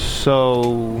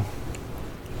 So,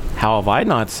 how have I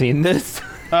not seen this?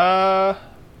 I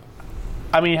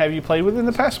mean, have you played within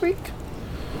the past week?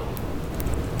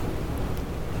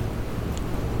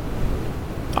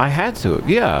 I had to,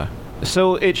 yeah.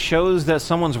 So it shows that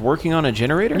someone's working on a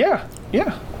generator? Yeah.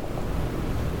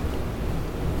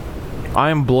 I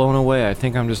am blown away. I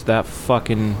think I'm just that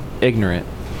fucking ignorant.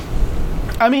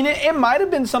 I mean, it might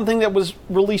have been something that was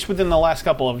released within the last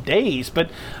couple of days, but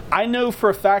I know for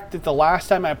a fact that the last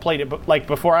time I played it, like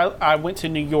before I went to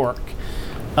New York,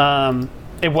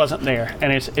 it wasn't there,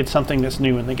 and it's something that's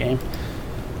new in the game.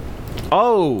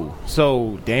 Oh,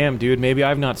 so damn, dude. Maybe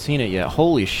I've not seen it yet.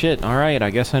 Holy shit! All right,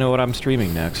 I guess I know what I'm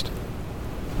streaming next.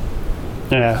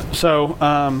 Yeah. So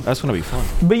that's gonna be fun.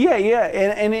 But yeah,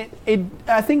 and it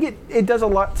I think it does a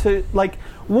lot to, like,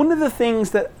 one of the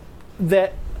things that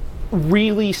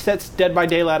really sets Dead by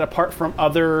Daylight apart from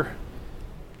other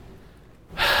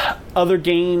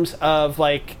games of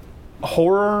like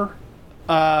horror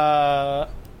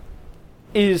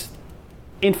is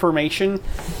information.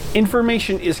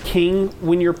 Information is king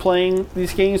when you're playing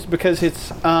these games, because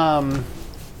it's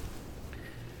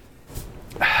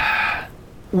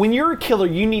when you're a killer,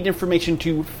 you need information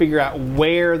to figure out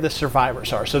where the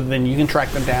survivors are, so then you can track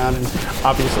them down and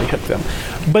obviously hit them.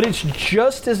 But it's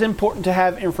just as important to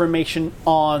have information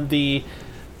on the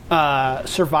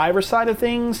survivor side of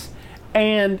things.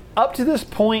 And up to this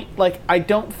point, like, I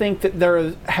don't think that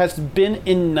there has been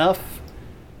enough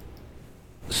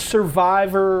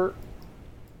survivor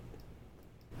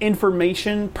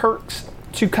information perks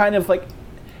to kind of like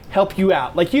help you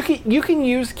out. Like, you can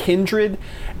use Kindred,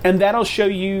 and that'll show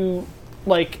you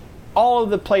like all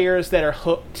of the players that are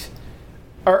hooked.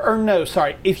 Or no,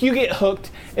 sorry. If you get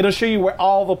hooked, it'll show you where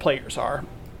all the players are,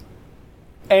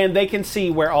 and they can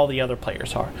see where all the other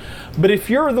players are. But if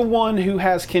you're the one who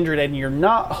has Kindred and you're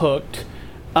not hooked,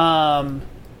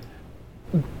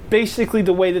 basically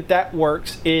the way that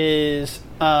works is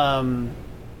how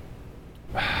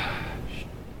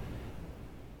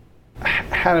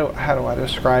do I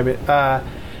describe it?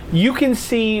 You can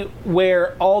see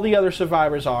where all the other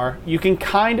survivors are. You can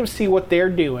kind of see what they're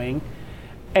doing,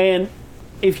 and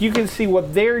if you can see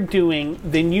what they're doing,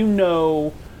 then you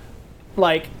know,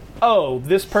 like, oh,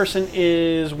 this person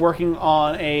is working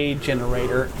on a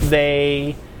generator.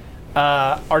 They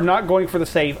are not going for the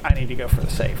save. I need to go for the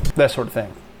save. That sort of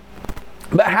thing.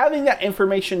 But having that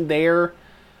information there,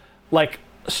 like,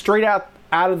 straight out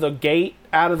of the gate,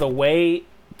 out of the way,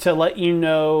 to let you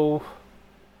know,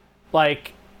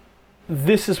 like,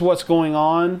 this is what's going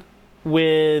on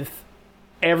with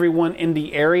everyone in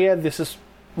the area. This is,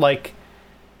 like,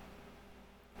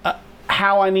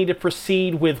 how I need to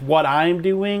proceed with what I'm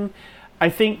doing, I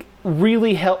think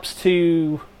really helps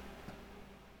to...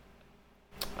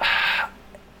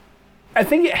 I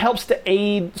think it helps to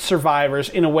aid survivors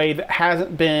in a way that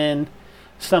hasn't been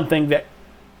something that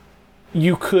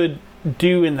you could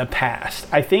do in the past.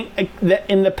 I think that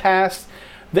in the past,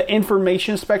 the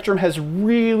information spectrum has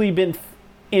really been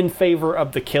in favor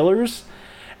of the killers.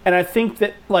 And I think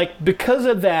that, like, because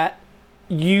of that,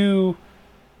 you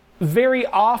very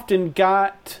often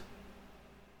got,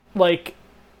 like,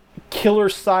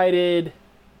 killer-sided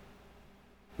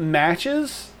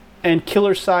matches and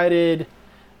killer-sided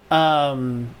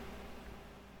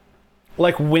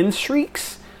like win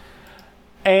streaks.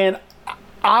 And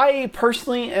I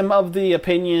personally am of the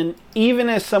opinion, even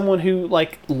as someone who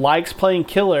like likes playing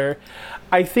killer,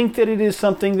 I think that it is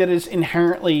something that is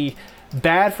inherently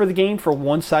bad for the game for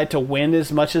one side to win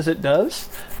as much as it does,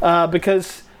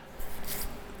 because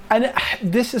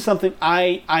this is something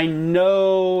I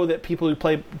know that people who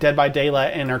play Dead by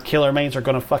Daylight and are killer mains are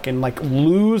gonna fucking like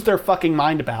lose their fucking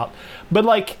mind about. But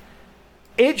like,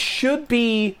 it should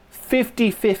be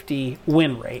 50-50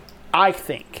 win rate, I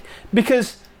think.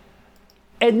 Because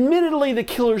admittedly, the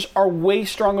killers are way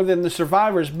stronger than the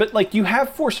survivors, but like, you have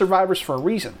 4 survivors for a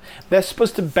reason. That's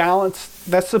supposed to balance,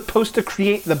 that's supposed to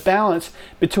create the balance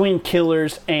between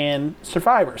killers and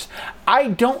survivors. I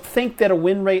don't think that a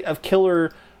win rate of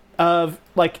killer of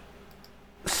like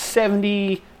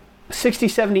 60,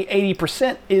 70,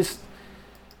 80% is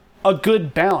a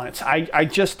good balance. I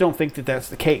just don't think that that's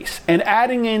the case. And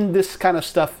adding in this kind of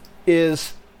stuff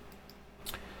is,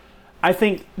 I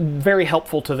think, very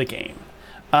helpful to the game.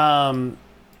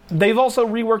 They've also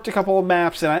reworked a couple of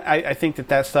maps, and I think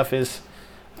that stuff is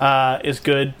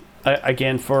good,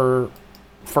 again, for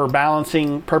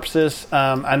balancing purposes.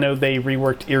 I know they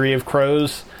reworked Eyrie of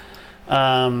Crows,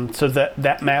 so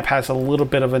that map has a little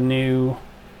bit of a new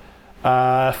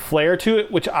flair to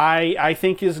it, which I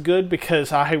think is good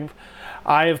because I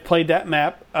have played that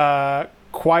map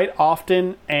quite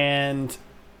often, and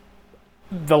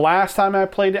the last time I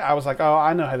played it, I was like, oh,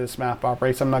 I know how this map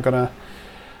operates. I'm not gonna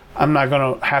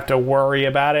have to worry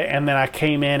about it. And then I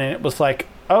came in and it was like,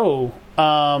 oh,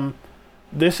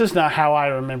 this is not how I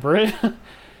remember it.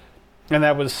 And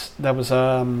that was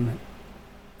an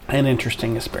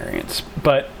interesting experience.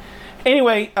 But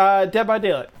anyway, Dead by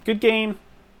Daylight, good game.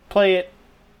 Play it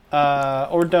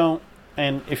or don't.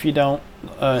 And if you don't,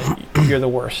 you're the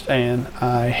worst, and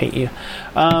I hate you.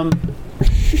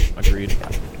 Agreed.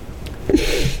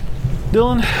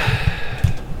 Dylan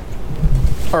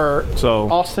or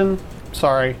Austin,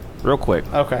 sorry. Real quick.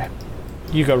 Okay,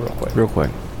 you go real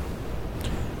quick.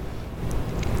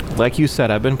 Like you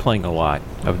said, I've been playing a lot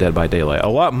of Dead by Daylight. A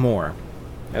lot more,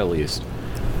 at least.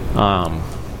 I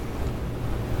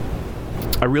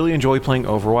really enjoy playing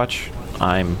Overwatch.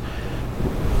 I'm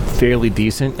fairly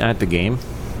decent at the game,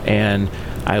 and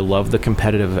I love the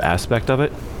competitive aspect of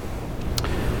it.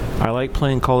 I like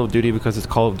playing Call of Duty because it's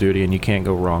Call of Duty, and you can't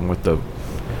go wrong with the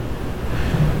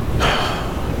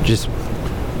just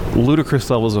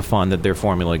ludicrous levels of fun that their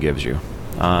formula gives you.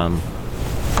 I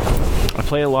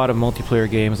play a lot of multiplayer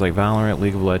games like Valorant,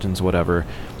 League of Legends, whatever.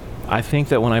 I think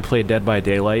that when I play Dead by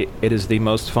Daylight, it is the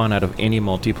most fun out of any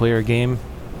multiplayer game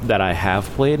that I have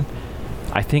played.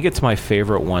 I think it's my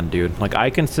favorite one, dude. Like, I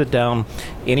can sit down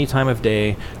any time of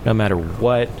day, no matter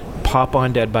what, pop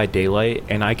on Dead by Daylight,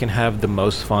 and I can have the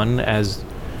most fun as,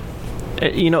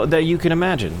 that you can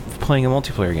imagine playing a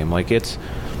multiplayer game. Like,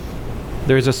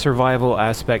 there's a survival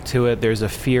aspect to it, there's a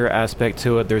fear aspect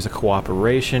to it, there's a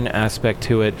cooperation aspect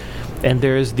to it, and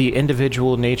there's the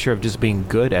individual nature of just being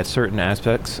good at certain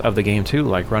aspects of the game too,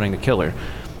 like running the killer.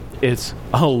 It's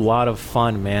a lot of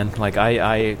fun, man. Like,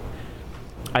 I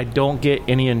don't get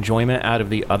any enjoyment out of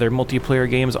the other multiplayer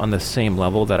games on the same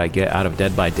level that I get out of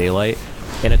Dead by Daylight.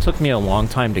 And it took me a long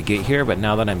time to get here, but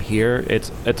now that I'm here,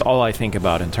 it's all I think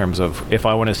about in terms of if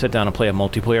I want to sit down and play a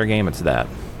multiplayer game, it's that.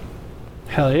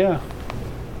 Hell yeah.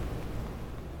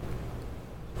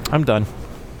 I'm done.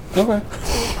 Okay.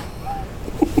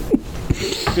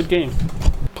 Good game.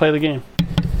 Play the game.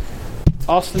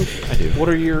 Austin, I do. What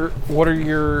are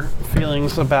your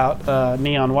feelings about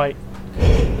Neon White?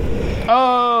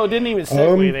 Oh, didn't even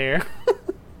segue there.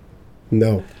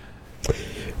 No.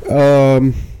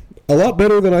 A lot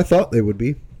better than I thought they would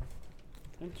be.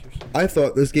 Interesting. I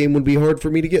thought this game would be hard for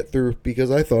me to get through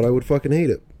because I thought I would fucking hate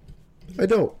it. I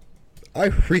don't. I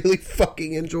really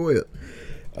fucking enjoy it.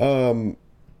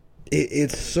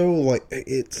 It's so like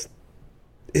it's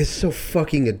so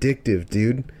fucking addictive,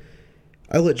 dude.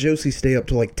 I let Josie stay up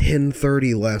till like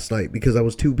 10:30 last night because I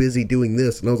was too busy doing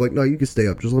this, and I was like, "No, you can stay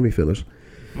up. Just let me finish."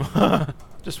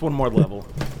 Just one more level.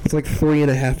 It's like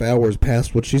 3.5 hours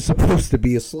past what she's supposed to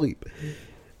be asleep,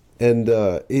 and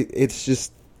it's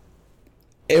just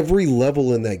every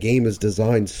level in that game is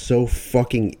designed so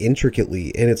fucking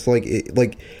intricately, and it's like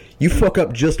you fuck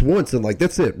up just once and like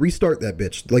that's it, restart that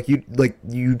bitch.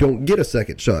 You don't get a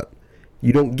second shot.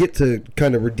 You don't get to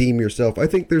kind of redeem yourself. I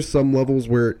think there's some levels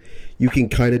where you can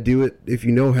kind of do it if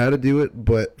you know how to do it,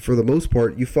 but for the most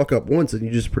part, you fuck up once and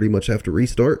you just pretty much have to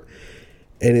restart.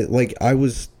 And it like I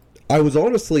was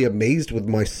honestly amazed with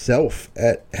myself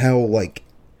at how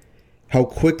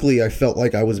quickly I felt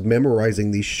like I was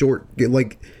memorizing these short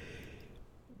like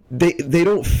they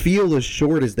don't feel as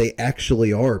short as they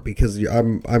actually are because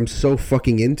I'm so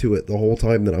fucking into it the whole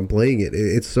time that I'm playing it.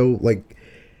 It's so like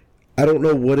I don't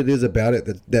know what it is about it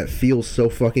that feels so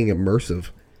fucking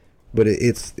immersive, but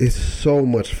it's so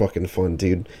much fucking fun,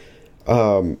 dude.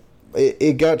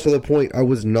 It got to the point I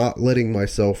was not letting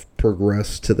myself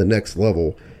progress to the next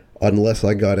level unless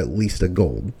I got at least a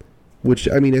gold. Which,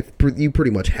 I mean, you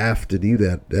pretty much have to do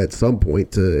that at some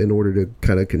point in order to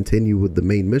kind of continue with the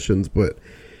main missions, but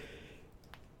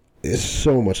it's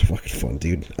so much fucking fun,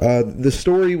 dude. The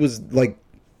story was, like,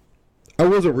 I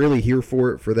wasn't really here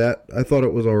for that. I thought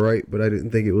it was alright, but I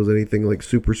didn't think it was anything, like,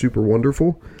 super, super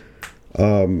wonderful.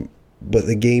 But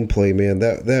the gameplay, man,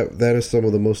 that is some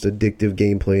of the most addictive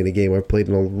gameplay in a game I've played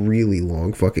in a really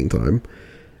long fucking time.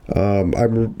 I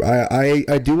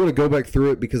do want to go back through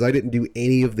it because I didn't do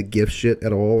any of the gift shit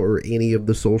at all or any of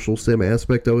the social sim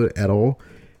aspect of it at all.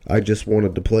 I just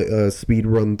wanted to play speed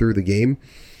run through the game.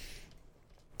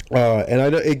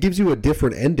 And it gives you a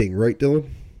different ending, right, Dylan?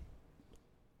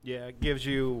 Yeah, it gives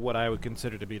you what I would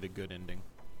consider to be the good ending.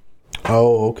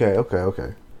 Oh,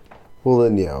 okay. Well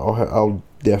then, yeah, I'll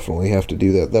definitely have to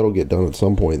do that. That'll get done at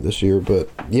some point this year. But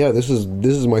yeah, this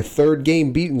is my third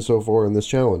game beaten so far in this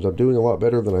challenge. I'm doing a lot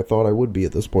better than I thought I would be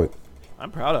at this point.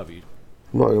 I'm proud of you.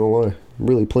 I'm not gonna lie. I'm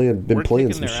really playing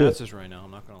kicking some their shit. asses right now.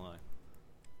 I'm not gonna lie.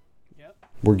 Yep.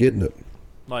 We're getting it.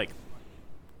 Like,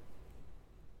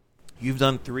 you've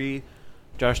done 3,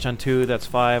 Josh done 2. That's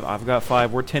 5. I've got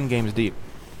 5. We're 10 games deep.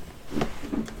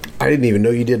 I didn't even know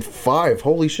you did 5.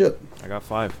 Holy shit. I got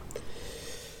 5.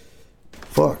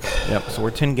 Fuck. Yep. So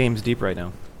we're 10 games deep right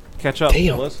now. Catch up,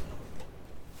 Damn. fellas.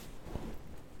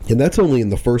 And that's only in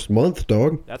the first month,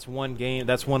 dog. That's one game.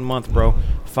 That's 1 month, bro.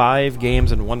 5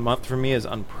 games in 1 month for me is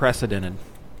unprecedented.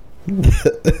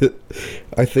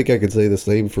 I think I could say the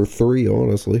same for 3,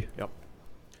 honestly. Yep.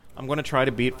 I'm going to try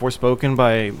to beat Forspoken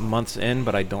by month's end,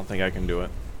 but I don't think I can do it.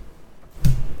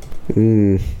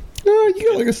 You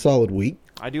got like a solid week.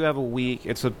 I do have a week.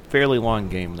 It's a fairly long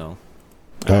game, though.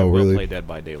 Oh, I will really? play Dead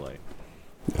by Daylight.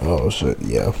 Oh, shit,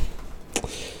 yeah.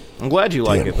 I'm glad you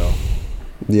like Damn. it, though.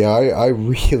 Yeah, I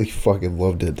really fucking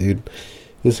loved it, dude.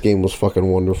 This game was fucking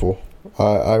wonderful.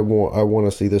 I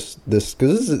want to see this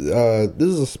because this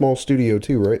is a small studio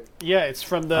too, right? Yeah, it's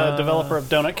from the developer of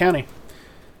Donut County.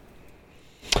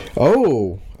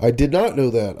 Oh, I did not know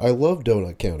that. I love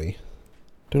Donut County.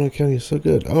 Donut County is so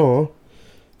good. Oh,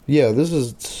 yeah, this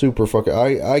is super fucking.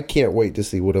 I can't wait to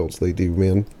see what else they do,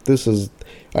 man.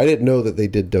 I didn't know that they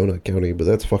did Donut County, but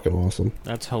that's fucking awesome.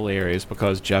 That's hilarious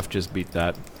because Jeff just beat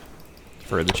that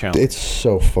for the challenge. It's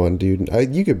so fun, dude.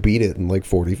 You could beat it in like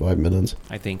 45 minutes.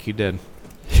 I think you did.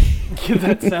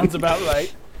 That sounds about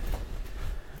right.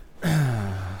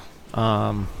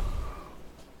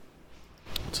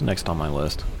 What's next on my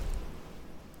list?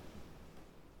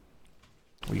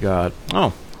 We got...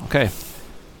 Oh, okay.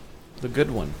 The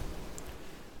good one.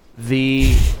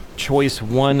 The choice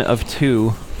 1 of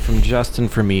 2 from Justin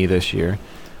for me this year.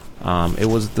 It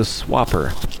was the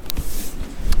Swapper.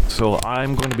 So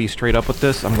I'm going to be straight up with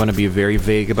this. I'm going to be very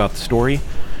vague about the story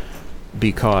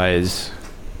because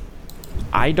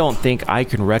I don't think I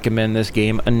can recommend this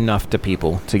game enough to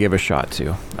people to give a shot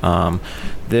to.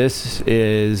 This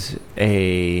is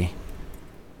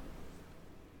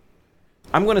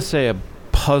I'm going to say a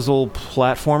puzzle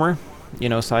platformer,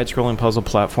 side-scrolling puzzle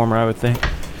platformer, I would think.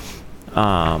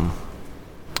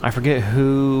 I forget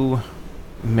who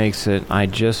makes it. I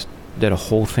just did a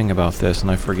whole thing about this, and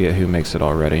I forget who makes it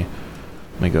already.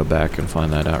 Let me go back and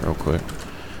find that out real quick.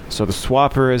 So the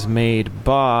Swapper is made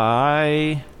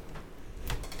by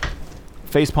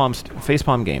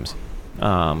Facepalm Games.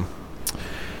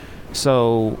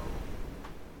 So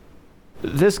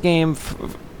this game,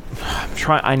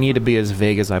 I need to be as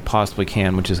vague as I possibly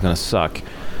can, which is going to suck.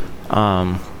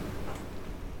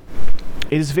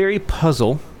 It is very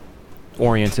puzzle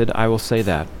oriented, I will say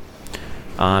that.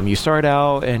 You start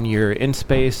out and you're in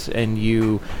space and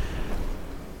you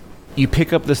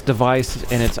pick up this device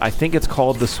and I think it's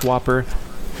called the Swapper,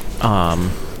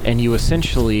 and you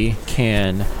essentially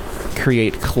can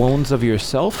create clones of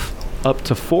yourself, up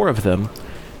to 4 of them,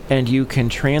 and you can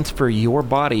transfer your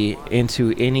body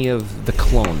into any of the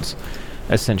clones,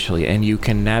 essentially, and you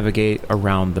can navigate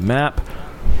around the map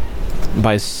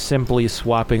by simply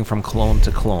swapping from clone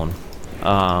to clone.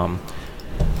 On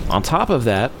top of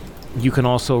that, you can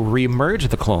also re-merge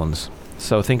the clones.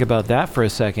 So think about that for a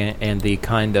second and the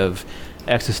kind of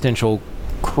existential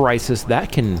crisis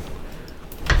that can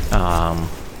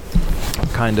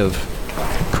kind of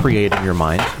create in your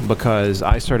mind. Because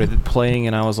I started playing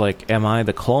and I was like, am I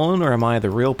the clone or am I the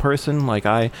real person? Like,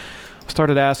 I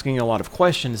started asking a lot of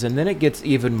questions, and then it gets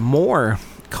even more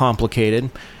complicated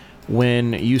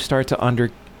when you start to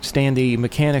understand the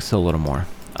mechanics a little more.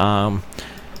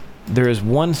 There is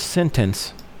one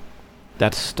sentence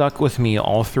that stuck with me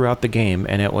all throughout the game,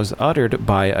 and it was uttered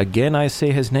by, again I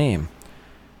say his name,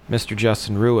 Mr.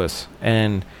 Justin Ruiz,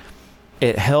 and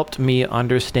it helped me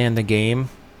understand the game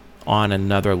on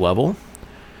another level.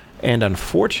 And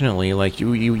unfortunately, like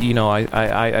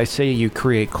I say you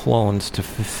create clones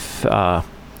to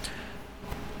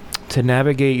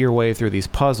navigate your way through these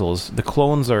puzzles. The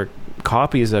clones are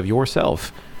copies of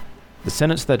yourself. The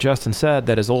sentence that Justin said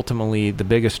that is ultimately the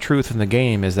biggest truth in the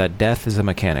game is that death is a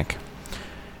mechanic.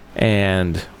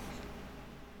 And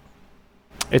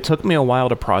it took me a while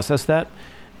to process that.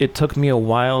 It took me a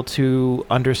while to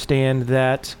understand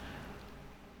that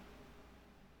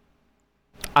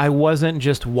I wasn't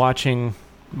just watching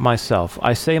myself.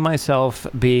 I say myself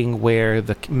being where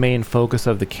the main focus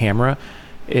of the camera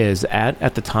is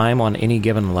at the time on any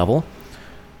given level.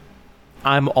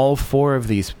 I'm all 4 of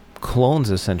these clones,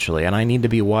 essentially, and I need to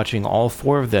be watching all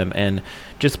 4 of them. And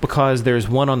just because there's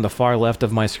one on the far left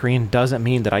of my screen doesn't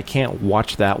mean that I can't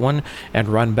watch that one and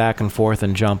run back and forth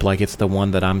and jump like it's the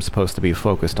one that I'm supposed to be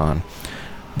focused on.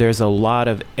 There's a lot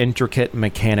of intricate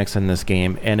mechanics in this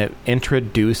game, and it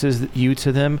introduces you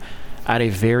to them at a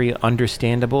very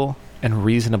understandable and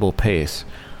reasonable pace.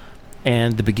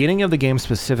 And the beginning of the game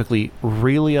specifically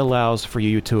really allows for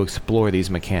you to explore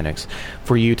these mechanics,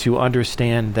 for you to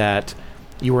understand that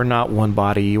you are not one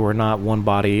body. You are not one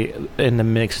body in the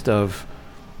midst of,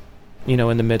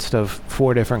 in the midst of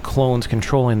 4 different clones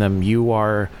controlling them. You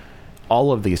are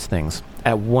all of these things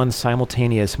at one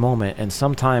simultaneous moment, and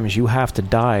sometimes you have to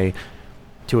die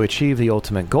to achieve the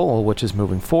ultimate goal, which is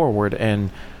moving forward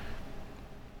and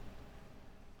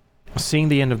seeing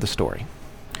the end of the story.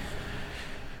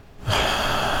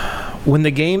 When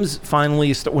the game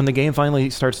finally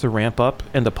starts to ramp up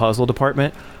in the puzzle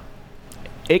department,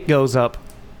 it goes up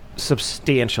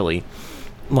substantially.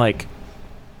 Like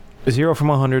 0 from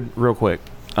 100 real quick.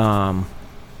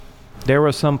 There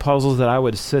were some puzzles that I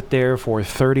would sit there for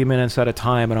 30 minutes at a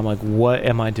time, and I'm like, what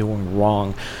am I doing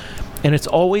wrong? And it's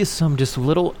always some just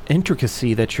little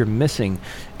intricacy that you're missing.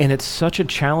 And it's such a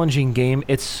challenging game.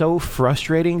 It's so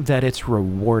frustrating that it's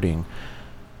rewarding.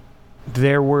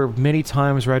 There were many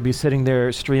times where I'd be sitting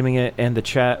there streaming it, and the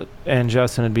chat and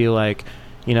Justin would be like,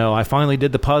 I finally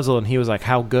did the puzzle, and he was like,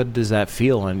 how good does that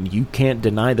feel? And you can't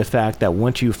deny the fact that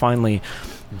once you finally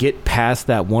get past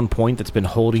that one point that's been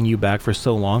holding you back for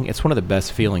so long, it's one of the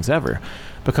best feelings ever.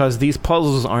 Because these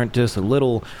puzzles aren't just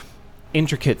little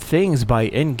intricate things by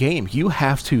end game. You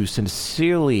have to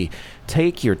sincerely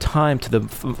take your time to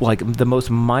the most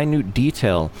minute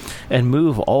detail and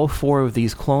move all 4 of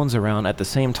these clones around at the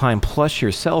same time, plus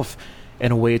yourself,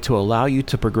 in a way to allow you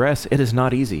to progress. It is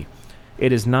not easy.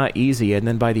 It is not easy. And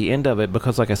then by the end of it,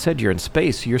 because like I said, you're in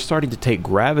space, you're starting to take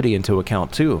gravity into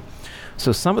account too.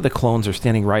 So some of the clones are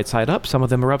standing right side up, some of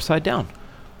them are upside down.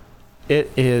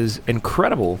 It is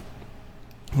incredible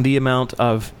the amount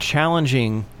of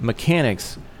challenging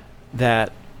mechanics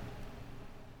that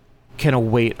can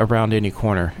await around any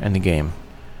corner in the game.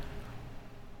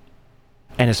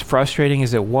 And as frustrating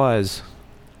as it was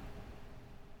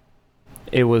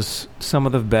some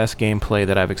of the best gameplay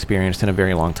that I've experienced in a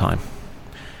very long time.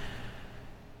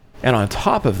 And on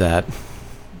top of that,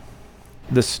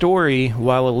 the story,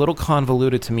 while a little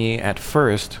convoluted to me at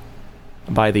first,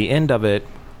 by the end of it,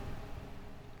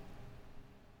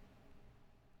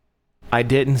 I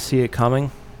didn't see it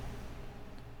coming.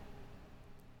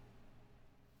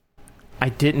 I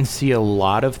didn't see a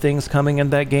lot of things coming in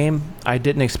that game. I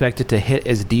didn't expect it to hit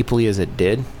as deeply as it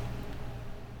did.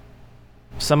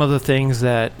 Some of the things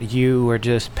that you are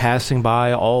just passing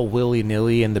by all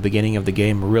willy-nilly in the beginning of the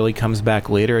game really comes back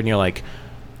later, and you're like,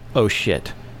 oh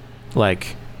shit.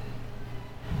 Like,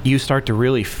 you start to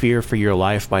really fear for your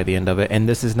life by the end of it, and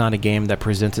this is not a game that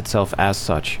presents itself as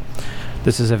such.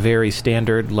 This is a very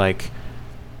standard,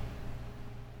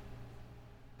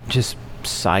 just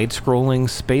side-scrolling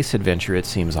space adventure, it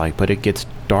seems like, but it gets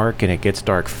dark, and it gets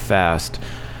dark fast.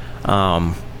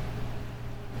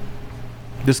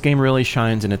 This game really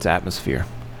shines in its atmosphere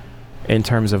in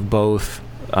terms of both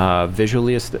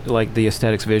visually, the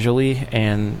aesthetics visually,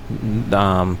 and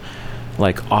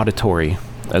auditory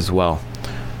as well.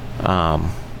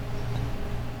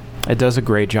 It does a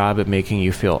great job at making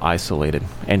you feel isolated,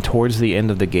 and towards the end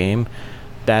of the game,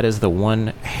 that is the one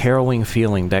harrowing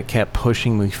feeling that kept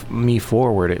pushing me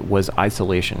forward. It was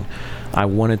isolation. I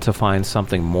wanted to find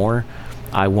something more.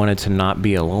 I wanted to not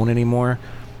be alone anymore.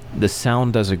 The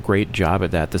sound does a great job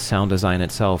at that. The sound design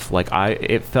itself,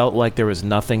 it felt like there was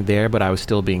nothing there, but I was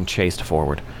still being chased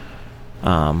forward.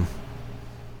 You're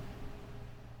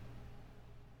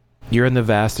in the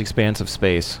vast expanse of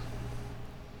space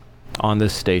on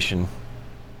this station,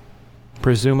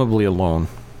 presumably alone.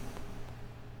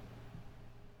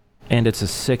 And it's a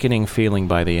sickening feeling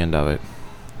by the end of it.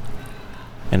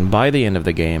 And by the end of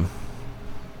the game,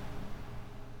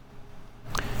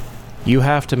 you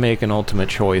have to make an ultimate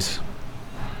choice.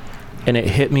 And it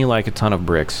hit me like a ton of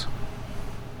bricks.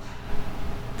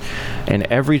 And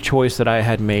every choice that I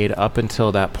had made up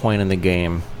until that point in the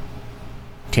game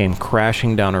came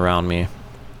crashing down around me.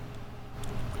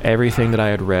 Everything that I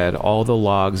had read, all the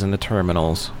logs in the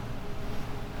terminals.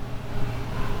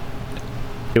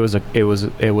 It was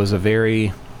a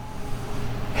very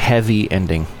heavy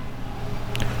ending.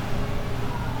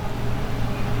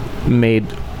 Made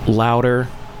louder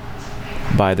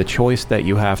by the choice that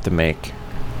you have to make.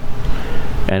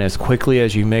 And as quickly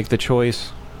as you make the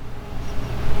choice,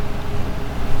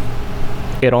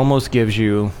 it almost gives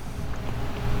you,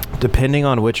 depending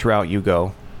on which route you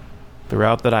go, the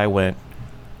route that I went,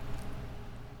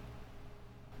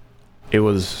 it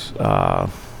was, I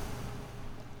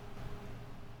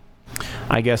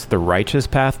guess, the righteous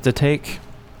path to take.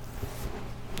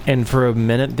 And for a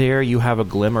minute there, you have a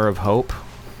glimmer of hope.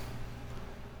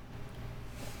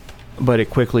 But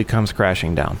it quickly comes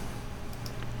crashing down.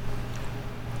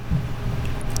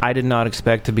 I did not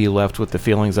expect to be left with the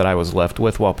feelings that I was left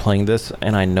with while playing this,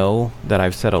 and I know that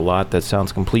I've said a lot that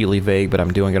sounds completely vague, but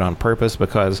I'm doing it on purpose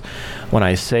because when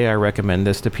I say I recommend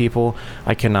this to people,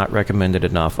 I cannot recommend it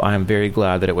enough. I am very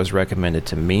glad that it was recommended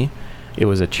to me. It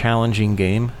was a challenging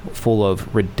game full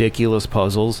of ridiculous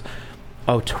puzzles,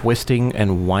 a twisting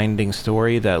and winding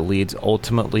story that leads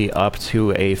ultimately up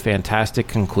to a fantastic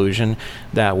conclusion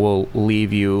that will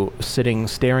leave you sitting,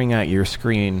 staring at your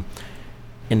screen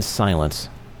in silence,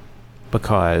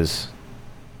 because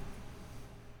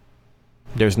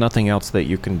there's nothing else that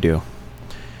you can do.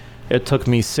 It took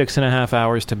me 6.5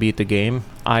 hours to beat the game.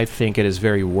 I think it is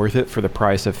very worth it for the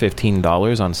price of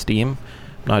 $15 on Steam.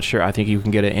 Not sure. I think you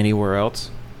can get it anywhere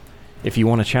else. If you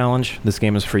want a challenge, this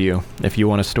game is for you. If you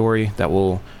want a story that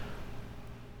will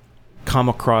come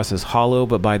across as hollow,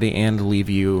 but by the end leave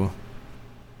you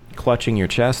clutching your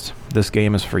chest, this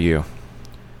game is for you.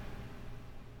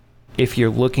 If you're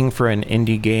looking for an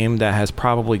indie game that has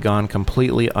probably gone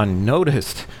completely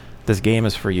unnoticed, this game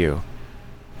is for you.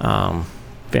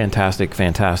 Fantastic.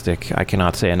 I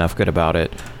cannot say enough good about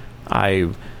it. I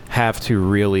have to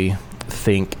really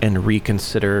think and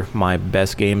reconsider my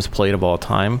best games played of all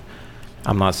time.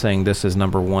 I'm not saying this is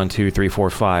number 1, 2, 3, 4,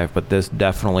 5, but this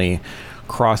definitely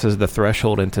crosses the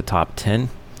threshold into top 10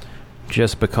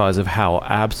 just because of how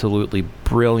absolutely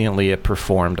brilliantly it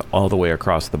performed all the way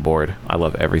across the board. I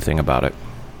love everything about it.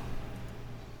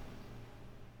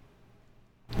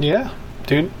 Yeah,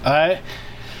 dude. I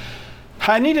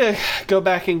need to go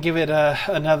back and give it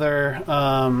another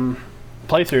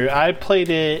playthrough. I played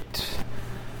it...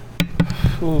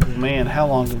 Oh, man, how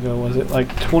long ago was it?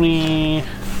 Like 20...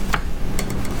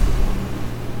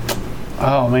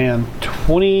 Oh, man.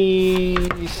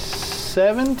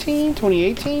 2017?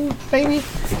 2018, maybe?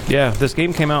 Yeah, this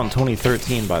game came out in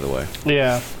 2013, by the way.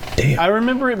 Yeah. Damn. I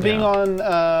remember it being on...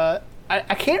 I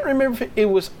can't remember if it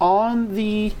was on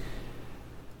the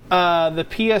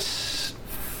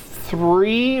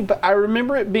PS3, but I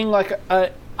remember it being like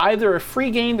either a free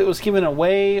game that was given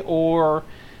away or...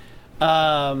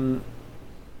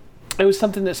 it was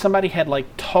something that somebody had like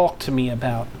talked to me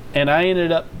about, and I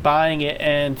ended up buying it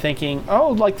and thinking, oh,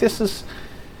 like this is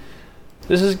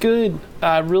good.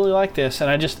 I really like this, and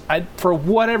I for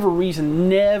whatever reason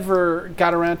never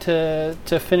got around to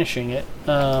finishing it,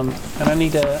 and I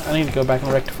need to go back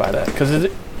and rectify that because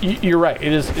you're right,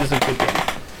 it is a good game.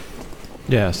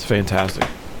 Yeah, it's fantastic.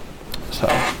 So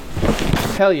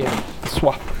hell yeah,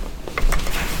 swap.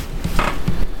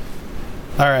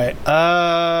 All right,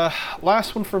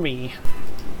 last one for me.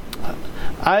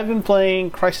 I've been playing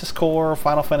Crisis Core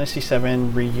Final Fantasy VII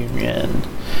Reunion.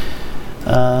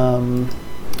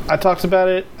 I talked about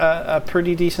it a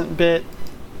pretty decent bit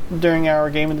during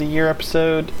our Game of the Year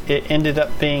episode. It ended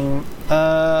up being,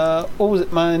 what was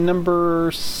it, my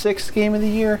number 6 Game of the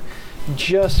Year?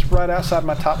 Just right outside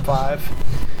my top 5.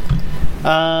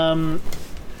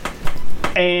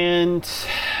 And...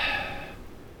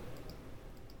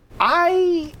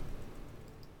 I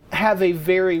have a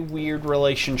very weird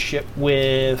relationship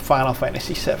with Final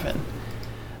Fantasy VII.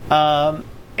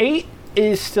 8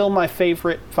 is still my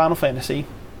favorite Final Fantasy.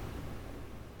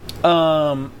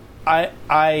 I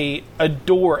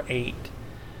adore 8.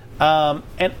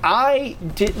 And I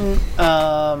didn't...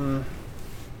 I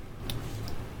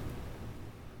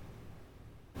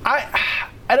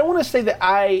don't want to say that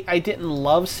I didn't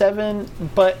love 7,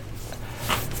 but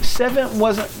 7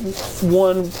 wasn't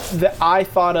one that I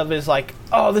thought of as like,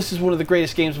 oh, this is one of the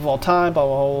greatest games of all time, blah,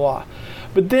 blah, blah, blah.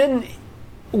 But then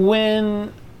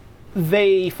when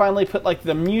they finally put like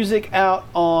the music out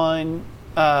on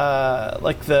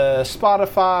like the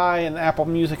Spotify and Apple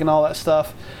Music and all that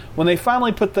stuff, when they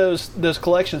finally put those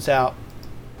collections out,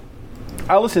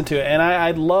 I listened to it, and I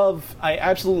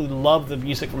absolutely love the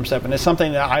music from 7. It's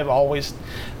something that I've always,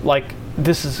 like,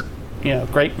 this is,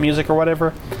 great music or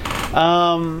whatever.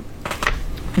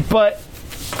 But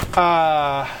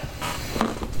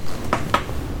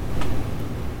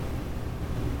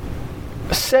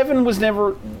 7 was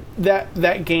never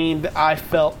that game that I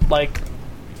felt like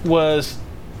was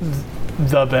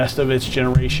the best of its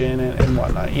generation and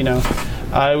whatnot.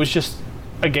 It was just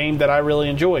a game that I really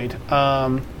enjoyed.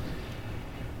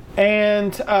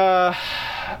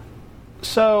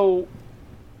 So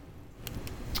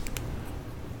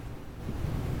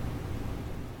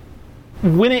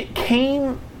when it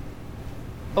came,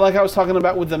 like I was talking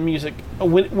about with the music,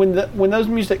 when those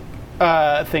music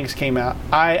things came out,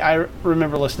 I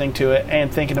remember listening to it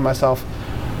and thinking to myself,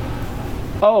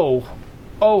 oh,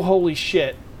 holy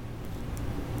shit,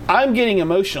 I'm getting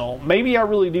emotional. Maybe I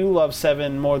really do love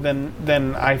 7 more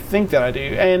than I think that I do.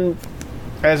 And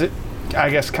as it I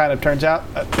guess kind of turns out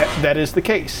that is the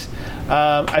case.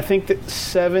 I think that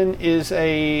 7 is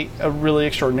a really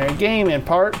extraordinary game, and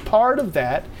part of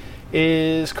that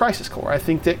is Crisis Core. I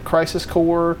think that Crisis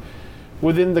Core,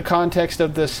 within the context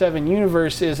of the 7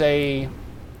 universe, is a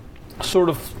sort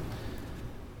of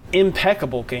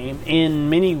impeccable game in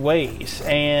many ways,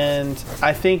 and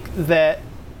I think that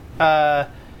to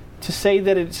say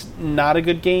that it's not a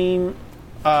good game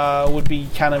would be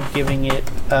kind of giving it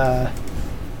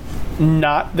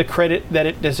not the credit that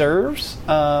it deserves,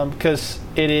 because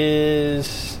it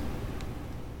is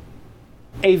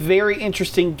a very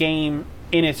interesting game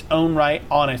in its own right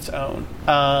on its own,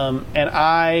 and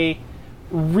I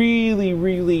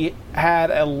really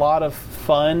had a lot of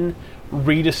fun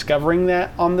rediscovering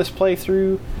that on this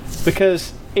playthrough,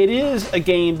 because it is a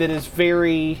game that is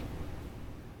very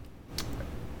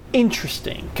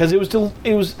interesting, because it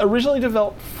was originally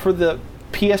developed for the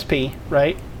PSP,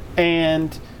 right?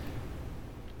 And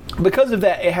because of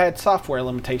that, it had software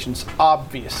limitations,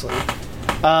 obviously.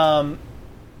 But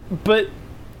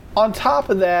on top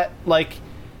of that, like,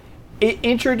 it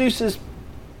introduces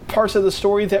parts of the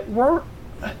story that weren't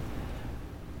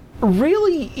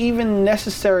really even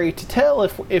necessary to tell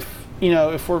if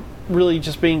we're really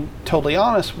just being totally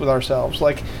honest with ourselves.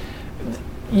 Like,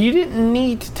 you didn't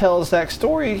need to tell us that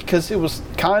story because it was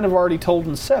kind of already told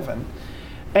in 7.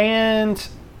 And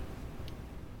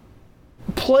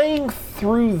playing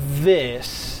through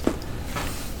this,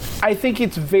 I think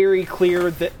it's very clear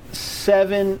that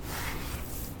 7,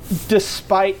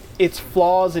 despite its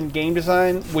flaws in game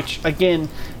design, which again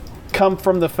come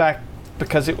from the fact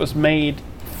because it was made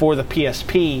for the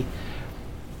PSP,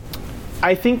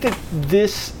 I think that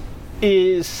this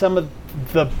is some of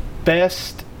the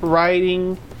best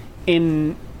writing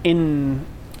in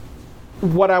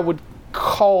what I would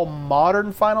call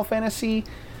modern Final Fantasy,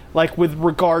 like with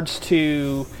regards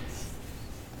to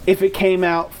if it came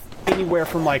out anywhere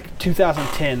from like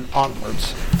 2010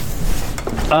 onwards.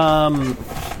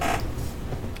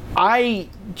 I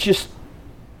just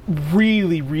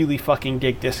really fucking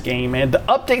dig this game, and the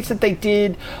updates that they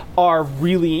did are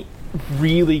really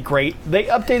great. They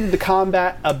updated the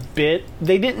combat a bit.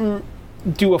 They didn't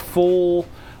do a full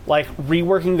like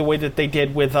reworking the way that they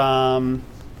did with 7's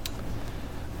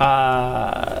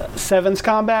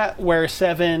combat, where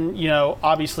 7,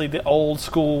 obviously the old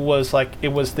school was like, it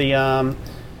was the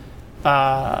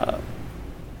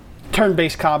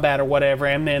turn-based combat or whatever,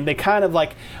 and then they kind of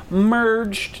like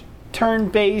merged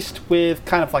turn-based with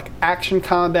kind of like action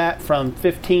combat from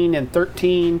 15 and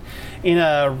 13 in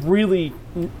a really,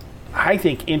 I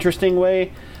think, interesting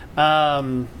way.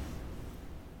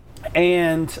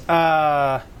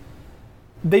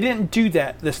 They didn't do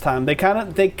that this time. They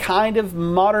kind of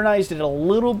modernized it a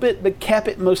little bit, but kept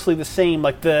it mostly the same.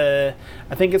 Like I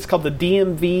think it's called the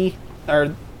DMV,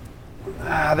 or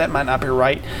that might not be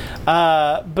right.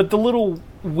 But the little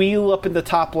wheel up in the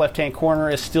top left-hand corner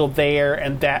is still there,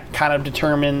 and that kind of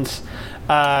determines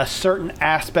certain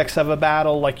aspects of a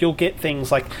battle. Like, you'll get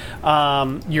things like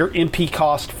your MP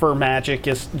cost for magic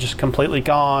is just completely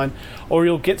gone, or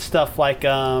you'll get stuff like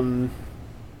your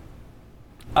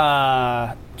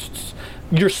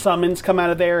summons come out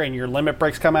of there and your limit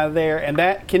breaks come out of there, and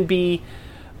that can be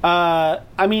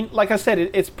like I said,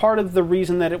 it's part of the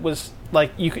reason that it was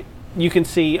like you can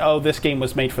see, oh, this game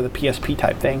was made for the PSP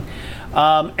type thing,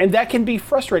 and that can be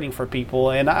frustrating for people,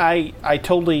 and I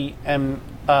totally am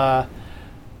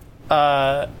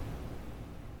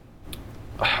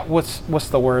what's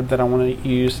the word that I want to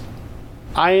use?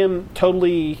 I am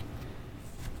totally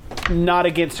not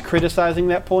against criticizing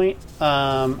that point.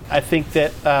 I think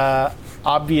that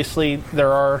obviously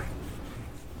there are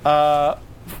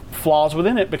flaws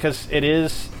within it, because it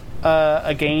is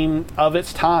a game of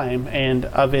its time and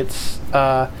of its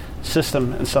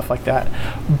system and stuff like that.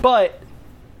 But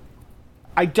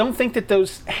I don't think that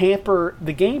those hamper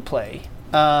the gameplay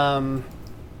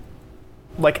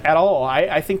like at all.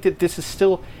 I think that this is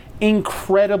still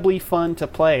incredibly fun to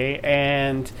play,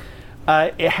 and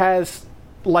it has,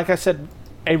 like I said,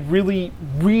 a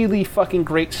really fucking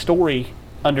great story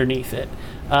underneath it.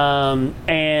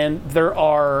 And there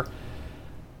are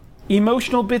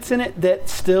emotional bits in it that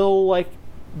still, like,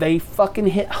 they fucking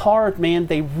hit hard, man.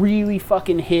 They really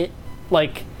fucking hit,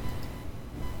 like,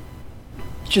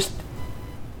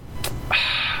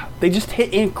 they just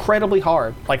hit incredibly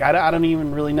hard. Like, I don't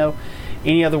even really know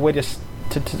any other way to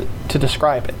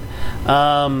describe it.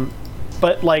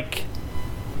 But, like,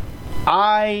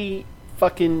 I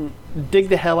fucking dig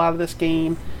the hell out of this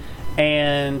game,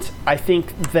 and I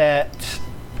think that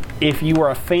if you are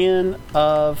a fan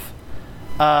of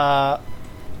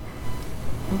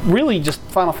really just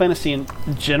Final Fantasy in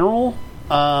general.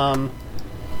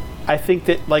 I think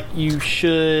that like you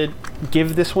should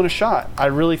give this one a shot. I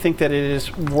really think that it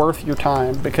is worth your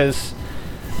time because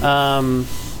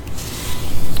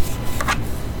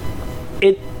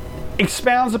it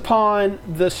expounds upon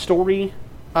the story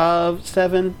of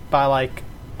 7 by like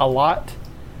a lot,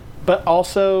 but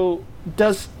also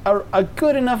does a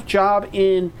good enough job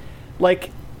in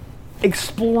like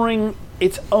exploring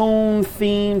its own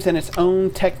themes and its own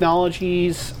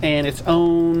technologies and its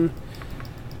own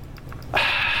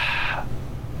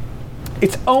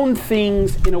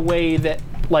things in a way that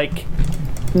like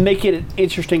make it an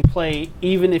interesting play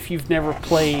even if you've never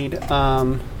played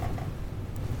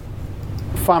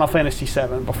Final Fantasy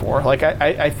VII before. Like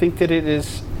I think that it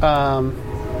is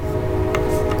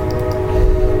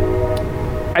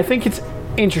I think it's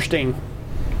interesting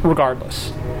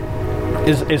regardless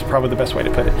is probably the best way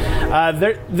to put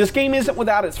it. This game isn't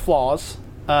without its flaws.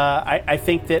 I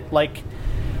think that like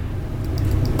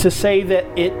to say that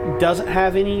it doesn't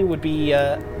have any would be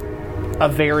a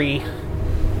very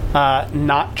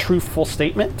not truthful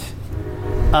statement.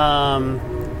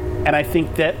 And I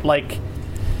think that like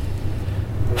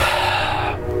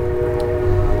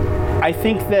I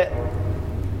think that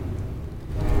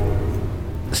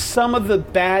some of the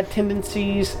bad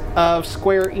tendencies of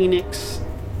Square Enix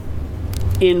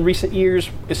in recent years,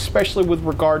 especially with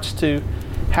regards to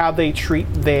how they treat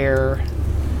their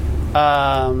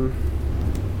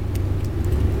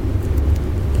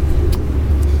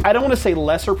I don't want to say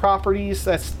lesser properties,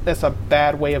 that's a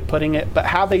bad way of putting it, but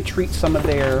how they treat some of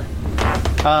their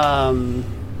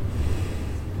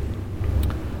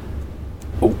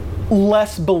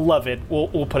less beloved,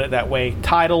 we'll put it that way,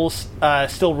 titles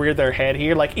still rear their head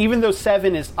here. Like even though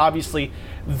 7 is obviously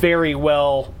very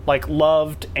well like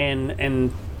loved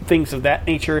and things of that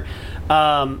nature,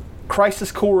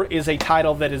 Crisis Core is a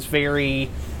title that is very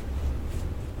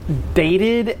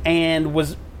dated and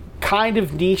was kind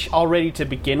of niche already to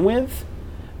begin with,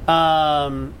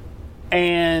 and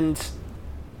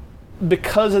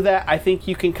because of that, I think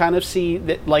you can kind of see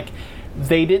that like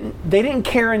they didn't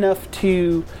care enough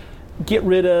to get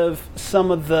rid of some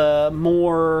of the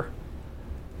more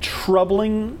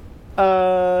troubling.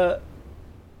 Well,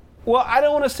 I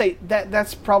don't want to say that.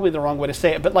 That's probably the wrong way to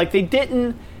say it, but like they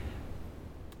didn't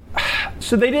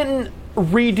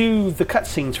redo the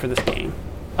cutscenes for this game,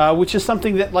 which is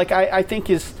something that like I think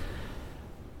is.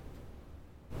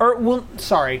 Or, well,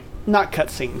 sorry, not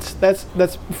cutscenes. That's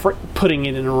putting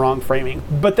it in the wrong framing.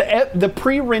 But the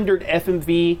pre-rendered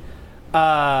FMV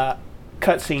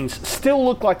cutscenes still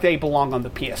look like they belong on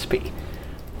the PSP,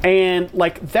 and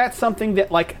like that's something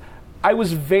that like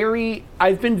I've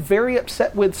been very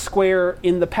upset with Square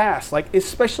in the past. Like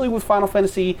especially with Final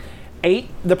Fantasy VIII,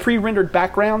 the pre-rendered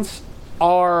backgrounds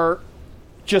are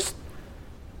just.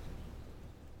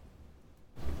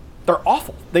 They're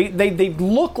awful. They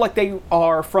look like they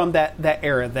are from that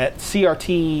era, that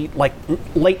CRT, like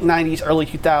late 90s, early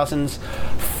 2000s,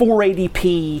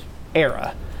 480p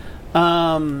era.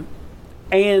 And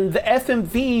the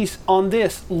FMVs on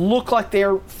this look like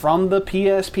they're from the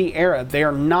PSP era.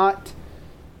 They're not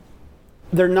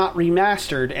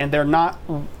remastered, and they're not,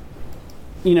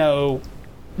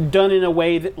 done in a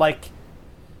way that like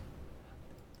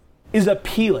is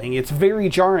appealing. It's very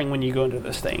jarring when you go into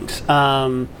those things.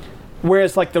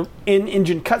 Whereas like the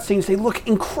in-engine cutscenes, they look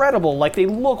incredible. Like they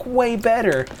look way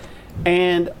better.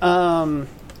 And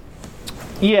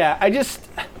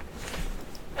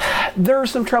there are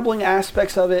some troubling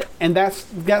aspects of it, and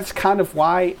that's kind of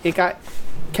why it got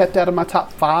kept out of my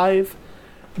top 5.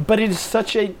 But it is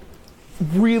such a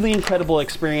really incredible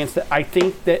experience that I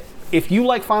think that if you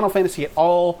like Final Fantasy at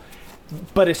all,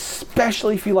 but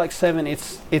especially if you like 7,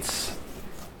 it's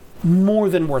more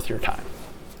than worth your time.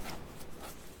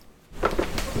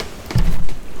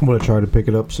 I'm going to try to pick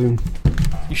it up soon.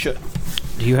 You should.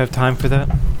 Do you have time for that?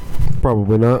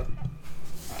 Probably not.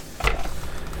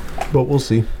 But we'll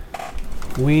see.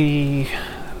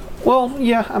 Well,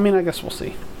 yeah, I mean, I guess we'll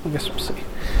see.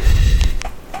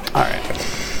 Alright.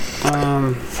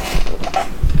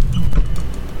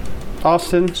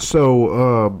 Austin?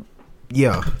 So,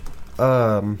 yeah.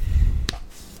 My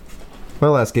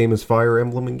last game is Fire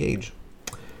Emblem Engage.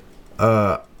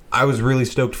 I was really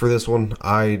stoked for this one.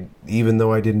 Even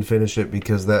though I didn't finish it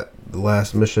because that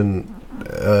last mission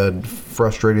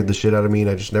frustrated the shit out of me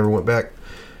and I just never went back.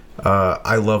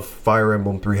 I love Fire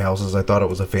Emblem Three Houses. I thought it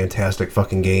was a fantastic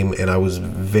fucking game, and I was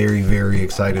very, very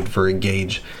excited for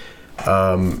Engage.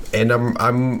 And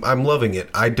I'm loving it.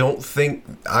 I don't think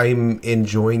I'm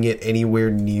enjoying it anywhere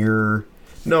near.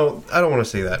 No, I don't want to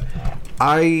say that.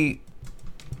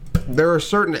 there are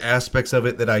certain aspects of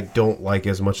it that I don't like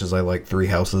as much as I like Three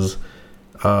Houses.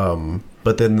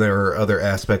 But then there are other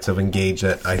aspects of Engage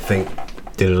that I think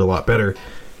did it a lot better.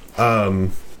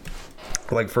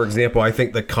 Like, for example, I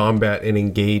think the combat in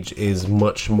Engage is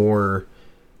much more...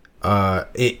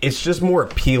 it's just more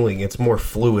appealing. It's more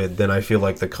fluid than I feel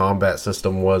like the combat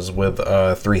system was with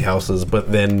Three Houses.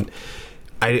 But then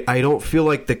I don't feel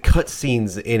like the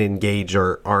cutscenes in Engage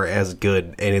are as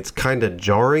good, and it's kind of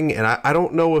jarring. And I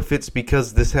don't know if it's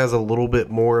because this has a little bit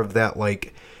more of that,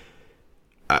 like,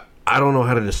 I don't know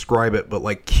how to describe it, but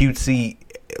like cutesy,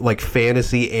 like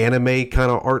fantasy anime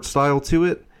kind of art style to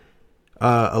it.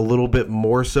 A little bit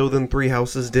more so than Three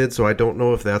Houses did, so I don't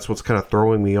know if that's what's kind of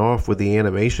throwing me off with the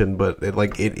animation, but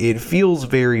it feels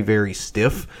very, very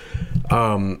stiff,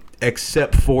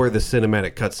 except for the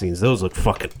cinematic cutscenes. Those look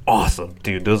fucking awesome,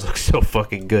 dude. Those look so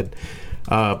fucking good.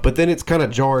 But then it's kind of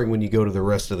jarring when you go to the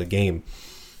rest of the game.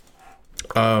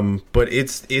 But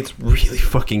it's really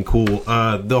fucking cool.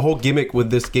 The whole gimmick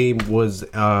with this game was...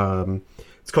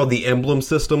 it's called the Emblem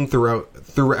System.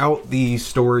 Throughout the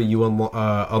story, you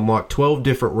unlock 12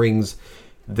 different rings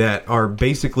that are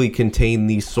basically contain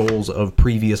the souls of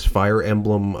previous Fire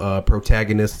Emblem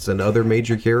protagonists and other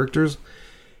major characters.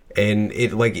 And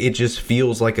it just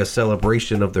feels like a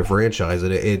celebration of the franchise,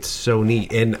 and it's so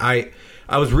neat. And I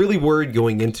was really worried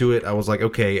going into it. I was like,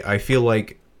 okay, I feel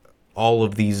like all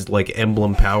of these like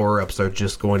emblem power-ups are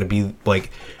just going to be like,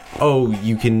 oh,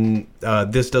 you can,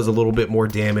 this does a little bit more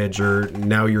damage, or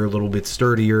now you're a little bit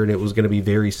sturdier, and it was going to be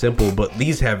very simple. But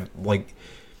these have, like,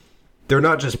 they're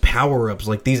not just power-ups.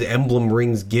 Like, these emblem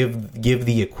rings give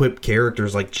the equipped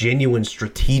characters, like, genuine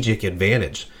strategic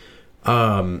advantage.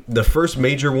 The first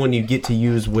major one you get to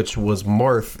use, which was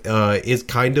Marth, is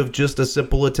kind of just a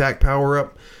simple attack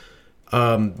power-up.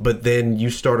 But then you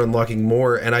start unlocking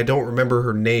more, and I don't remember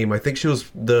her name. I think she was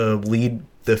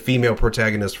the female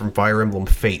protagonist from Fire Emblem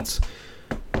Fates.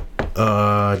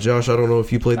 Josh, I don't know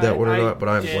if you played that one or not, but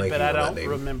I'm blanking on that name. But I don't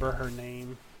remember her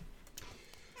name.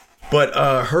 But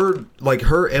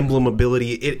her emblem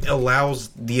ability, it allows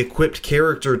the equipped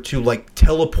character to like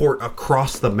teleport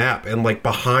across the map and like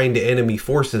behind enemy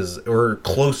forces or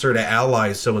closer to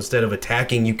allies. So instead of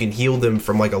attacking, you can heal them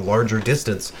from like a larger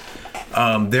distance.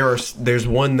 There's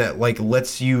one that like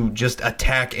lets you just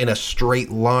attack in a straight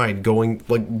line,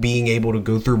 being able to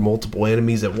go through multiple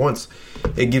enemies at once.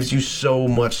 It gives you so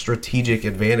much strategic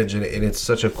advantage, and it's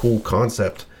such a cool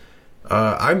concept.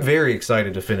 I'm very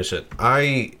excited to finish it.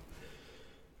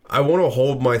 I want to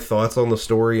hold my thoughts on the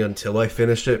story until I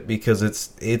finish it, because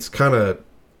it's kind of,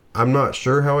 I'm not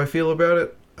sure how I feel about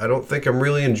it. I don't think I'm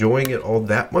really enjoying it all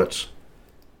that much,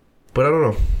 but I don't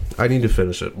know. I need to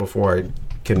finish it before I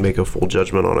can make a full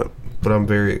judgment on it, but I'm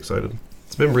very excited.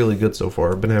 It's been really good so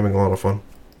far. I've been having a lot of fun.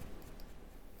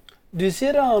 Does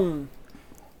it,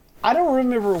 I don't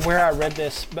remember where I read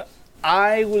this, but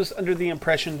I was under the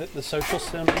impression that the social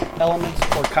sim elements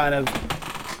were kind of,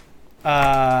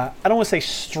 I don't want to say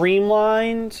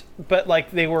streamlined, but like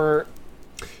they were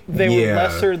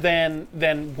lesser than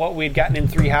what we had gotten in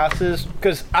Three Houses.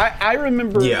 Because I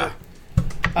remember,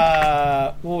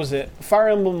 what was it? Fire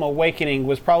Emblem Awakening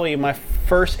was probably my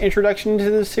first introduction to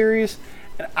this series,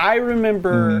 and I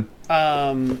remember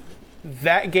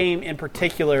that game in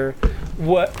particular,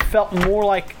 what felt more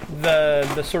like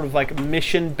the sort of like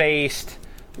mission based,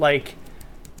 like,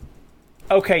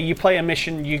 okay, you play a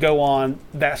mission, you go on,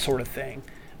 that sort of thing.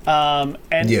 I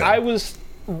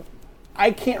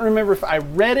can't remember if I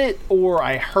read it or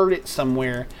I heard it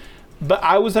somewhere, but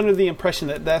I was under the impression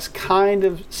that that's kind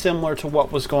of similar to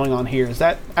what was going on here. Is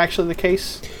that actually the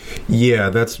case? Yeah,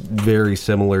 that's very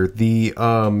similar. The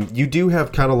you do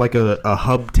have kind of like a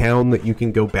hub town that you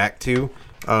can go back to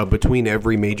between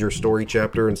every major story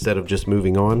chapter instead of just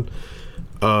moving on.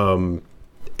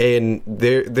 And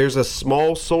there's a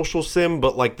small social sim,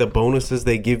 but like the bonuses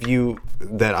they give you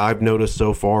that I've noticed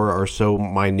so far are so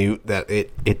minute that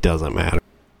it doesn't matter.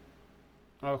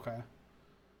 Okay.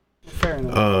 Fair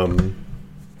enough.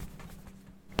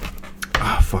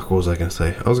 Fuck, what was I gonna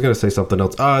say? I was gonna say something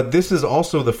else. This is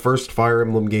also the first Fire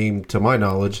Emblem game, to my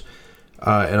knowledge,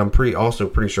 and I'm pretty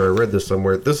sure I read this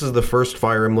somewhere. This is the first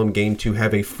Fire Emblem game to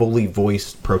have a fully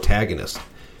voiced protagonist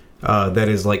that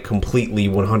is like completely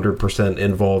 100%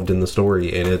 involved in the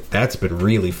story, and that's been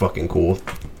really fucking cool.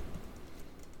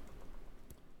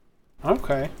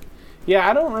 Okay. Yeah,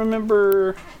 I don't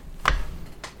remember.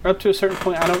 Up to a certain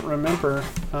point, I don't remember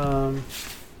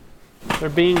there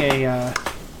being a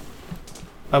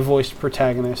voiced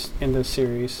protagonist in this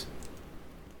series.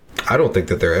 I don't think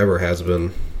that there ever has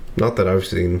been. Not that I've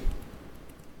seen.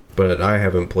 But I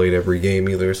haven't played every game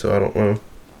either, so I don't know.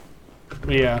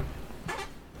 Yeah.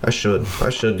 I should.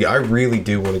 I really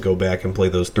do want to go back and play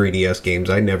those 3DS games.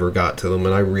 I never got to them,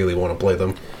 and I really want to play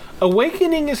them.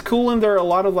 Awakening is cool, and there are a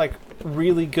lot of like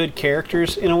really good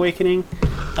characters in Awakening.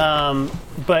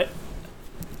 But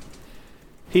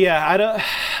yeah,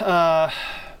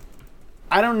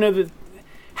 I don't know that,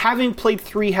 having played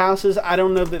Three Houses, I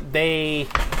don't know that they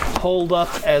hold up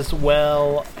as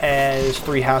well as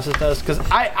Three Houses does, because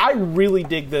I really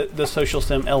dig the social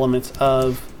sim elements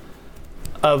of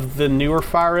the newer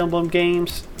Fire Emblem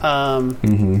games.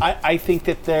 I think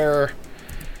that that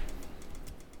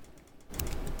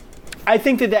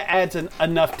adds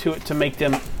enough to it to make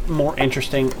them more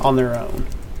interesting on their own.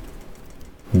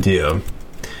 Yeah.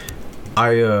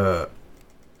 I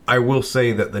will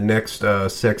say that the next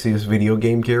sexiest video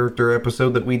game character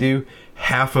episode that we do,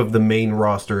 half of the main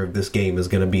roster of this game is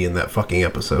going to be in that fucking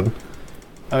episode.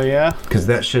 Oh, yeah? Because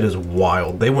that shit is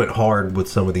wild. They went hard with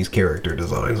some of these character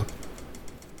designs.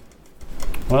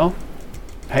 Well,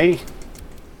 hey.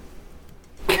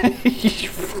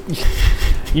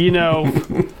 You know,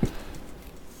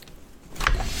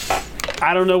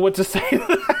 I don't know what to say to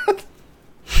that.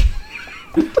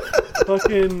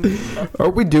 Fucking. Are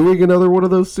we doing another one of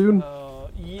those soon?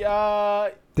 Yeah.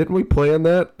 Didn't we plan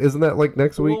that? Isn't that like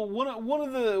next week? Well,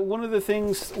 one of the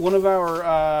things, one of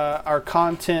our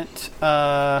content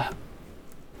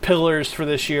pillars for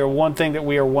this year, one thing that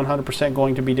we are 100%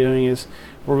 going to be doing is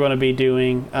we're going to be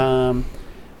doing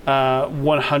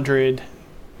 100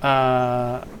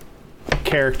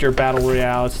 character battle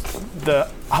royales. The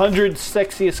 100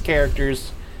 sexiest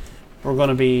characters. We're going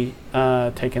to be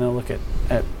taking a look at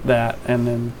that and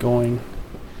then going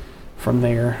from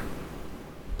there.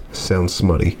 Sounds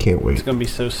smutty. Can't wait. It's going to be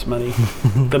so smutty.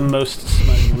 The most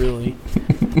smutty, really.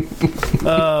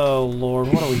 Oh, Lord.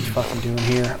 What are we fucking doing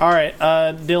here? All right,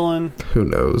 Dylan. Who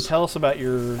knows? Tell us about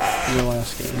your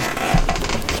last game.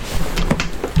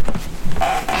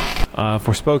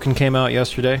 Forspoken came out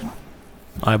yesterday.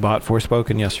 I bought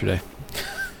Forspoken yesterday.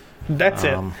 That's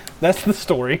it. That's the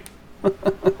story.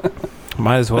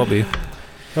 Might as well be.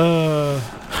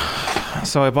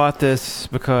 So I bought this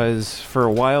because for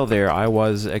a while there I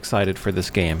was excited for this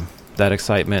game. That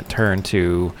excitement turned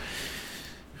to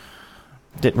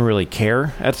didn't really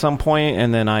care at some point,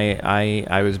 and then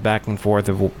I was back and forth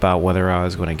about whether I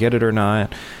was going to get it or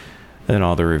not. And then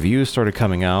all the reviews started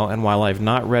coming out, and while I've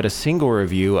not read a single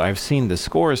review, I've seen the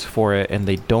scores for it, and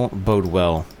they don't bode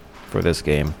well for this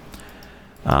game.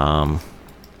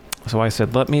 So I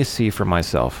said, let me see for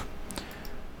myself.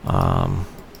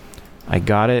 I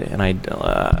got it, and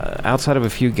outside of a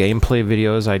few gameplay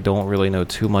videos, I don't really know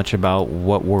too much about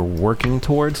what we're working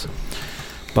towards.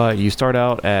 But you start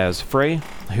out as Frey,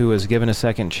 who is given a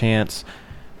second chance.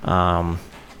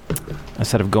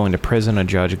 Instead of going to prison, a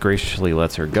judge graciously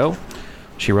lets her go.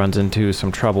 She runs into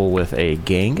some trouble with a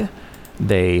gang.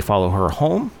 They follow her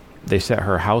home. They set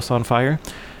her house on fire.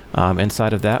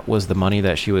 Inside of that was the money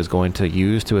that she was going to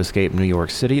use to escape New York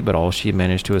City, but all she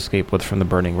managed to escape with from the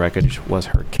burning wreckage was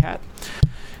her cat.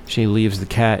 She leaves the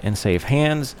cat in safe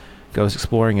hands, goes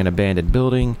exploring an abandoned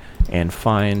building, and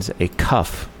finds a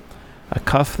cuff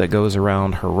that goes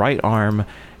around her right arm,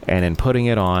 and in putting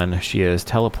it on, she is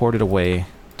teleported away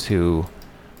to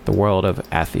the world of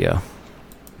Athia.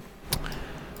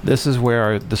 This is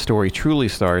where the story truly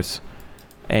starts,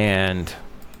 and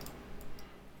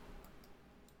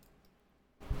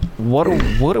what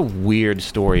a weird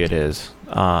story it is.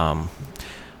 I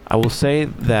will say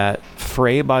that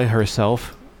Frey by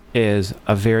herself is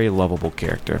a very lovable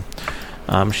character.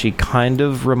 She kind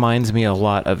of reminds me a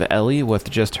lot of Ellie with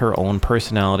just her own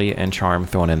personality and charm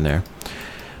thrown in there.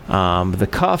 The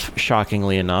cuff,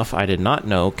 shockingly enough, I did not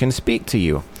know, can speak to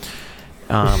you.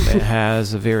 It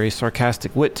has a very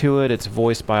sarcastic wit to it. It's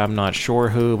voiced by I'm not sure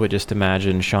who, but just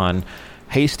imagine Sean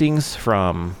Hastings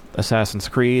from Assassin's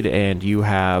Creed, and you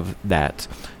have that.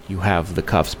 You have the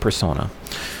cuff's persona.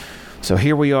 So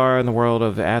here we are in the world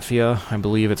of Athia, I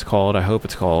believe it's called. I hope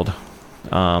it's called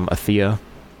Athia.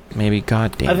 Maybe,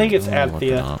 goddamn. I think it's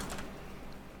Athia.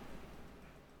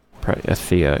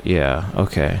 Athia, yeah,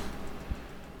 okay.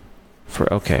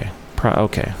 Okay,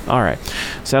 all right.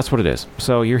 So that's what it is.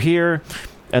 So you're here,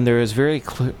 and there is very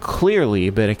clearly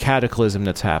been a cataclysm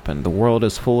that's happened. The world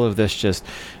is full of this just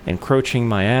encroaching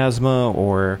miasma,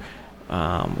 or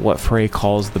what Frey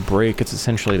calls the break. It's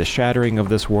essentially the shattering of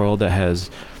this world that has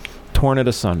torn it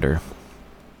asunder.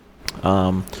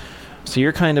 So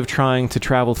you're kind of trying to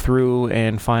travel through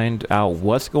and find out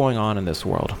what's going on in this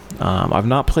world. I've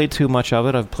not played too much of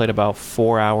it. I've played about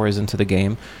 4 hours into the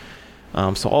game.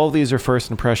 So all of these are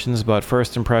first impressions, but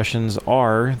first impressions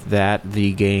are that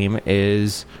the game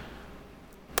is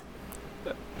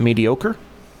mediocre.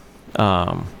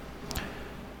 That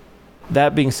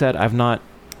being said, I've not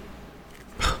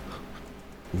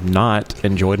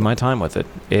enjoyed my time with it.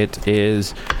 It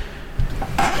is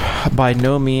by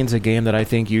no means a game that I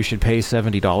think you should pay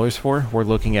 $70 for. We're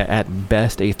looking at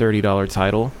best a $30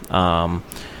 title.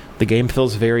 The game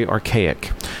feels very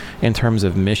archaic in terms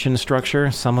of mission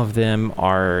structure. Some of them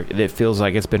it feels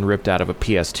like it's been ripped out of a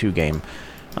PS2 game.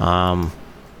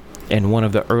 In one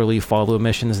of the early follow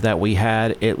missions that we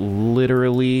had, it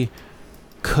literally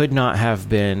could not have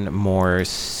been more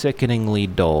sickeningly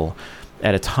dull.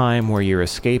 At a time where you're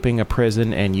escaping a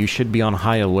prison and you should be on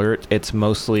high alert, it's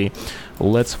mostly,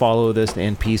 let's follow this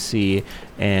NPC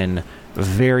in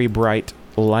very bright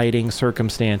lighting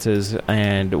circumstances,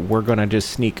 and we're going to just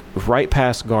sneak right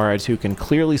past guards who can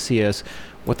clearly see us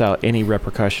without any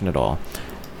repercussion at all.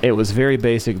 It was very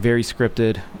basic, very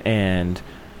scripted, and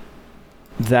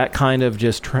that kind of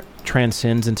just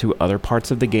transcends into other parts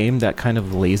of the game, that kind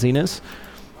of laziness.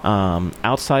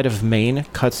 Outside of main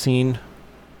cutscene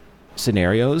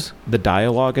scenarios, the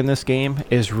dialogue in this game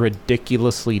is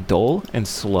ridiculously dull and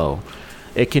slow.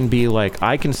 It can be like,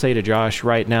 I can say to Josh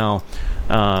right now,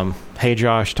 hey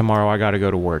Josh, tomorrow I gotta go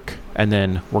to work, and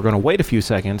then we're gonna wait a few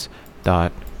seconds, ...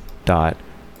 and then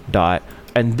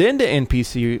the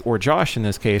NPC, or Josh in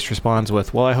this case, responds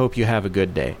with, well, I hope you have a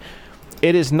good day.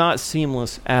 It is not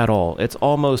seamless at all. It's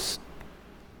almost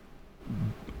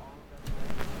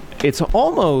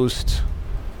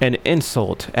an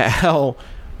insult at how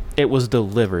it was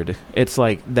delivered. It's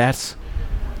like that's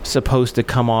supposed to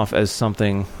come off as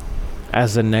something,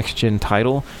 as a next-gen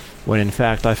title, when in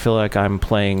fact I feel like I'm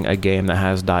playing a game that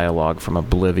has dialogue from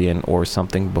Oblivion or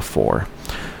something before.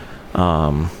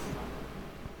 All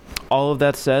of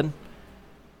that said,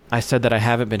 I said that I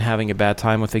haven't been having a bad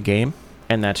time with the game,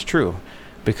 and that's true,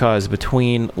 because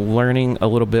between learning a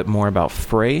little bit more about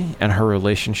Frey and her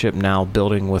relationship now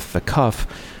building with the Cuff,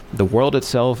 the world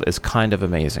itself is kind of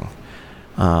amazing.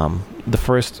 The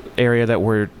first area that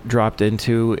we're dropped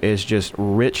into is just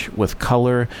rich with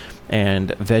color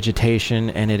and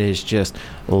vegetation, and it is just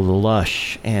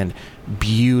lush and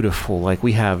beautiful. Like,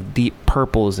 we have deep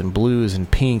purples and blues and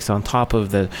pinks on top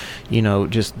of the,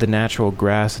 just the natural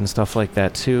grass and stuff like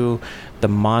that too. The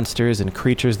monsters and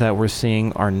creatures that we're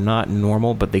seeing are not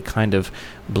normal, but they kind of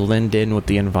blend in with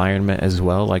the environment as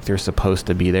well, like they're supposed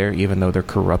to be there, even though they're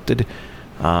corrupted.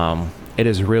 It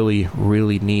is really,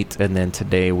 really neat. And then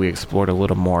today we explored a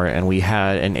little more, and we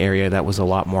had an area that was a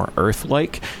lot more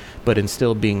Earth-like, but in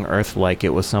still being Earth-like, it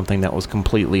was something that was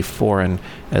completely foreign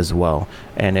as well.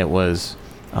 And it was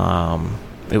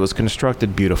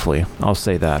constructed beautifully, I'll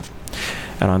say that.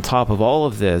 And on top of all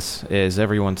of this is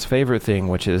everyone's favorite thing,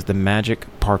 which is the magic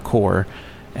parkour.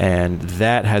 And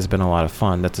that has been a lot of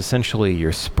fun. That's essentially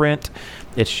your sprint.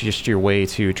 It's just your way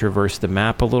to traverse the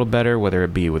map a little better, whether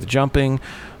it be with jumping,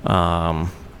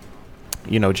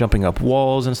 jumping up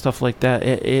walls and stuff like that.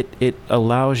 It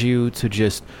allows you to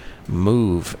just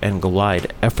move and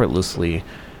glide effortlessly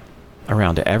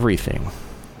around everything.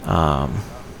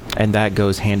 And that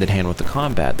goes hand in hand with the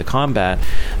combat. The combat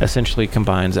essentially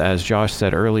combines, as Josh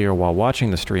said earlier while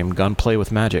watching the stream, gunplay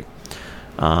with magic.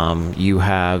 You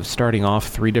have, starting off,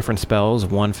 3 different spells.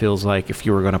 One feels like, if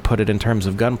you were going to put it in terms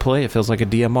of gunplay, it feels like a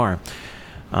DMR.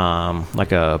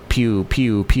 Like a pew,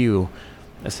 pew, pew,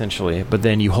 essentially. But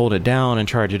then you hold it down and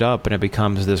charge it up, and it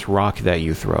becomes this rock that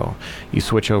you throw. You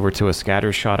switch over to a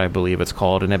scatter shot, I believe it's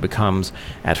called, and it becomes,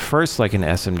 at first, like an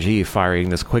SMG firing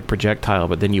this quick projectile,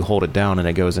 but then you hold it down and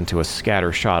it goes into a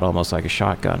scatter shot, almost like a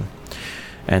shotgun.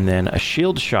 And then a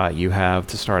shield shot you have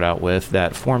to start out with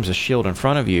that forms a shield in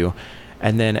front of you.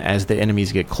 And then as the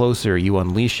enemies get closer, you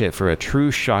unleash it for a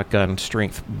true shotgun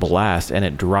strength blast, and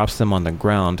it drops them on the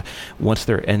ground. Once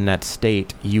they're in that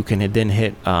state, you can then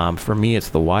hit, for me, it's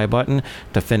the Y button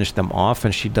to finish them off.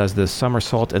 And she does this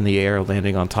somersault in the air,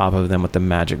 landing on top of them with the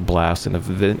magic blast, and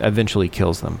eventually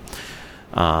kills them.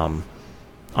 On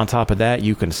top of that,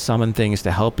 you can summon things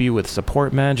to help you with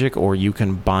support magic, or you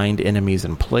can bind enemies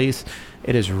in place.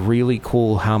 It is really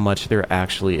cool how much there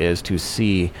actually is to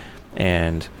see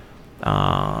and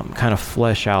kind of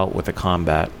flesh out with the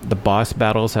combat. The boss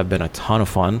battles have been a ton of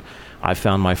fun. I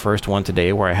found my first one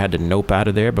today where I had to nope out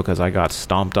of there because I got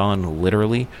stomped on,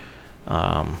 literally.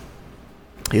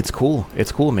 It's cool,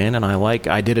 man. And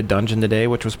I did a dungeon today,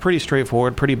 which was pretty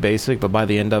straightforward, pretty basic, but by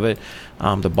the end of it,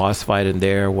 the boss fight in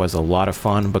there was a lot of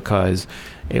fun because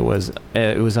it was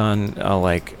a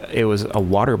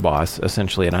water boss,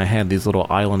 essentially, and I had these little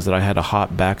islands that I had to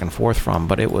hop back and forth from,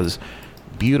 but it was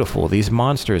beautiful. These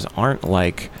monsters aren't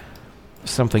like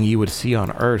something you would see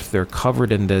on Earth. They're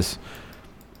covered in this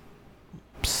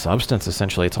substance,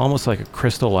 essentially. It's almost like a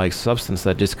crystal-like substance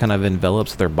that just kind of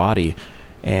envelops their body,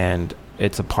 and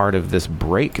it's a part of this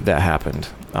break that happened.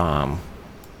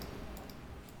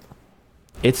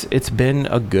 It's been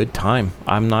a good time.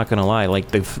 I'm not gonna lie. Like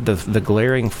the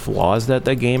glaring flaws that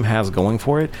the game has going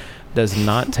for it does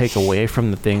not take away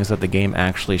from the things that the game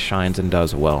actually shines and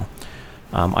does well.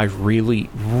 I really,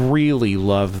 really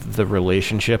love the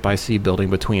relationship I see building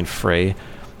between Frey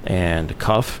and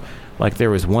Cuff. Like, there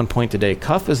was one point today,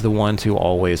 Cuff is the one to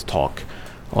always talk.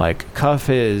 Like, Cuff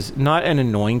is not an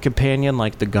annoying companion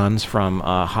like the guns from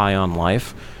High on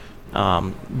Life,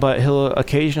 but he'll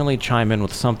occasionally chime in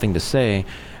with something to say,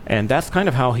 and that's kind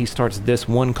of how he starts this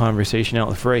one conversation out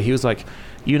with Frey. He was like,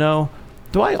 you know,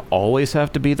 do I always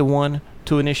have to be the one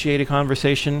to initiate a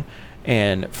conversation?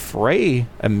 And Frey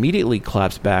immediately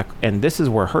claps back, and this is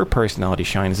where her personality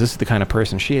shines. This is the kind of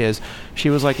person she is.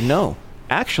 She was like, no,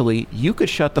 actually, you could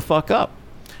shut the fuck up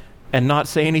and not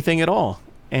say anything at all.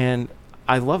 And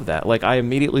I love that. Like, I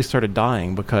immediately started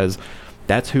dying because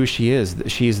that's who she is.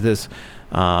 She's this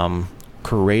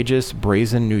courageous,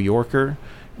 brazen New Yorker,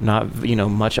 not, you know,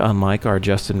 much unlike our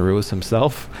Justin Ruiz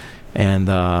himself.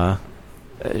 And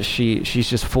she's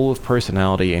just full of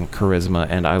personality and charisma,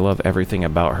 and I love everything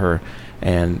about her,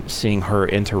 and seeing her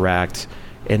interact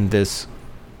in this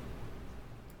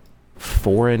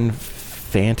foreign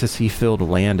fantasy-filled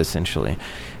land, essentially.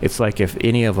 It's like if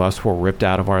any of us were ripped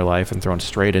out of our life and thrown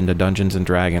straight into Dungeons and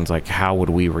Dragons, like, how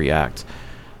would we react?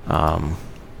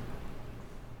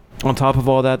 On top of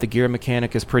all that, the gear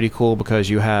mechanic is pretty cool because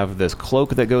you have this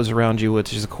cloak that goes around you,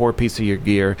 which is a core piece of your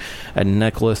gear, a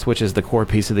necklace, which is the core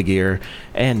piece of the gear,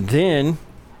 and then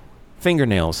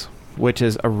fingernails, which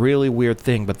is a really weird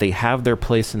thing, but they have their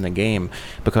place in the game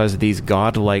because these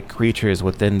godlike creatures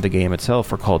within the game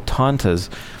itself are called tantas,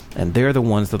 and they're the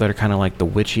ones that are kind of like the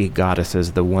witchy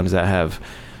goddesses, the ones that have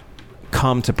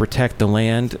come to protect the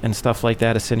land and stuff like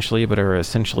that, essentially, but are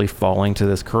essentially falling to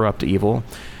this corrupt evil.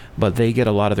 But they get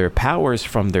a lot of their powers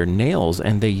from their nails,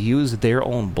 and they use their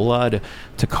own blood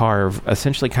to carve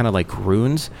essentially kind of like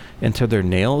runes into their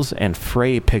nails, and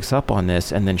Frey picks up on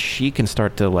this, and then she can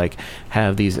start to like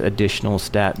have these additional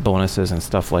stat bonuses and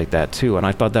stuff like that too. And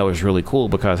I thought that was really cool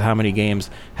because how many games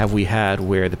have we had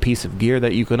where the piece of gear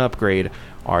that you can upgrade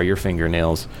are your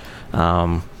fingernails?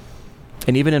 And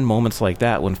even in moments like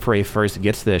that, when Frey first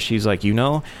gets this, she's like, you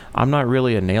know, I'm not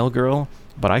really a nail girl,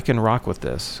 but I can rock with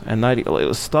this. And that, it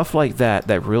was stuff like that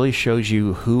that really shows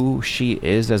you who she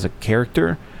is as a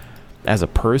character, as a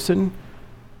person.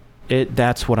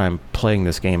 That's what I'm playing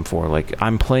this game for. Like,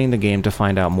 I'm playing the game to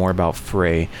find out more about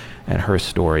Frey and her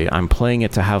story. I'm playing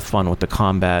it to have fun with the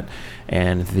combat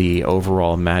and the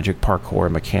overall magic parkour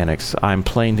mechanics. I'm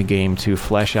playing the game to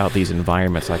flesh out these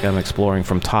environments. Like, I'm exploring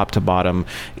from top to bottom,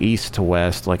 east to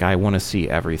west. Like, I want to see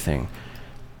everything.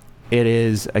 It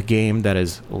is a game that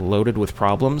is loaded with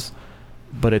problems,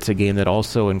 but it's a game that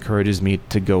also encourages me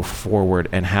to go forward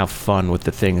and have fun with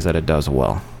the things that it does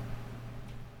well.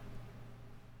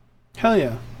 Hell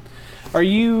yeah. Are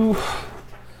you...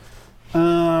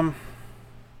 how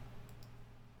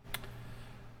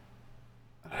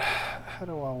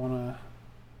do I want to...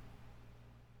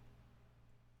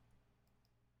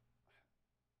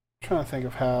 I'm trying to think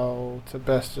of how to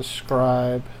best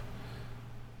describe...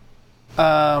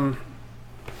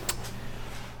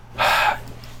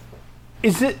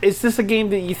 is this a game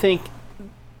that you think?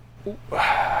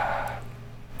 How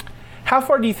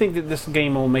far do you think that this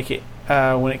game will make it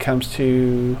when it comes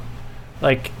to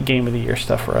like Game of the Year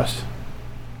stuff for us?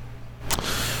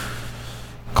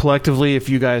 Collectively, if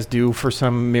you guys do for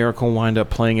some miracle wind up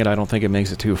playing it, I don't think it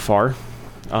makes it too far.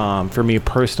 For me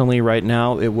personally, right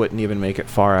now, it wouldn't even make it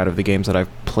far out of the games that I've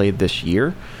played this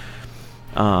year.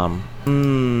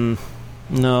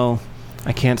 No,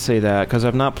 I can't say that because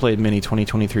I've not played many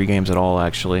 2023 games at all,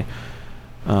 actually.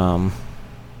 I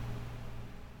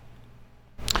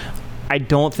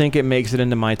don't think it makes it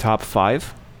into my top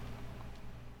 5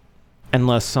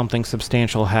 unless something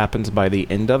substantial happens by the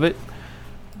end of it.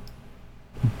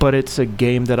 But it's a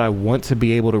game that I want to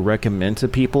be able to recommend to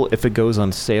people if it goes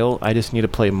on sale. I just need to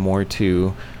play more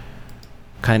to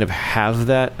kind of have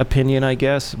that opinion, I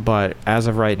guess. But as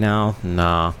of right now,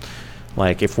 nah.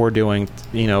 Like, if we're doing,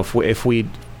 you know, if we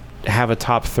have a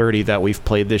top 30 that we've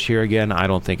played this year again, I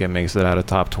don't think it makes it out of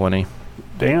top 20.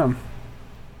 Damn.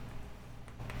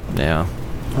 Yeah.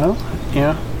 Well,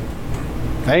 yeah.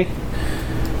 Hey.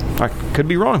 I could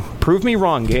be wrong. Prove me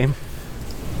wrong, game.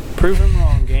 Prove him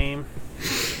wrong, game.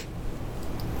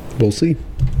 We'll see.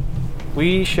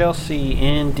 We shall see,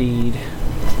 indeed.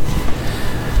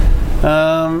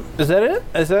 Is that it?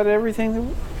 Is that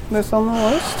everything that's on the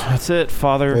list? That's it,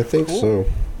 Father. I think so.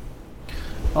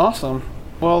 Awesome.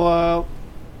 Well,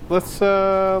 let's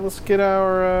get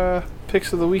our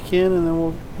picks of the weekend, and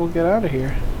then we'll get out of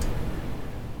here.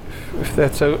 If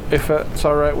that's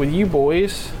all right with you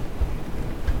boys.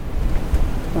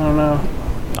 I don't know.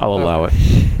 I'll allow it.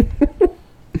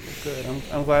 Good.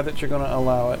 I'm glad that you're going to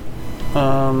allow it.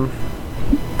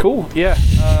 Cool. Yeah.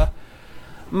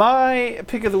 My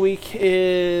pick of the week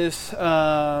is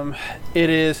it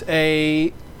is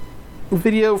a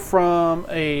video from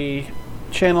a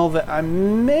channel that I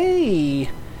may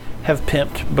have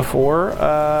pimped before.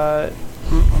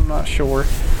 I'm not sure,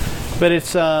 but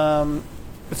it's a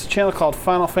channel called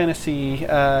Final Fantasy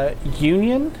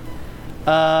Union.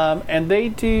 And they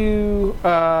do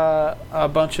a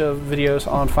bunch of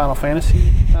videos on Final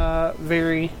Fantasy,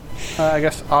 very, I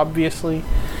guess, obviously.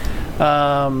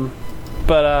 But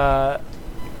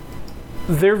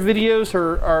their videos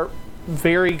are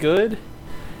very good.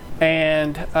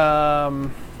 And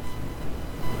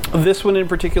this one in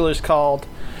particular is called...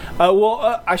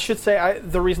 I should say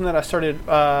the reason that I started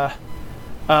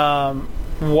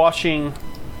watching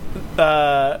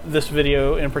this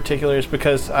video in particular is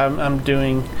because I'm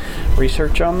doing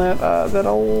research on that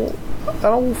old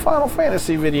Final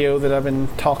Fantasy video that I've been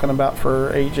talking about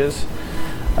for ages,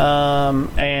 so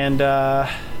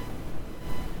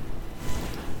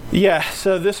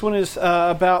this one is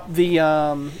about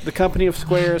the company of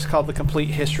Square. It's called The Complete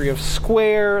History of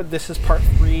Square. This is part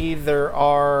 3. There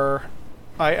are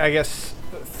I guess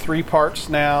 3 parts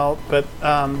now, but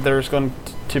there's going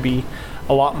to be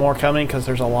a lot more coming because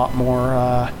there's a lot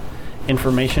more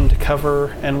information to cover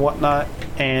and whatnot.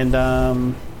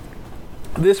 And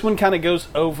this one kind of goes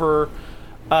over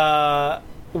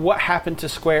what happened to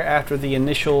Square after the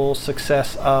initial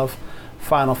success of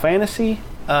Final Fantasy,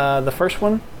 the first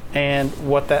one, and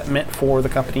what that meant for the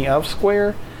company of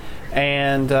Square.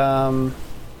 And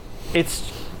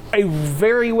it's a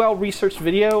very well researched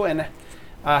video and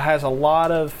has a lot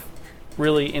of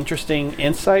really interesting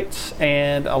insights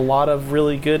and a lot of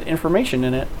really good information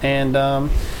in it. And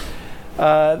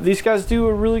these guys do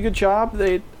a really good job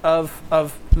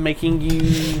of making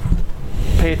you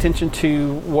pay attention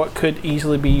to what could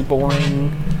easily be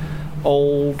boring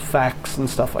old facts and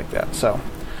stuff like that. So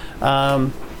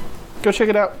go check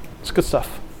it out. It's good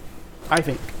stuff, I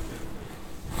think.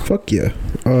 Fuck yeah.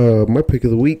 My pick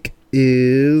of the week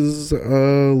is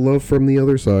Love from the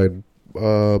Other Side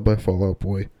by Fall Out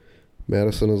Boy.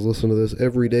 Madison has listened to this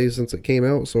every day since it came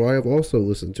out, so I have also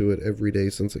listened to it every day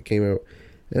since it came out,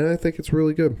 and I think it's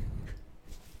really good.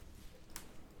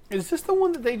 Is this the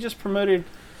one that they just promoted?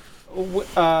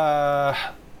 Where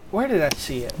did I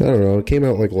see it? I don't know. It came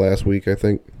out like last week, I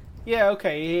think. Yeah,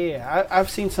 okay, yeah. I've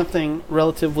seen something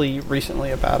relatively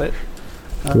recently about it.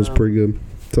 It was pretty good.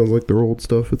 Sounds like their old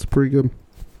stuff. It's pretty good.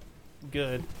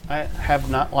 Good. I have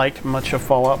not liked much of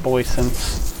Fall Out Boy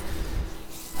since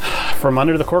From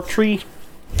Under the Cork Tree.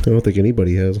 I don't think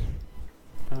anybody has.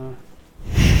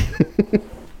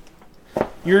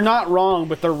 You're not wrong,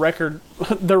 but their record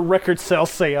sales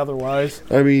say otherwise.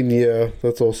 I mean, yeah,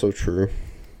 that's also true.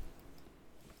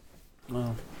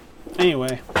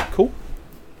 Anyway, cool.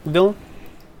 Dylan?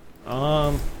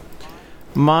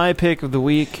 My pick of the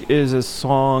week is a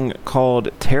song called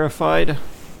Terrified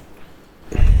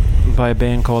by a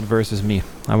band called Versus Me.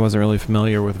 I wasn't really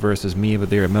familiar with Versus Me, but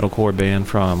they're a metalcore band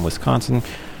from Wisconsin,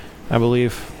 I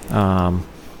believe.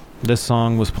 This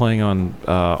song was playing on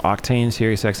Octane,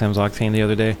 Sirius XM's Octane the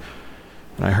other day,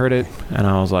 and I heard it, and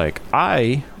I was like,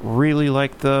 I really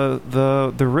like the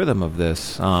rhythm of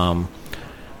this. It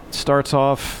starts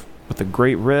off with a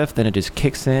great riff, then it just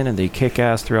kicks in, and they kick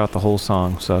ass throughout the whole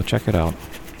song, so check it out.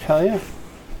 Hell yeah.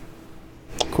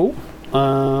 Cool.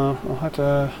 I'll have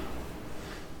to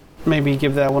maybe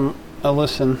give that one a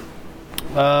listen.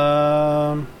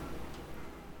 That's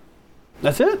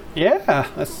it. Yeah,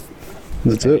 that's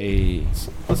it. Hey.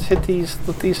 Let's hit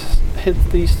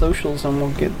these socials and we'll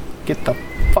get the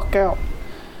fuck out.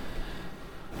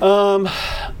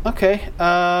 Okay.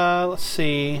 Let's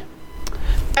see.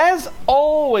 As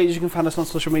always, you can find us on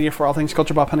social media for all things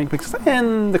Culture Bop, Hunting Picks,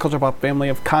 and the Culture Bop family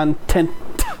of content.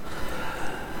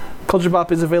 Culture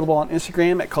Bop is available on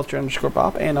Instagram at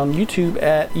culture_bop and on YouTube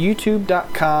at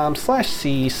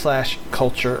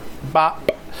youtube.com/c/culturebop.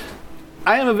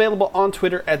 I am available on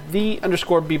Twitter at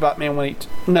 @the_bebopman182.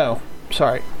 No,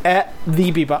 sorry, at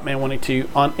the bebopman182.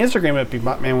 On Instagram at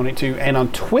bebopman182 and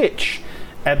on Twitch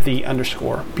at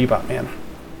 @the_bebopman.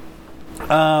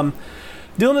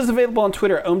 Dylan is available on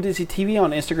Twitter at OhmDizzyTV,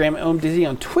 on Instagram at OhmDizzy,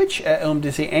 on Twitch at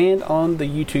OhmDizzy, and on the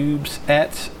YouTubes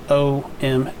at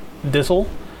OhmDizzle.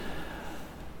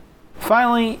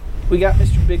 Finally, we got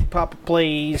Mr. Big Papa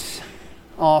Plays.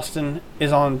 Austin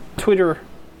is on Twitter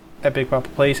at Big Papa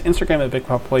Plays, Instagram at Big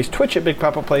Papa Plays, Twitch at Big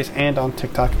Papa Plays, and on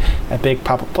TikTok at Big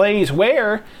Papa Plays,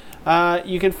 where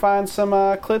you can find some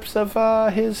clips of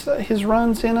his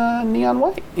runs in Neon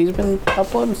White. He's been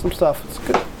uploading some stuff. It's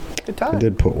good time. I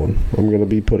did put one. I'm going to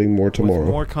be putting more tomorrow. With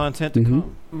more content to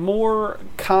come. More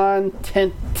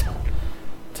content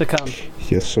to come.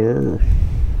 Yes, sir.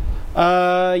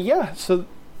 Yeah, so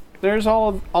there's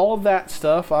all of that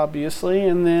stuff, obviously,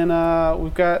 and then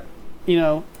we've got,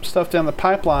 stuff down the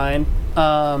pipeline.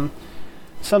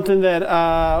 Something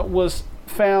that was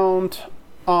found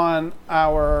on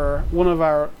one of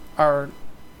our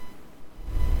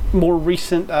more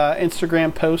recent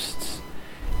Instagram posts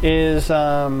is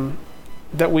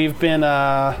that we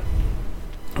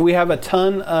have a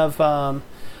ton of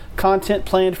content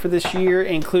planned for this year,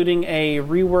 including a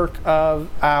rework of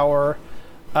our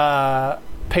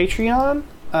Patreon.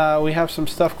 We have some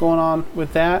stuff going on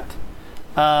with that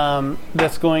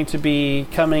that's going to be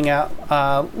coming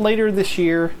out later this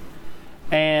year,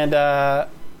 and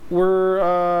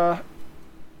we're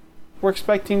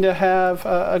expecting to have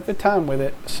a good time with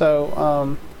it.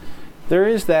 So there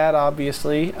is that,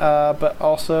 obviously, but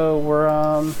also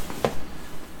we're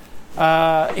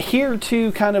here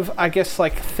to kind of, I guess,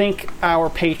 thank our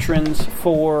patrons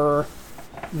for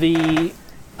the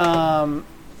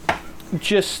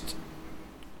just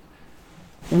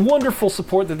wonderful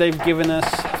support that they've given us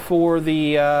for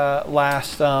the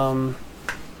last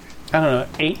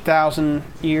 8,000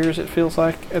 years, it feels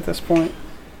like at this point.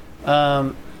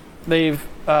 They've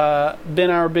been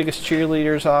our biggest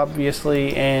cheerleaders,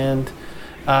 obviously, and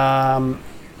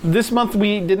this month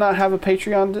we did not have a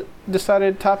Patreon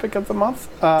decided topic of the month.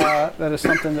 That is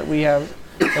something that we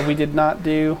did not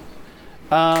do.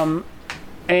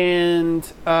 And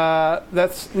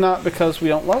that's not because we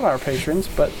don't love our patrons,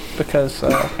 but because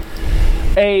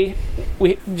A,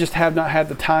 we just have not had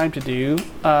the time to do,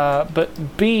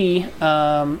 but B,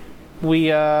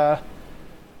 we are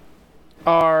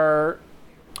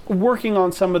working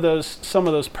on some of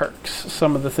those perks,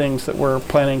 some of the things that we're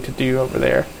planning to do over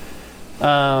there.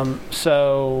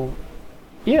 So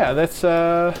yeah, that's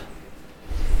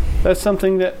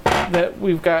something that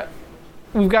we've got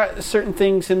certain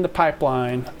things in the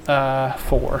pipeline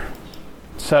for.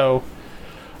 So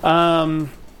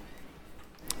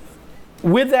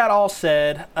with that all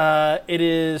said, it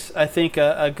is, I think,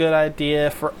 a good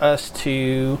idea for us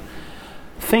to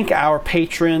thank our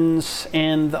patrons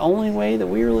in the only way that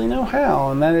we really know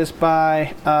how, and that is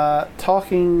by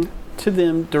talking to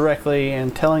them directly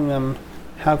and telling them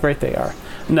how great they are.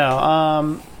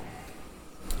 No,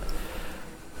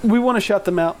 we want to shout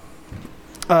them out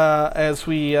as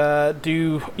we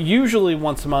do usually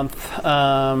once a month,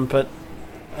 but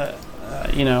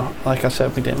like I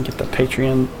said, we didn't get the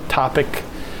Patreon topic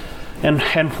and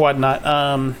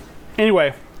whatnot.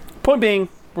 Anyway, point being,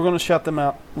 we're going to shout them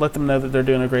out, let them know that they're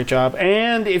doing a great job,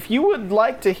 and if you would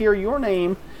like to hear your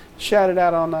name shouted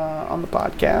out on the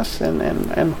podcast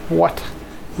and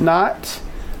whatnot,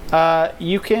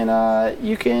 you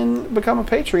can become a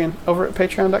Patreon over at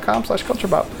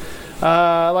patreon.com/culturebop.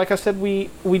 Like I said, we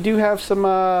do have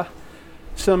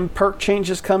some perk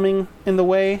changes coming in the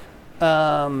way,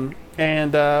 and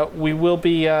we will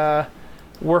be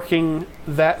working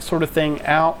that sort of thing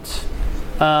out,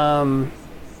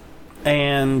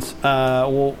 and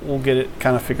we'll get it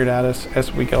kind of figured out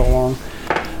as we go along.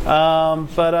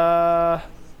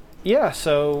 Yeah,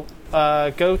 so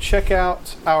go check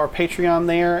out our Patreon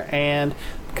there and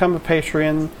become a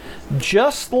patron,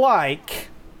 just like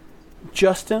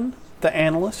Justin the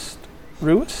Analyst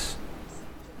Ruiz,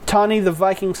 Tawny the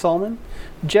Viking Solomon,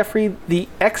 Jeffrey the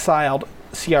Exiled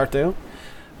Ciarto,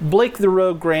 Blake the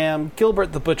Rogue Graham,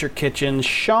 Gilbert the Butcher Kitchen,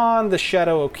 Sean the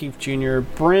Shadow O'Keefe Jr.,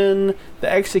 Bryn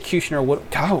the Executioner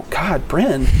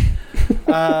Bryn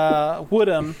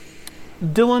Woodham,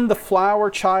 Dylan the Flower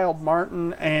Child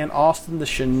Martin, and Austin the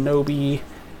Shinobi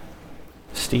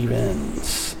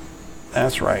Stevens.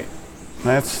 That's right.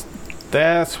 That's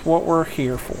what we're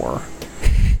here for.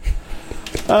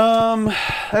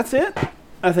 That's it,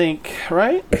 I think,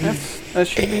 right? That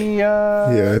should be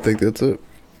yeah, I think that's it.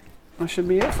 That should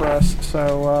be it for us.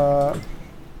 So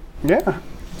yeah.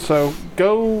 So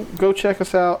go check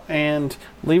us out and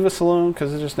leave us alone,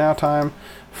 because it is now time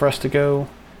for us to go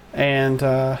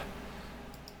and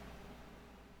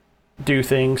do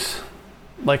things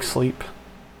like sleep,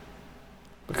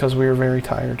 because we are very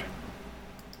tired.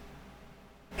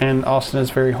 And Austin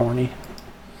is very horny.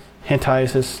 Hentai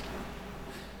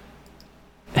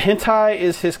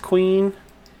is his queen,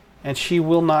 and she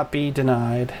will not be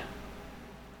denied.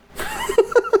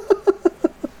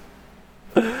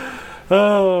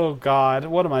 Oh God,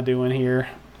 what am I doing here?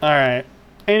 All right.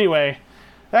 Anyway,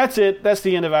 that's it. That's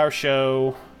the end of our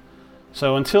show.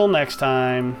 So until next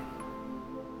time,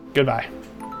 goodbye.